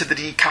loyalty to the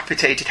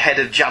decapitated head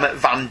of Janet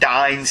Van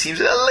Dyne seems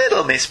a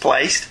little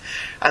misplaced,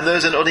 and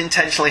there's an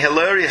unintentionally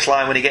hilarious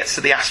line when he gets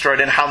to the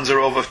asteroid and hands her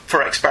over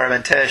for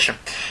experimentation,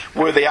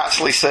 where they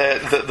actually say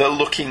that they're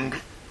looking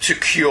to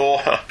cure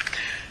her.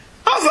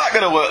 How's that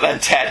going to work then,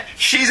 Ted?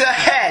 She's a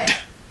head!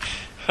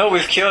 Oh,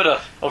 we've cured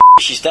her. Oh,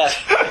 she's dead.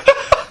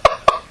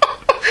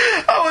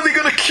 How are they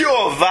going to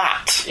cure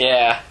that?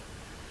 Yeah.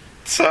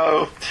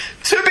 So,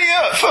 to be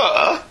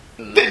fair,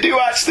 they do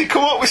actually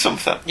come up with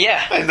something.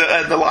 Yeah. In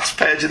the last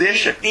page of the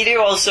issue. They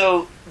do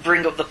also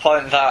bring up the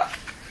point that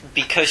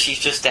because she's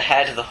just a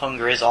head, the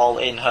hunger is all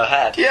in her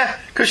head. Yeah,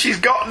 because she's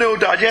got no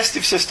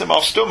digestive system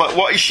or stomach.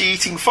 What is she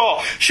eating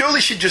for?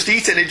 Surely she'd just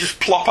eat it and it'd just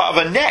plop out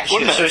of her neck,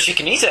 wouldn't it? So she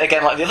can eat it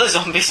again like the other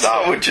zombies.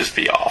 That would just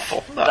be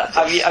awful.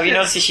 Have you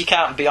noticed she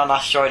can't be on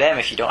Asteroid M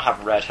if you don't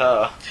have red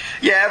hair?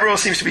 Yeah, everyone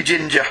seems to be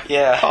ginger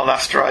on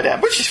Asteroid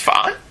M, which is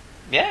fine.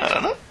 Yeah. I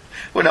don't know.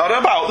 We're not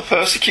about the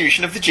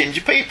persecution of the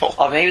ginger people.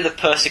 Or maybe the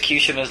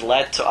persecution has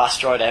led to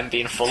Asteroid M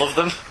being full of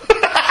them.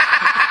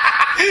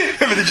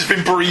 Maybe they've just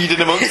been breeding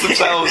amongst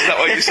themselves, is that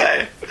what you're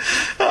saying?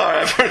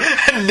 Alright,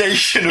 a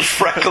nation of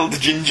freckled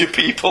ginger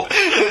people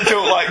that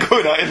don't like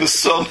going out in the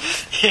sun.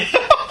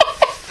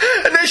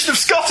 A nation of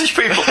Scottish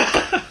people.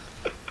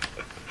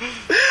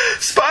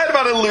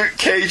 Spider-Man and Luke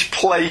Cage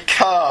play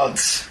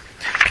cards,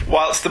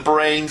 whilst the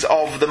brains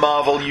of the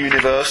Marvel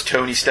Universe,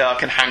 Tony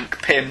Stark and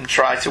Hank Pym,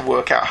 try to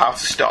work out how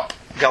to stop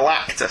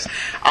Galactus.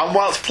 And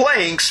whilst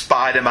playing,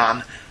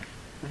 Spider-Man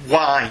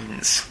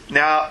whines.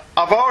 Now,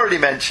 I've already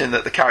mentioned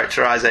that the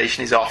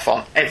characterisation is off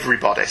on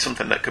everybody,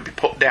 something that could be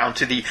put down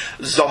to the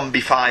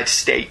zombified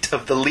state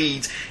of the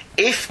leads,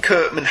 if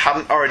Kirkman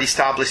hadn't already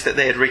established that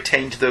they had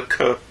retained the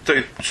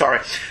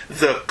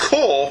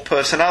core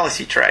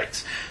personality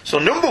traits. So,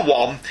 number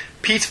one,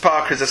 Peter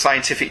Parker is a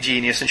scientific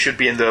genius and should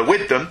be in there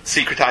with them,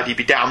 secret ID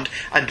be damned,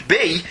 and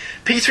B,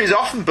 Peter is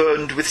often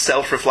burdened with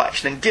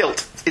self-reflection and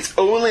guilt. It's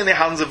only in the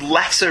hands of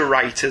lesser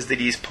writers that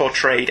he's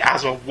portrayed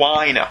as a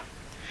whiner.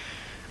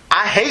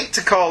 I hate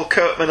to call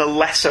Kirkman a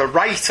lesser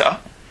writer,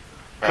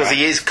 because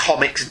he is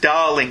comics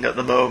darling at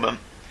the moment.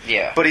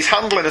 Yeah. But his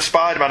handling of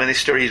Spider-Man in this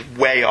story is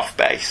way off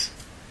base.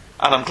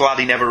 And I'm glad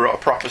he never wrote a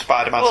proper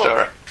Spider-Man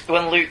story.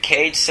 When Luke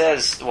Cage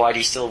says, why do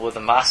you still wear the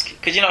mask?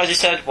 Because, I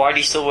just said, why do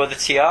you still wear the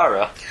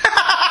tiara?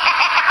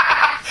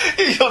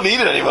 You don't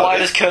need it anymore. Why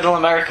does Colonel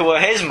America wear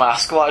his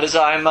mask? Why does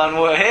Iron Man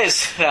wear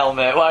his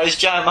helmet? Why does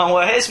Giant Man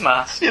wear his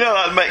mask?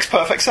 That makes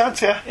perfect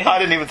sense, yeah. I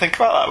didn't even think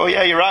about that. Well,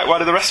 yeah, you're right. Why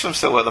do the rest of them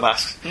still wear the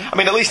masks? I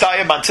mean, at least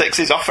Iron Man takes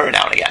his off every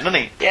now and again,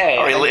 doesn't he?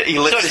 Yeah, or he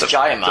lifts so does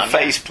Giant Man, the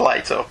face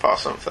plate up or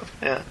something,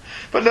 yeah.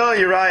 But no,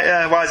 you're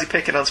right. Why is he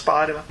picking on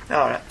Spider-Man?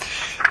 Alright.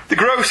 The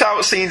gross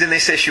out scenes in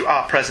this issue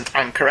are present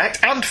and correct,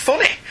 and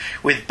funny,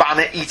 with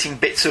Banner eating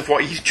bits of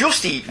what he's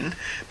just eaten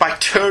by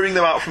tearing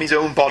them out from his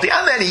own body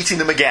and then eating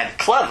them again.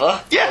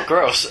 Clever. Yeah. Oh,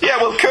 gross. Yeah,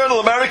 well, Colonel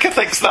America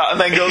thinks that and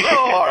then goes,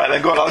 oh, alright,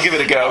 then go on, I'll give it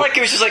a go. I like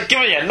he was just like,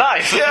 give me a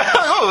knife. Yeah,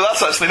 oh,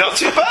 that's actually not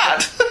too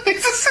bad.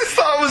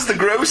 That was the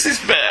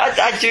grossest bit.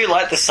 I do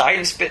like the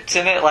science bits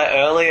in it, like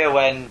earlier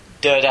when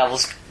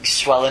Daredevil's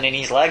swelling in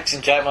his legs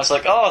and Giant Man's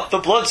like, oh, the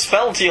blood's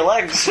fell to your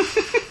legs.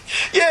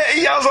 Yeah,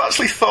 he has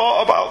actually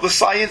thought about the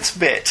science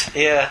bit.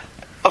 Yeah.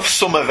 Of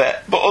some of it,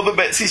 but other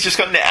bits he's just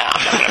gone, nah,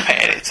 I'm not going to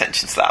pay any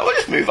attention to that. We'll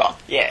just move on.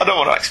 Yeah. I don't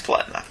want to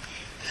explain that.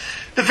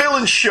 The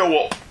villains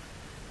show up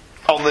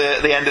on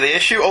the end of the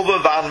issue, other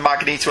than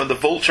Magneto and the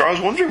Vulture. I was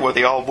wondering where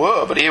they all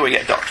were, but here we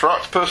get Dr.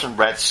 Octopus and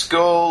Red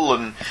Skull,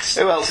 and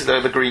who else is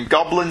there? The Green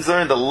Goblin's there,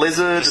 and the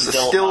Lizard, and the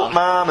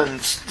Stiltman, and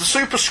the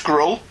Super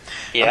Skrull,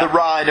 and the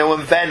Rhino,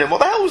 and Venom.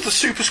 What the hell was the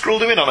Super Skrull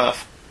doing on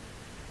Earth?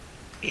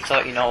 He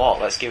thought, you know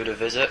what, let's give it a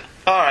visit.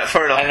 Alright,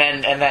 fair enough.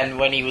 And then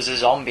when he was a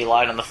zombie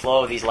lying on the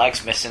floor with his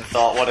legs missing,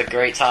 thought, what a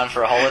great time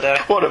for a holiday.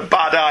 What a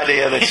bad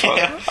idea this was.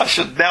 I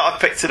should now have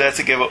picked today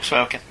to give up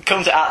smoking.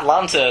 Come to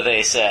Atlanta,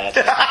 they said.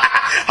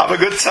 Have a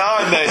good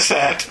time, they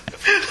said.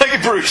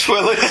 Like Bruce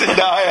Willis in Die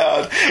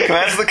Hard. Come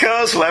out to the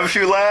coast, we'll have a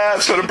few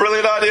laughs. What a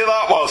brilliant idea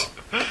that was.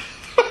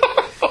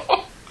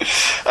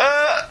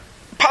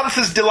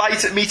 Panther's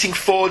delight at meeting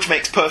Forge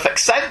makes perfect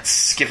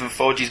sense, given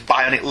Forge's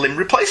bionic limb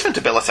replacement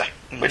ability,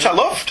 which I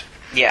loved.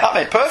 Yeah. That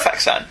made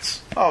perfect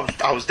sense.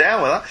 I was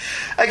down with that.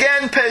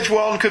 Again, page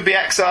 1 could be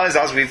excised,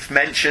 as we've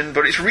mentioned,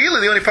 but it's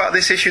really the only part of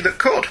this issue that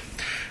could.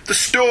 The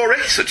story,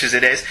 such as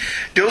it is,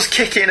 does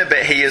kick in a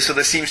bit here, so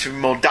there seems to be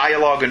more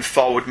dialogue and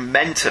forward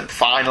momentum.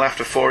 Finally,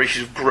 after 4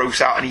 issues of gross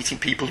out and eating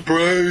people's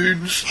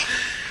brains.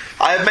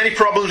 I have many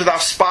problems with how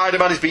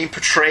Spider-Man is being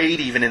portrayed,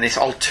 even in this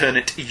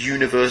alternate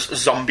universe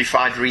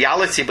zombified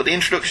reality, but the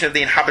introduction of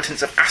the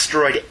inhabitants of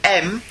Asteroid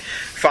M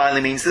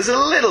finally means there's a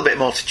little bit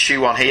more to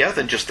chew on here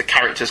than just the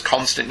character's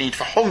constant need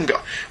for hunger,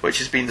 which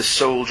has been the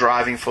sole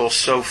driving force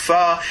so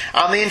far,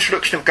 and the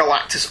introduction of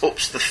Galactus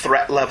ups the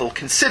threat level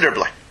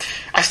considerably.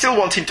 I still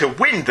want him to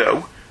win,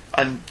 though,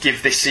 and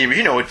give this series,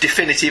 a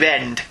definitive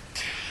end.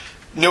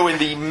 Knowing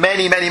the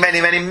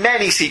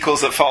many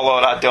sequels that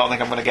followed, I don't think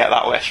I'm going to get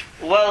that wish.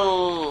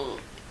 Well,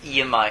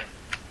 you might.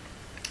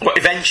 But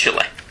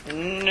eventually?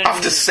 No,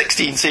 after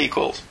 16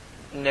 sequels?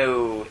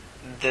 No.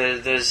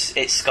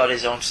 It's got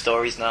its own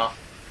stories now.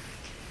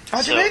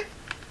 How do you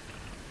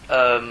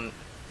mean?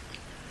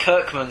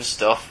 Kirkman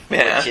stuff,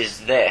 which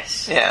is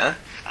this,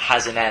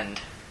 has an end.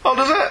 Oh,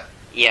 does it?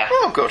 Yeah.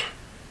 Oh, good.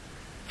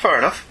 Fair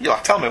enough. You'll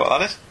have to tell me what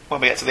that is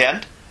when we get to the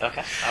end.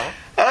 Okay, I will.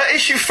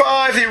 Issue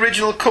 5, the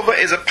original cover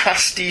is a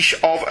pastiche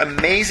of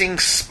Amazing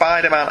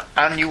Spider-Man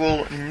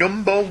Annual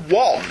number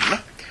 1.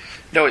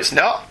 No, it's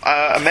not.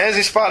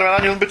 Amazing Spider-Man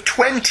Annual number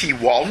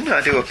 21.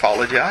 I do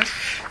apologise.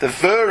 The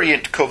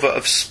variant cover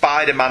of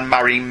Spider-Man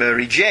marrying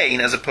Mary Jane,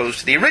 as opposed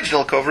to the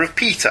original cover of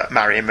Peter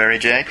marrying Mary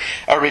Jane,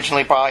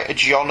 originally by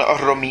John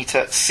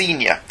Romita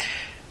Sr.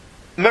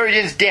 Mary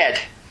Jane's dead,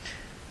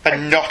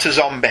 and not a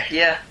zombie.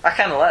 Yeah, I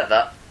kind of like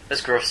that. As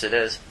gross as it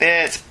is.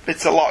 Yeah,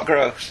 it's a lot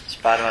gross.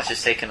 Spider-Man's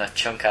just taking a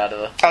chunk out of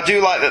her. I do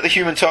like that the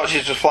Human Torch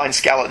is just flying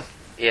skeleton.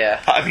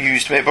 Yeah. That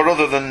amused me, but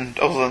other than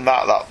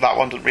that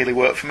one doesn't really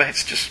work for me.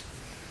 It's just...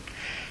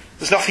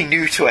 There's nothing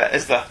new to it,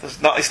 is there?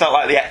 It's not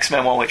like the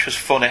X-Men one, which was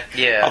funny.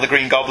 Yeah. Or the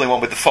Green Goblin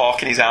one with the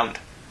fork in his hand,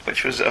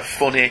 which was a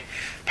funny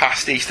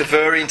pastiche. The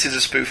variant is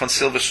a spoof on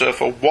Silver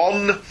Surfer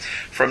 1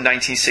 from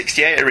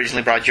 1968,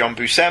 originally by John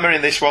Buscema.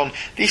 In this one,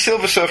 the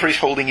Silver Surfer is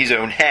holding his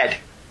own head.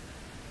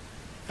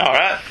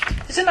 Alright.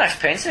 It's a nice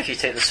painting if you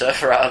take the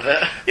surfer out of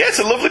it. Yeah, it's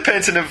a lovely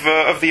painting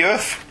of the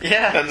Earth.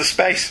 Yeah. And the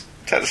space.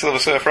 Take the Silver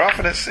Surfer off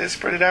and it's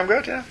pretty damn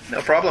good, yeah.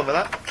 No problem with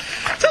that.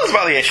 Tell us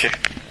about the issue.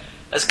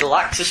 As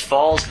Galactus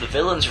falls, the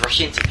villains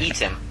rush in to eat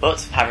him,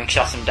 but having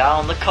shot him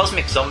down, the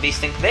cosmic zombies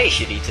think they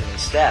should eat him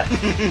instead.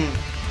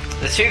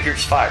 The two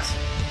groups fight,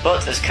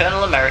 but as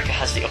Colonel America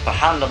has the upper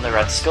hand on the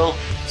Red Skull,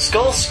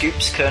 Skull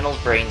scoops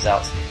Colonel's brains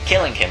out,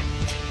 killing him.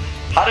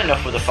 Had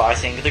enough with the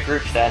fighting, the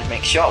group then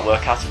makes short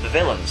work out of the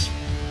villains.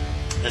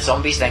 The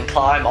zombies then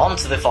climb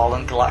onto the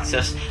fallen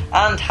Galactus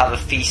and have a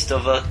feast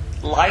of a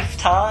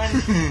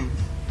lifetime.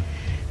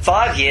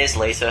 5 years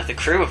later, the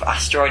crew of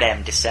Asteroid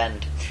M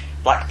descend.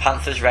 Black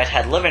Panther's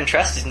redhead love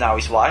interest is now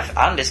his wife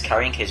and is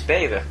carrying his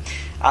baby,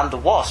 and the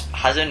Wasp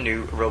has a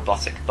new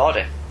robotic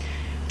body.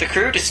 The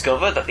crew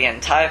discover that the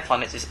entire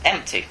planet is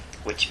empty,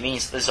 which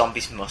means the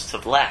zombies must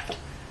have left.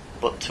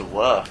 But to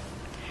where?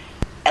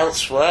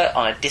 Elsewhere,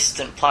 on a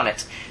distant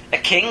planet, a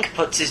king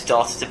puts his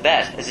daughter to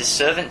bed as his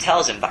servant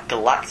tells him that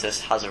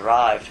Galactus has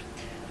arrived.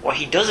 What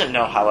he doesn't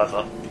know,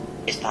 however,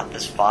 is that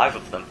there's 5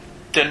 of them.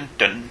 Dun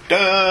dun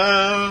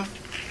dun!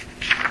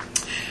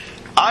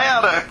 I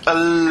had a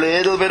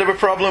little bit of a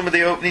problem with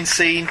the opening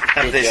scene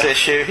of this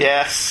issue.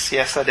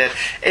 Yes, I did.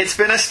 It's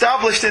been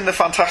established in the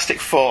Fantastic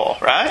Four,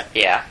 right?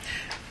 Yeah.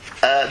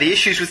 The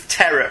issues with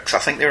Terex, I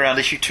think they're around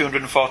issue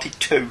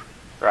 242.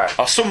 Right.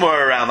 Or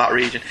somewhere around that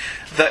region.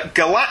 That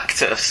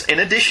Galactus, in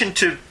addition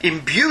to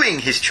imbuing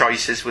his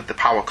choices with the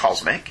power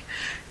cosmic,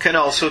 can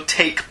also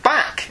take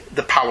back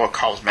the power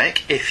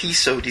cosmic if he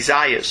so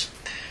desires.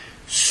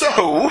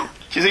 So,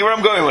 do you see where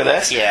I'm going with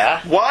this?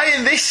 Yeah. Why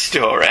in this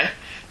story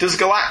does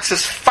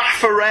Galactus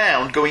faff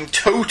around going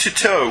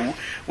toe-to-toe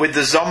with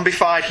the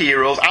zombified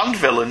heroes and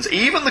villains,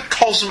 even the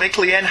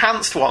cosmically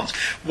enhanced ones?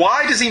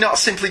 Why does he not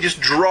simply just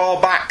draw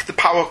back the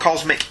power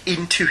cosmic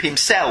into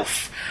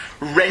himself,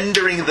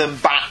 rendering them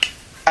back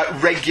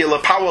at regular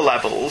power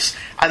levels,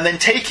 and then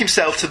take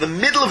himself to the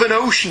middle of an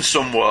ocean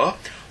somewhere,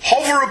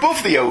 hover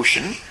above the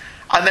ocean,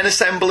 and then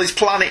assemble his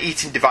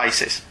planet-eating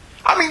devices?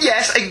 I mean,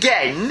 yes,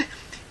 again,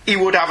 he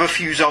would have a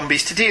few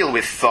zombies to deal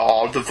with,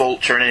 Thor, the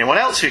Vulture, and anyone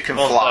else who can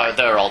fly.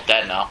 They're all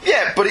dead now.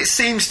 Yeah, but it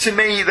seems to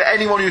me that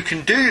anyone who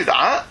can do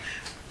that,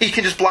 he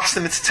can just blast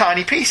them into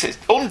tiny pieces.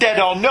 Undead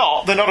or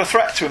not, they're not a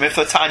threat to him if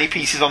they're tiny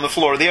pieces on the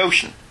floor of the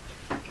ocean.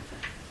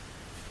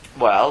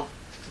 Well,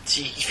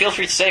 feel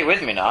free to stay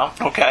with me now.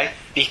 Okay.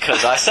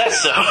 Because I said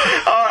so.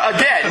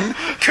 Again,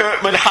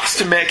 Kirkman has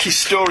to make his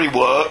story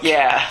work.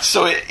 Yeah.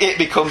 So it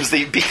becomes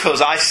the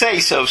because I say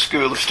so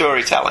school of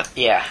storytelling.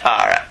 Yeah.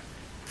 Alright.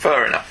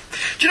 Fair enough.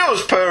 Do you know,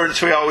 as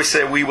parents, we always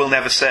say, we will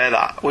never say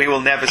that. We will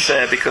never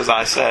say because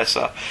I say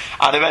so.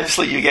 And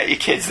eventually you get your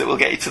kids that will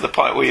get you to the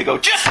point where you go,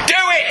 just do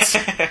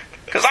it!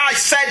 Because I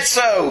said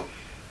so!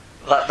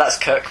 That's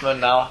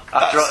Kirkman now.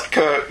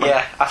 Kirkman.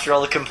 Yeah, after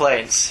all the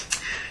complaints.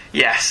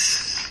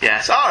 Yes.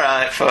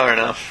 Alright, fair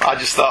enough. I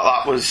just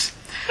thought that was...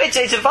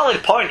 It's a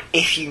valid point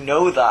if you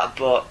know that,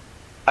 but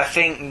I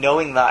think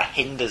knowing that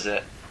hinders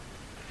it.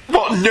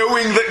 What,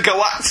 knowing that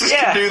Galactus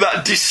can do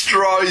that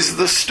destroys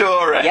the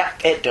story? Yeah,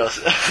 it does.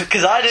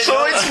 Because I didn't know.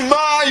 So it's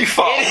my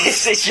fault.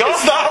 It's your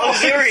fault,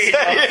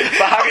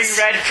 for having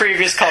read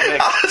previous comics.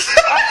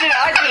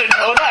 I didn't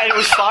know that. It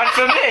was fine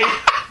for me.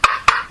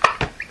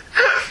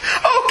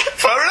 Okay,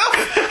 fair enough.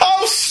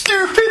 How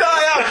stupid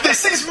I am.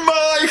 This is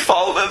my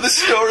fault that the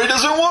story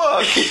doesn't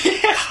work.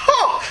 Yeah.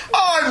 Oh,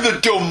 I'm the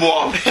dumb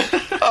one.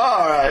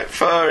 Alright,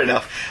 fair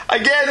enough.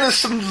 Again, there's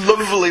some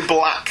lovely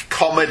black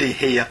comedy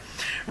here.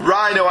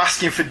 Rhino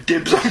asking for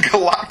dibs on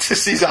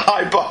Galactus'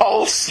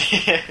 eyeballs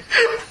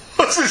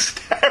was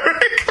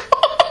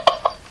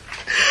hysterical.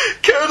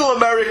 Colonel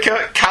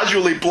America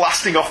casually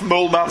blasting off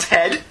Mole Man's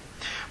head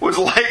was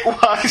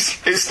likewise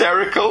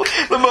hysterical.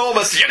 The Mole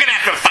Man says, "You're going to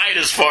have to fight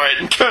us for it,"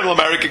 and Colonel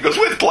America goes,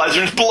 "With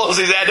pleasure," and blows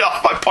his head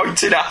off by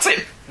pointing at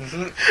him.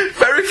 Mm-hmm.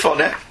 Very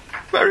funny.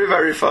 Very,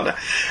 very funny.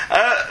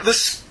 The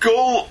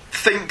Skull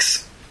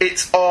thinks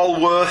it's all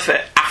worth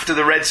it after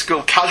the Red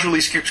Skull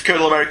casually scoops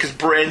Colonel America's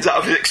brains out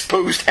of his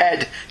exposed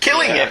head,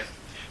 killing him.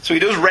 So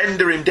he does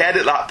render him dead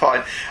at that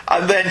point.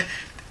 And then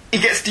he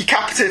gets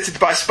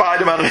decapitated by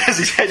Spider-Man and has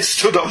his head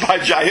stood up by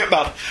Giant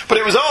Man. But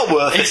it was all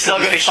worth it. He's still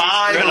got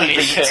finally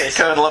beat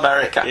Colonel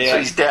America. Yeah. So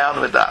he's down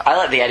with that. I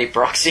like the Eddie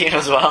Brock scene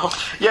as well.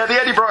 Yeah, the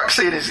Eddie Brock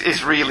scene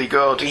is really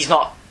good. He's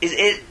not...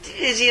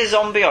 Is he a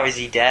zombie or is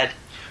he dead?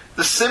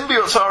 The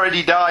symbiote's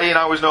already dying.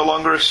 I was no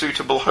longer a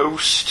suitable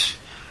host.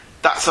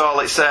 That's all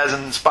it says,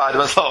 and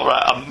Spider-Man's all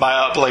right, my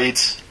heart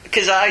bleeds.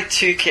 Because I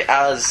took it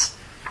as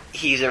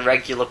he's a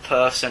regular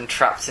person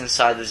trapped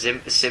inside the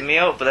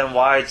symbiote, but then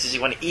why does he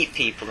want to eat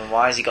people, and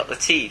why has he got the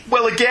teeth?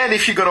 Well, again,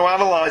 if you're going to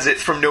analyse it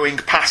from knowing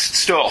past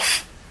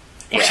stuff,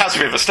 which has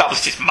been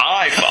established is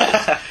my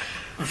fault,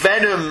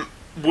 Venom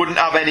wouldn't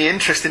have any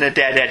interest in a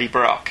dead Eddie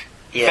Brock.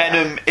 Yeah.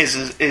 Venom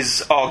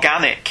is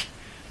organic,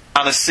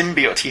 and a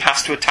symbiote, he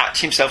has to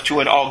attach himself to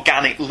an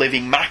organic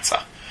living matter.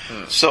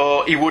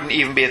 So he wouldn't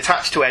even be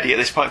attached to Eddie at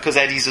this point because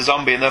Eddie's a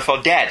zombie and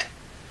therefore dead.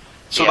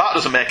 So that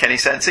doesn't make any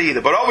sense either.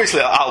 But obviously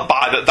I'll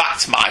buy that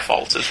that's my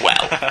fault as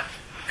well.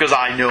 because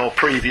I know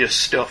previous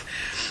stuff.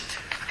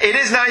 It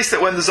is nice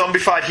that when the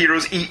zombified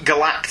heroes eat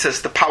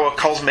Galactus, the Power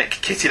Cosmic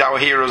kitted our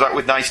heroes out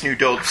with nice new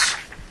duds.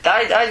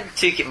 I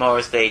took it more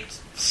as they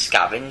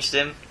scavenged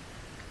him.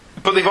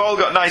 But they've all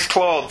got nice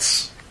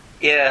clothes.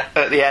 Yeah.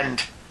 At the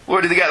end.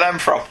 Where did they get them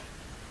from?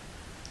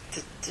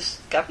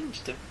 Just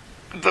scavenged him.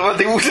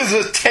 There's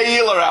a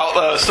tailor out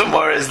there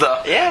somewhere, is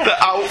there? Yeah.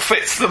 That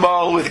outfits them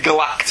all with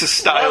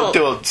Galactus-style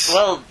duds.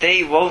 Well,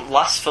 they won't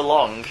last for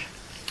long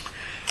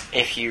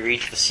if you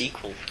read the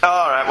sequel.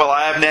 Alright, well,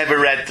 I have never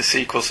read the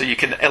sequel, so you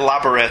can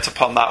elaborate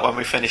upon that when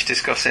we finish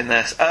discussing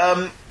this.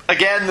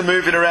 Again, the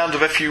moving around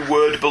of a few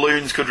word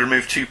balloons could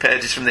remove 2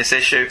 pages from this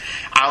issue,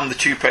 and the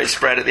 2-page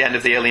spread at the end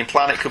of the Alien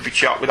Planet could be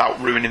chopped without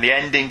ruining the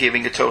ending,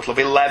 giving a total of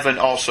 11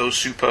 or so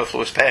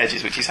superfluous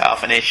pages, which is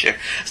half an issue.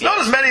 It's not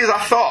as many as I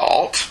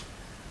thought,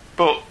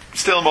 but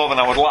still more than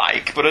I would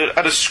like. But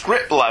at a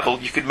script level,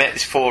 you could make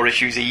this 4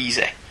 issues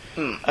easy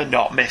and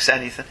not miss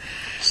anything.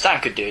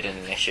 Stan could do it in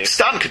an issue.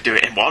 Stan could do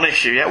it in 1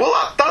 issue, yeah.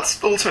 Well,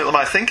 that's ultimately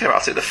my thinking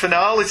about it. The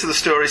finale to the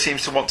story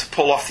seems to want to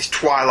pull off this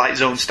Twilight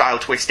Zone-style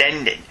twist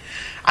ending.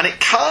 And it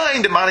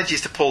kind of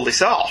manages to pull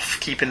this off,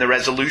 keeping the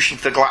resolution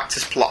for the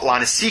Galactus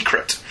plotline a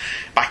secret,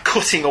 by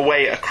cutting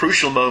away at a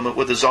crucial moment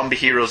where the zombie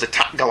heroes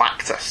attack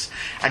Galactus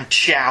and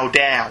chow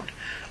down,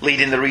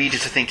 leading the reader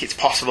to think it's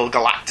possible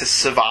Galactus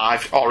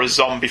survived, or a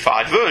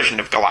zombified version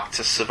of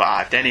Galactus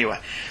survived anyway.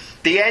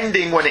 The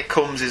ending, when it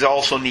comes, is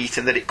also neat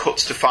in that it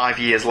cuts to 5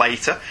 years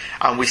later,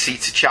 and we see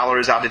T'Challa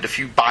has added a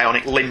few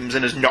bionic limbs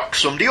and has knocked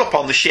somebody up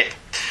on the ship.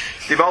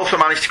 They've also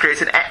managed to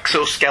create an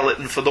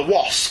exoskeleton for the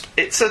Wasp.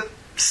 It's a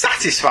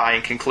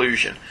satisfying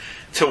conclusion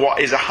to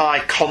what is a high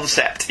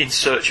concept in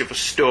search of a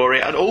story,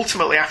 and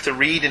ultimately after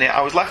reading it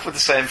I was left with the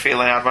same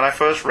feeling I had when I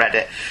first read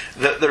it,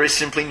 that there is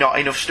simply not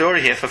enough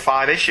story here for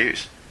 5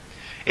 issues.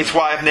 It's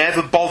why I've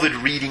never bothered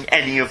reading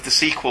any of the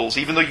sequels,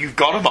 even though you've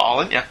got them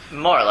all, haven't you?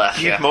 More or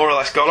less, You've more or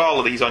less got all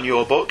of these on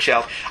your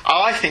bookshelf.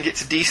 I think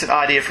it's a decent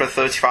idea for a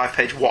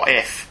 35-page what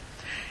if.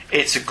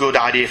 It's a good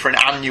idea for an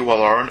annual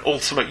or an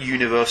Ultimate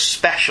Universe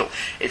special.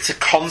 It's a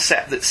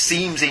concept that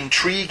seems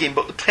intriguing,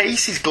 but the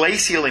pace is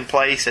glacial in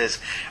places,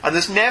 and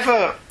there's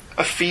never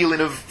a feeling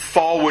of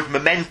forward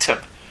momentum.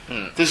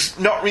 There's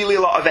not really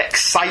a lot of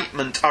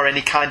excitement or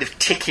any kind of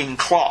ticking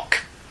clock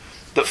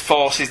that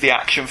forces the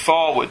action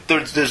forward.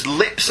 There's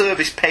lip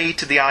service paid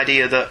to the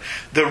idea that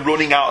they're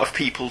running out of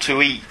people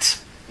to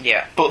eat.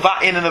 Yeah. But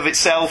that in and of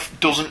itself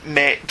doesn't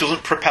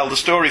propel the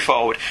story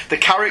forward. The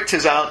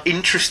characters aren't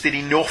interested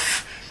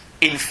enough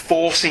in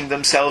forcing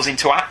themselves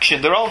into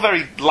action. They're all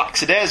very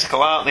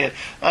lackadaisical, aren't they?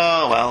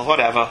 Oh, well,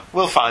 whatever.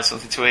 We'll find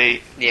something to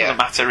eat. Yeah. Doesn't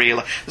matter,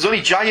 really. There's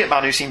only Giant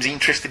Man who seems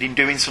interested in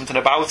doing something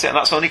about it, and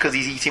that's only because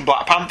he's eating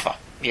Black Panther.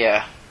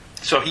 Yeah.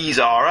 So he's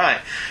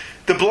alright.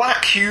 The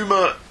black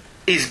humour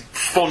is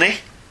funny,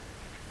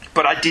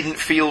 but I didn't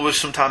feel was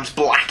sometimes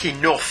black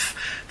enough.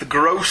 The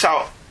gross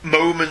out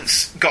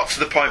moments got to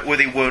the point where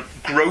they were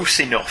gross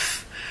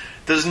enough.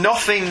 There's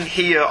nothing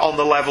here on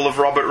the level of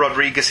Robert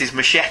Rodriguez's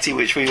Machete,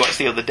 which we watched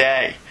the other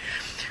day,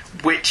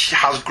 which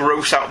has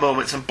gross out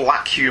moments and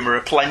black humour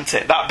aplenty.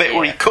 That bit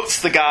where he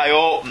cuts the guy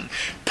open,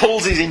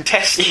 pulls his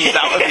intestines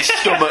out of his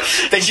stomach,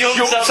 then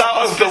jumps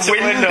out of the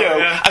window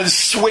and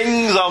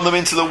swings on them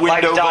into the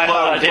window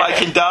below,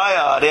 like in Die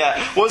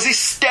Hard, was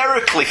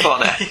hysterically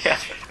funny.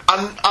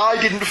 And I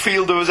didn't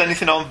feel there was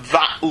anything on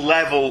that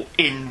level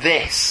in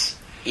this.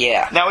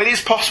 Yeah. Now, it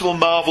is possible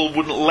Marvel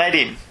wouldn't let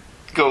him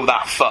go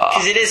that far.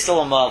 Because it is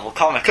still a Marvel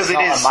comic. It's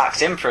not a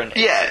Max imprint.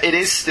 Yeah, it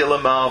is still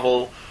a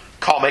Marvel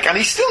comic, and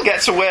he still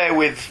gets away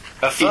with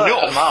a fair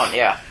amount,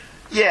 yeah.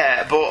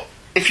 Yeah, but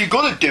if you're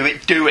going to do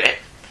it, do it.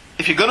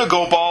 If you're going to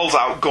go balls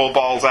out, go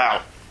balls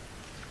out.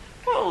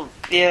 Well,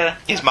 yeah.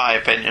 Is my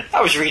opinion.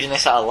 I was reading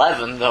this at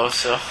 11, though,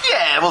 so...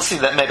 Yeah, we'll see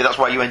that. Maybe that's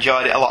why you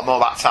enjoyed it a lot more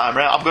that time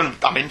around.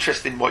 I'm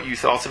interested in what you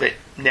thought of it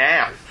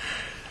now.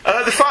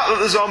 The fact that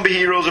the zombie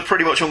heroes are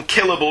pretty much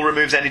unkillable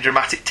removes any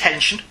dramatic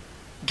tension,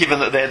 given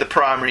that they're the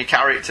primary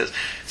characters.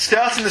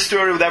 Starting the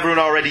story with everyone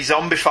already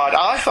zombified,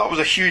 I thought was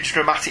a huge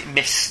dramatic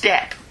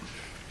misstep.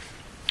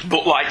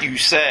 But like you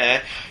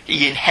say,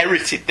 he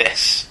inherited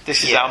this.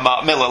 This is how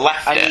Mark Miller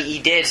left it. And he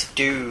did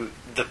do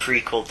the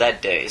prequel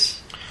Dead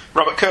Days.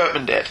 Robert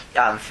Kirkman did?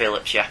 And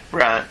Phillips, yeah.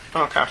 Right,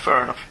 okay,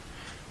 fair enough.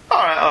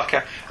 Alright,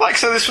 okay. Like I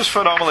said, this was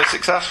phenomenally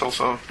successful,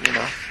 so,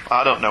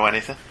 I don't know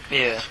anything.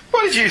 Yeah.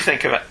 What did you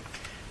think of it?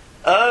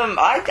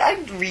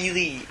 I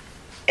really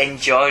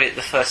enjoyed it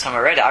the first time I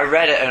read it. I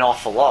read it an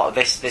awful lot.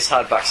 This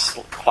hardback's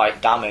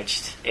quite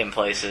damaged in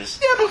places.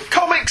 Yeah, but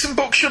comics and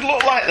books should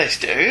look like this,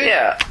 dude.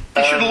 Yeah.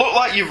 They should look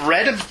like you've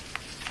read them.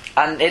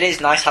 And it is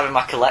nice having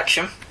my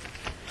collection.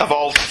 Of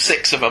all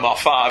 6 of them, or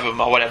 5 of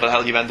them, or whatever the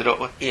hell you've ended up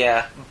with.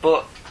 Yeah,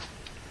 but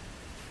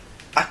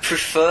I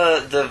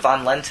prefer the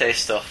Van Lente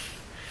stuff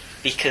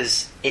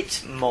because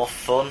it's more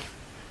fun,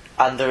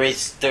 and there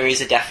is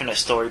a definite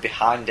story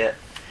behind it.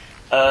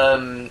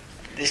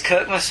 This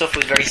Kirkman stuff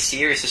was very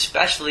serious,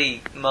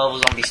 especially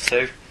Marvel Zombies 2.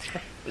 It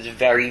was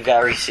very,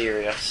 very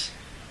serious.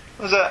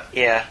 Was it?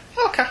 Yeah.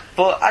 Okay.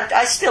 But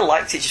I still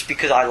liked it just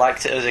because I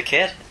liked it as a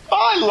kid.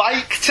 I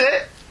liked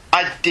it. I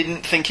I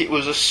didn't think it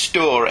was a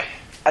story.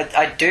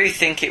 I do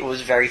think it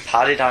was very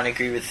padded. I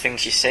agree with the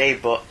things you say,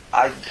 but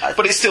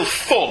But it's still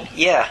fun.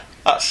 Yeah.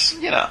 That's,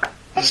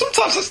 and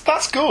sometimes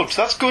that's good.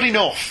 That's good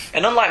enough.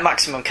 And unlike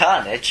Maximum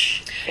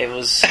Carnage,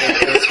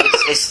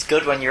 it's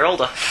good when you're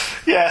older.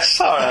 Yes,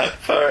 alright,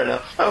 fair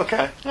enough.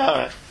 Okay,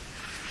 alright.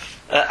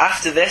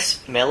 After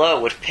this, Miller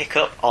would pick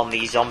up on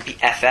the Zombie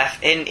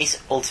FF in his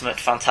Ultimate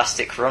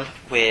Fantastic run,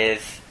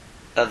 with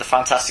the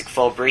Fantastic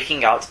Four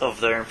breaking out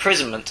of their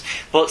imprisonment,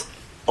 but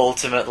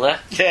ultimately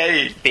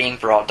being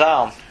brought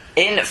down.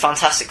 In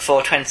Fantastic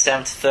Four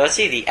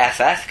 27-30, the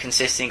FF,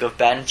 consisting of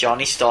Ben,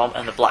 Johnny Storm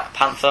and the Black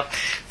Panther,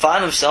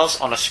 find themselves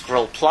on a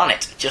Skrull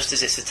planet just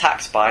as it's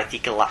attacked by the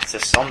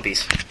Galactus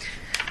zombies.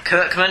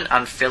 Kirkman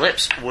and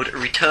Phillips would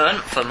return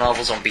for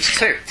Marvel Zombies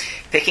 2,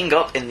 picking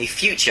up in the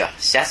future,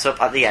 set up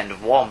at the end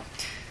of 1,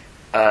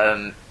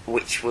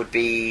 which would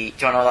be... Do you want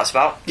to know what that's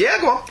about?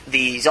 Yeah, go on.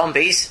 The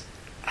zombies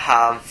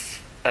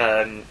have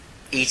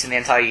eaten the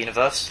entire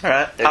universe.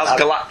 Right, as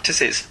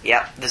Galactus is.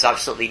 Yeah, there's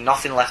absolutely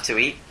nothing left to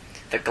eat.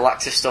 The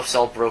Galactus stuff's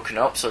all broken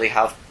up, so they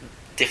have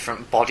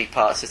different body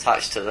parts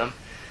attached to them.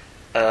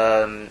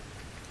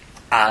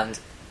 And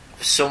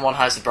someone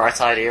has the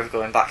bright idea of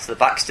going back to the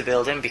Baxter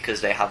Building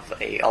because they have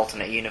a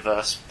alternate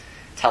universe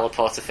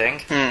teleporter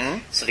thing. Mm-hmm.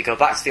 So they go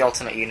back to the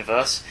alternate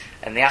universe,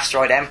 and the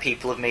Asteroid M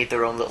people have made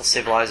their own little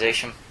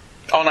civilization.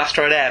 On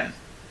Asteroid M?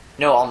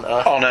 No, on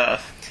Earth. On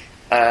Earth.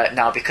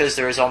 Now, because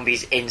there are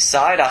zombies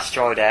inside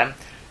Asteroid M,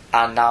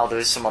 and now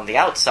there's some on the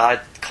outside,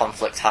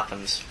 conflict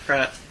happens.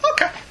 Right.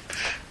 Okay.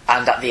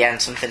 And at the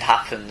end, something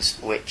happens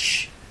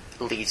which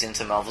leads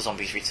into Marvel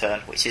Zombies Return,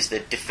 which is the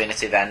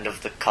definitive end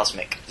of the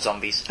cosmic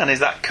zombies. And is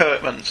that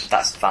Kirkman's?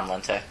 That's Van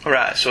Lente.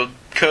 Right, so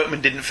Kirkman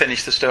didn't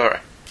finish the story?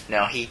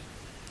 No, he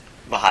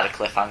had a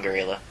cliffhanger,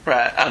 really.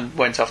 Right, and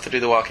went off to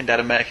do The Walking Dead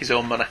and make his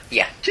own money.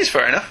 Yeah. Which is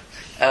fair enough.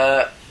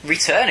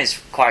 Return is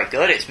quite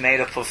good. It's made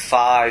up of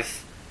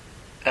 5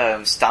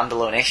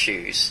 standalone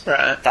issues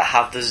that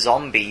have the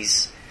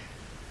zombies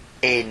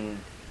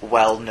in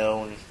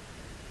well-known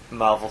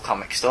Marvel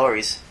comic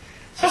stories.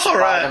 So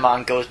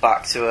Spider-Man goes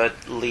back to a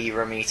Lee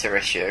Romita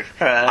issue.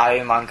 Right.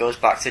 Iron Man goes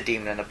back to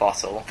Demon in a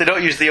Bottle. They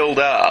don't use the old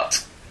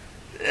art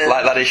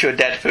like that issue of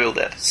Deadpool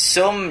did.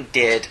 Some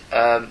did.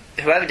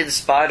 Whoever did the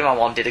Spider-Man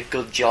one did a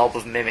good job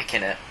of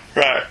mimicking it.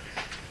 Right.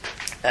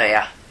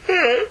 Yeah.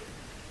 Fred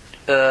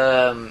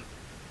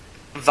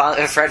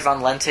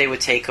Van Lente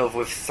would take over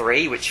with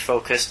 3, which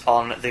focused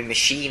on the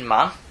Machine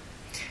Man,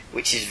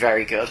 which is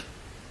very good.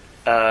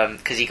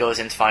 Because he goes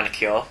in to find a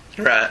cure.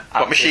 Right.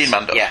 What Machine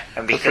Man does? Yeah.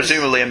 And because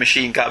presumably a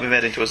machine can't be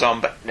made into a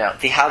zombie. No,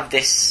 they have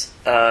this...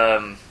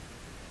 there's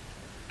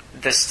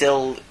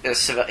still...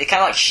 It's kind of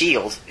like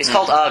S.H.I.E.L.D. It's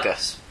called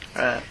Argus.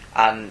 Right.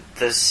 And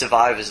there's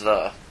survivors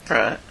there.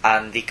 Right.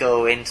 And they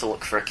go in to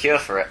look for a cure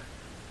for it.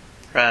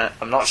 Right.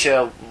 I'm not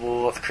sure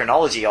what the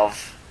chronology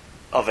of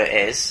it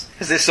is.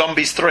 Is this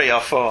Zombies 3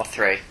 or 4?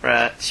 3.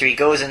 Right. So he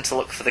goes in to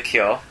look for the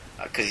cure,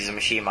 because he's a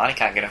machine man, he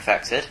can't get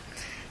infected.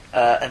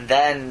 And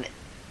then...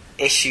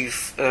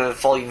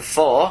 volume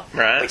 4,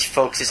 which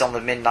focuses on the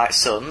Midnight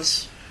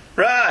Suns.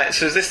 Right,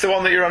 so is this the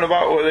one that you're on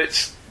about where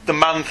it's the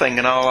man thing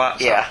and all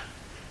that? Yeah.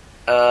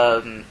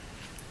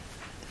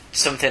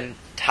 Something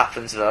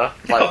happens there.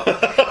 Like,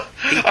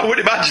 I would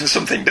imagine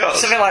something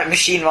does. Something like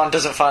Machine Man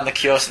doesn't find the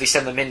cure, so they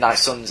send the Midnight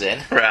Suns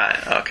in. Right,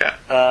 okay.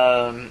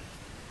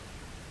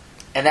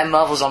 And then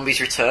Marvel Zombies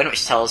Return,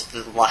 which tells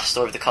the last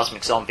story of the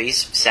cosmic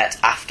zombies, set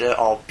after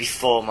or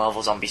before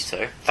Marvel Zombies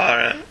 2.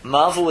 Alright.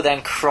 Marvel would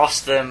then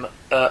cross them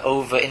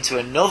over into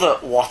another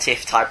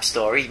what-if type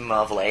story,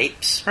 Marvel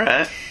Apes.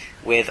 Right.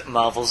 With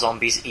Marvel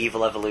Zombies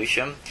Evil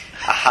Evolution.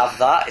 I have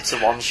that, it's a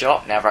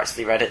one-shot, never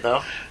actually read it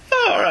though.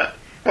 Oh, alright.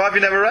 Why have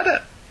you never read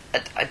it?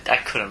 I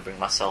couldn't bring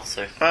myself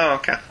to. Oh,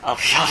 okay. I'll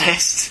be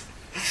honest.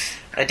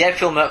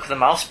 Deadpool Merc with the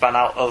Mouse ran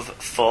out of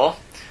 4,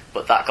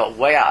 but that got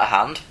way out of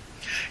hand.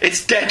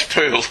 It's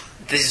Deadpool.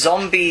 The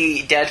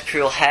zombie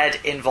Deadpool head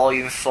in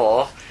Volume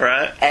 4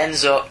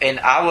 ends up in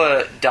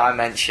our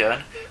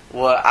dimension,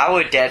 where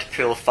our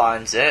Deadpool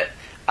finds it,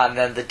 and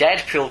then the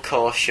Deadpool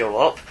Corps show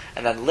up,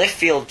 and then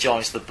Liefeld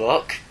joins the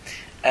book,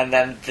 and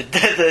then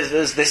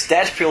there's this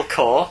Deadpool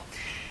Corps,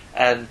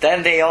 and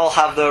then they all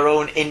have their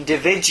own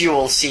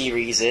individual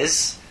series.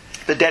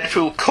 The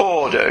Deadpool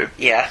Corps do?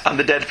 Yeah. And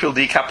the Deadpool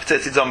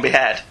decapitated zombie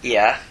head?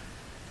 Yeah.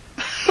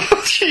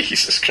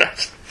 Jesus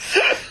Christ.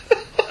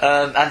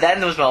 And then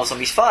there was Marvel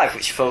Zombies 5,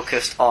 which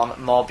focused on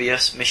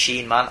Morbius,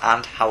 Machine Man,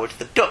 and Howard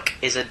the Duck,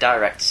 is a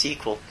direct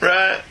sequel.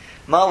 Right.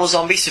 Marvel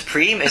Zombies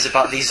Supreme is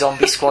about the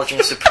Zombie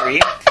Squadron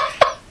Supreme,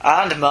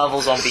 and Marvel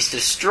Zombies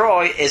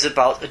Destroy is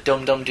about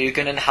Dum Dum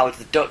Dugan and Howard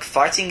the Duck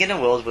fighting in a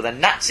world where the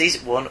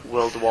Nazis won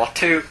World War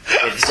II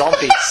with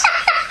zombies.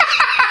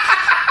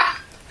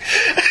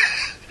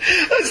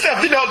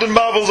 Have they not done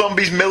Marvel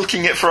Zombies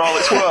milking it for all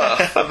it's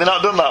worth? Have they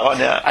not done that one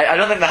yet? I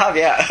don't think they have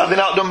yet. Have they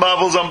not done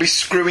Marvel Zombies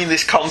screwing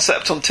this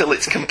concept until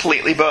it's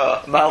completely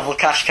bare? Marvel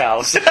Cash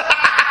Cows.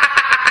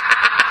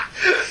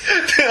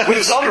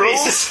 With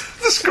zombies.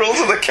 The Skrulls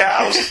are the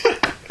cows.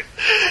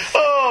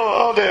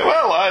 oh dear.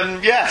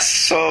 Well, yes,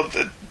 so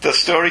the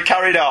story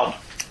carried on.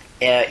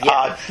 Yeah.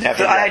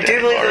 I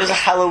do believe there was a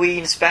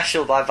Halloween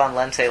special by Van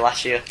Lente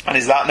last year. And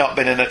has that not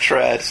been in a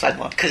trade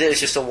somewhere? Because it was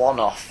just a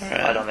one-off.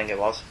 Right. I don't think it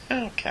was.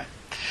 Okay.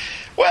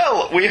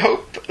 Well, we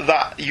hope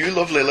that you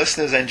lovely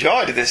listeners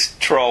enjoyed this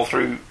trawl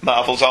through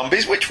Marvel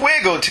Zombies, which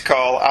we're going to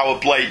call our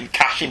blatant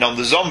cashing on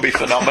the zombie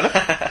phenomenon.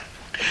 A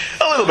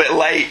little bit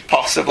late,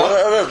 possibly.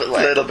 A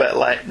little bit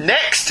late.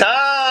 Next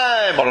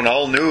time on an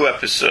all-new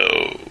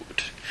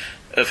episode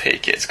of Hey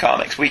Kids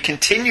Comics, we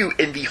continue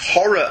in the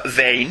horror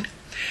vein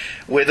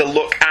with a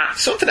look at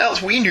something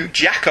else we knew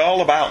jack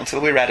all about until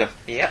we read them.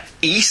 Yeah.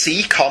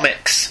 EC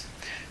Comics.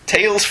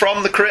 Tales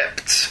from the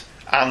Crypt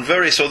and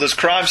various others.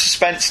 Crime,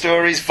 suspense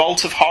stories,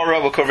 Vault of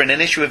Horror. We're covering an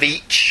issue of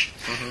each.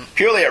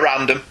 Purely at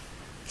random.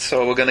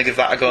 So we're going to give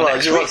that a go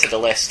next week. You looked at the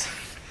list.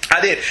 I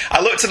did.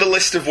 I looked at the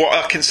list of what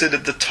I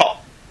considered the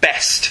top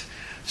best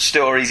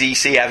stories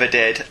EC ever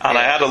did, and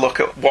I had a look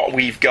at what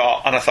we've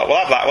got, and I thought, we'll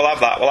have that, we'll have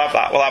that, we'll have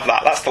that, we'll have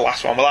that. That's the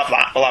last one. We'll have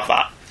that, we'll have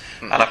that.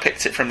 And I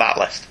picked it from that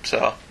list.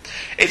 So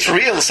it's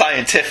real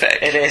scientific.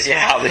 It is, yeah.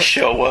 How this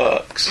show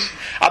works.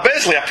 I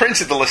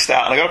printed the list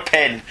out and I got a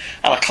pen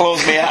and I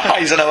closed my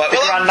eyes and I went,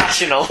 Grand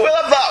National. We'll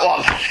have that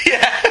one.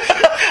 Yeah.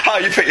 How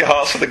you pick your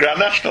horse for the Grand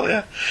National,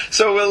 yeah.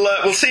 So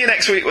we'll see you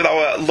next week with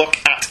our look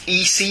at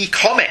EC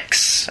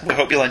Comics. We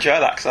hope you'll enjoy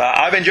that, because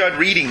I've enjoyed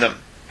reading them,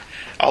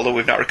 although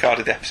we've not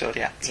recorded the episode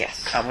yet.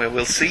 Yes. And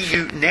we'll see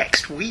you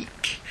next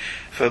week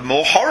for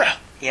more horror.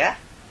 Yeah.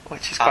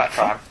 Which is quite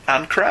fun.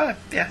 And crime,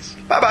 yes.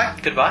 Bye-bye.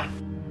 Goodbye.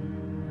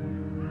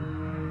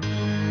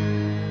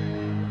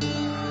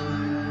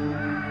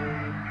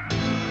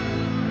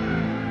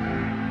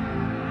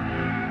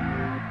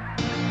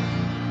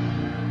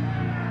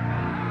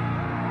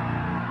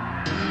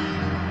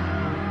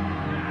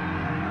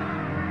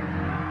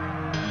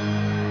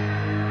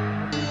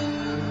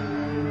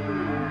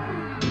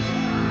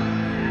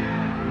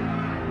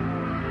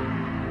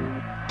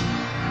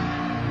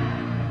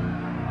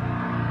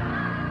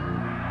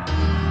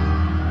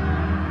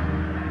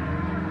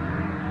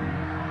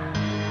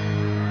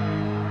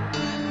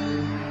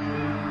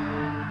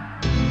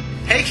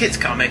 Hey Kids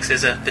Comics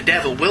is a The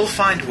Devil Will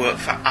Find Work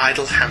for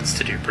Idle Hands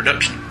to Do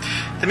production.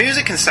 The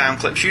music and sound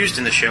clips used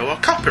in the show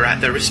are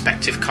copyright their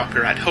respective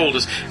copyright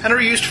holders and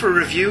are used for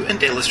review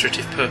and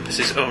illustrative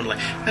purposes only,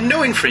 and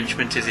no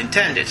infringement is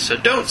intended, so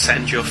don't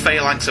send your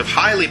phalanx of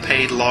highly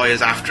paid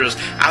lawyers after us,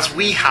 as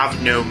we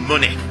have no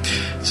money.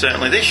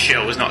 Certainly this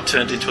show has not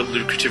turned into a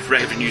lucrative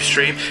revenue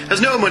stream, as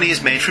no money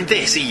is made from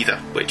this either,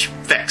 which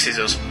vexes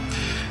us.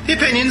 The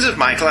opinions of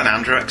Michael and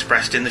Andrew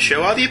expressed in the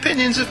show are the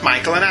opinions of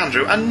Michael and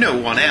Andrew and no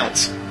one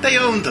else. They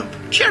own them,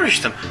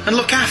 cherish them, and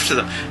look after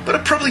them, but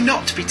are probably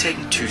not to be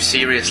taken too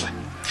seriously.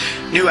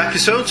 New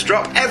episodes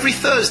drop every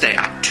Thursday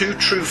at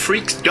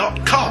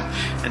twotruefreaks.com,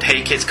 and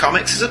Hey Kids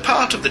Comics is a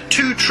part of the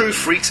Two True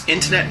Freaks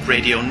Internet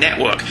Radio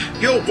Network,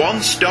 your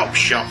one-stop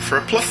shop for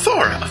a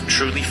plethora of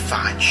truly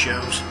fine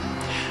shows.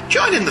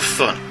 Join in the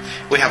fun.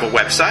 We have a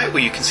website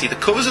where you can see the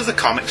covers of the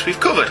comics we've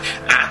covered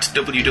at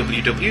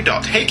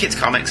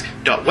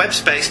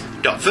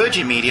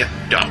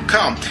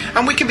www.heykidscomics.webspace.virginmedia.com,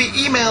 and we can be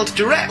emailed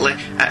directly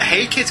at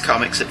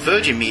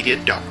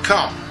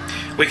heykidscomics@virginmedia.com.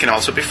 We can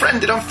also be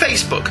friended on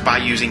Facebook by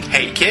using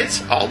Hey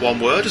Kids, all one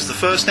word, as the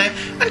first name,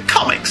 and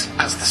Comics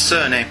as the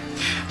surname.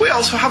 We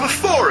also have a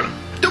forum,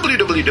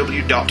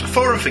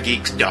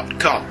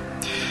 www.forumforgeeks.com.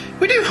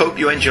 We do hope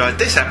you enjoyed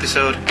this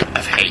episode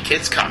of Hey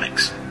Kids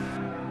Comics.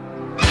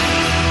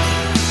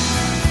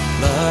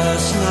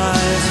 Last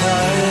night I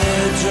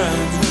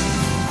dreamt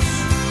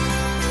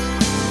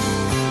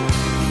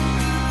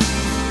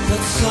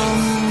that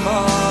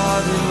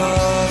somebody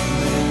loved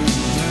me.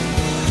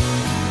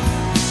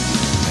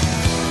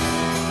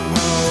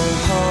 No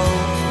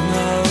hope,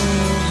 no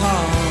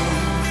harm,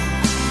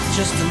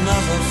 just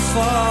another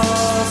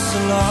false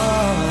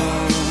alarm.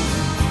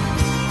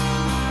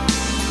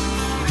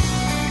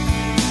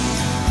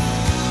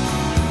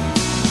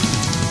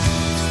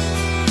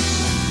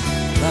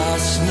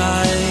 Last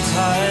night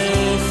I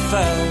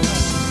felt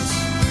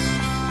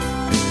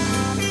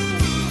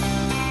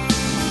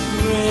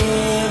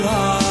real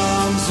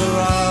arms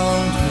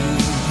around me.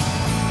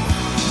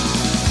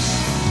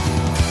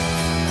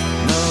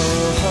 No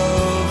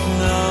hope,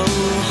 no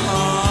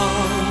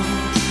harm,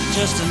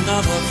 just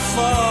another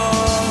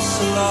false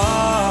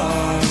alarm.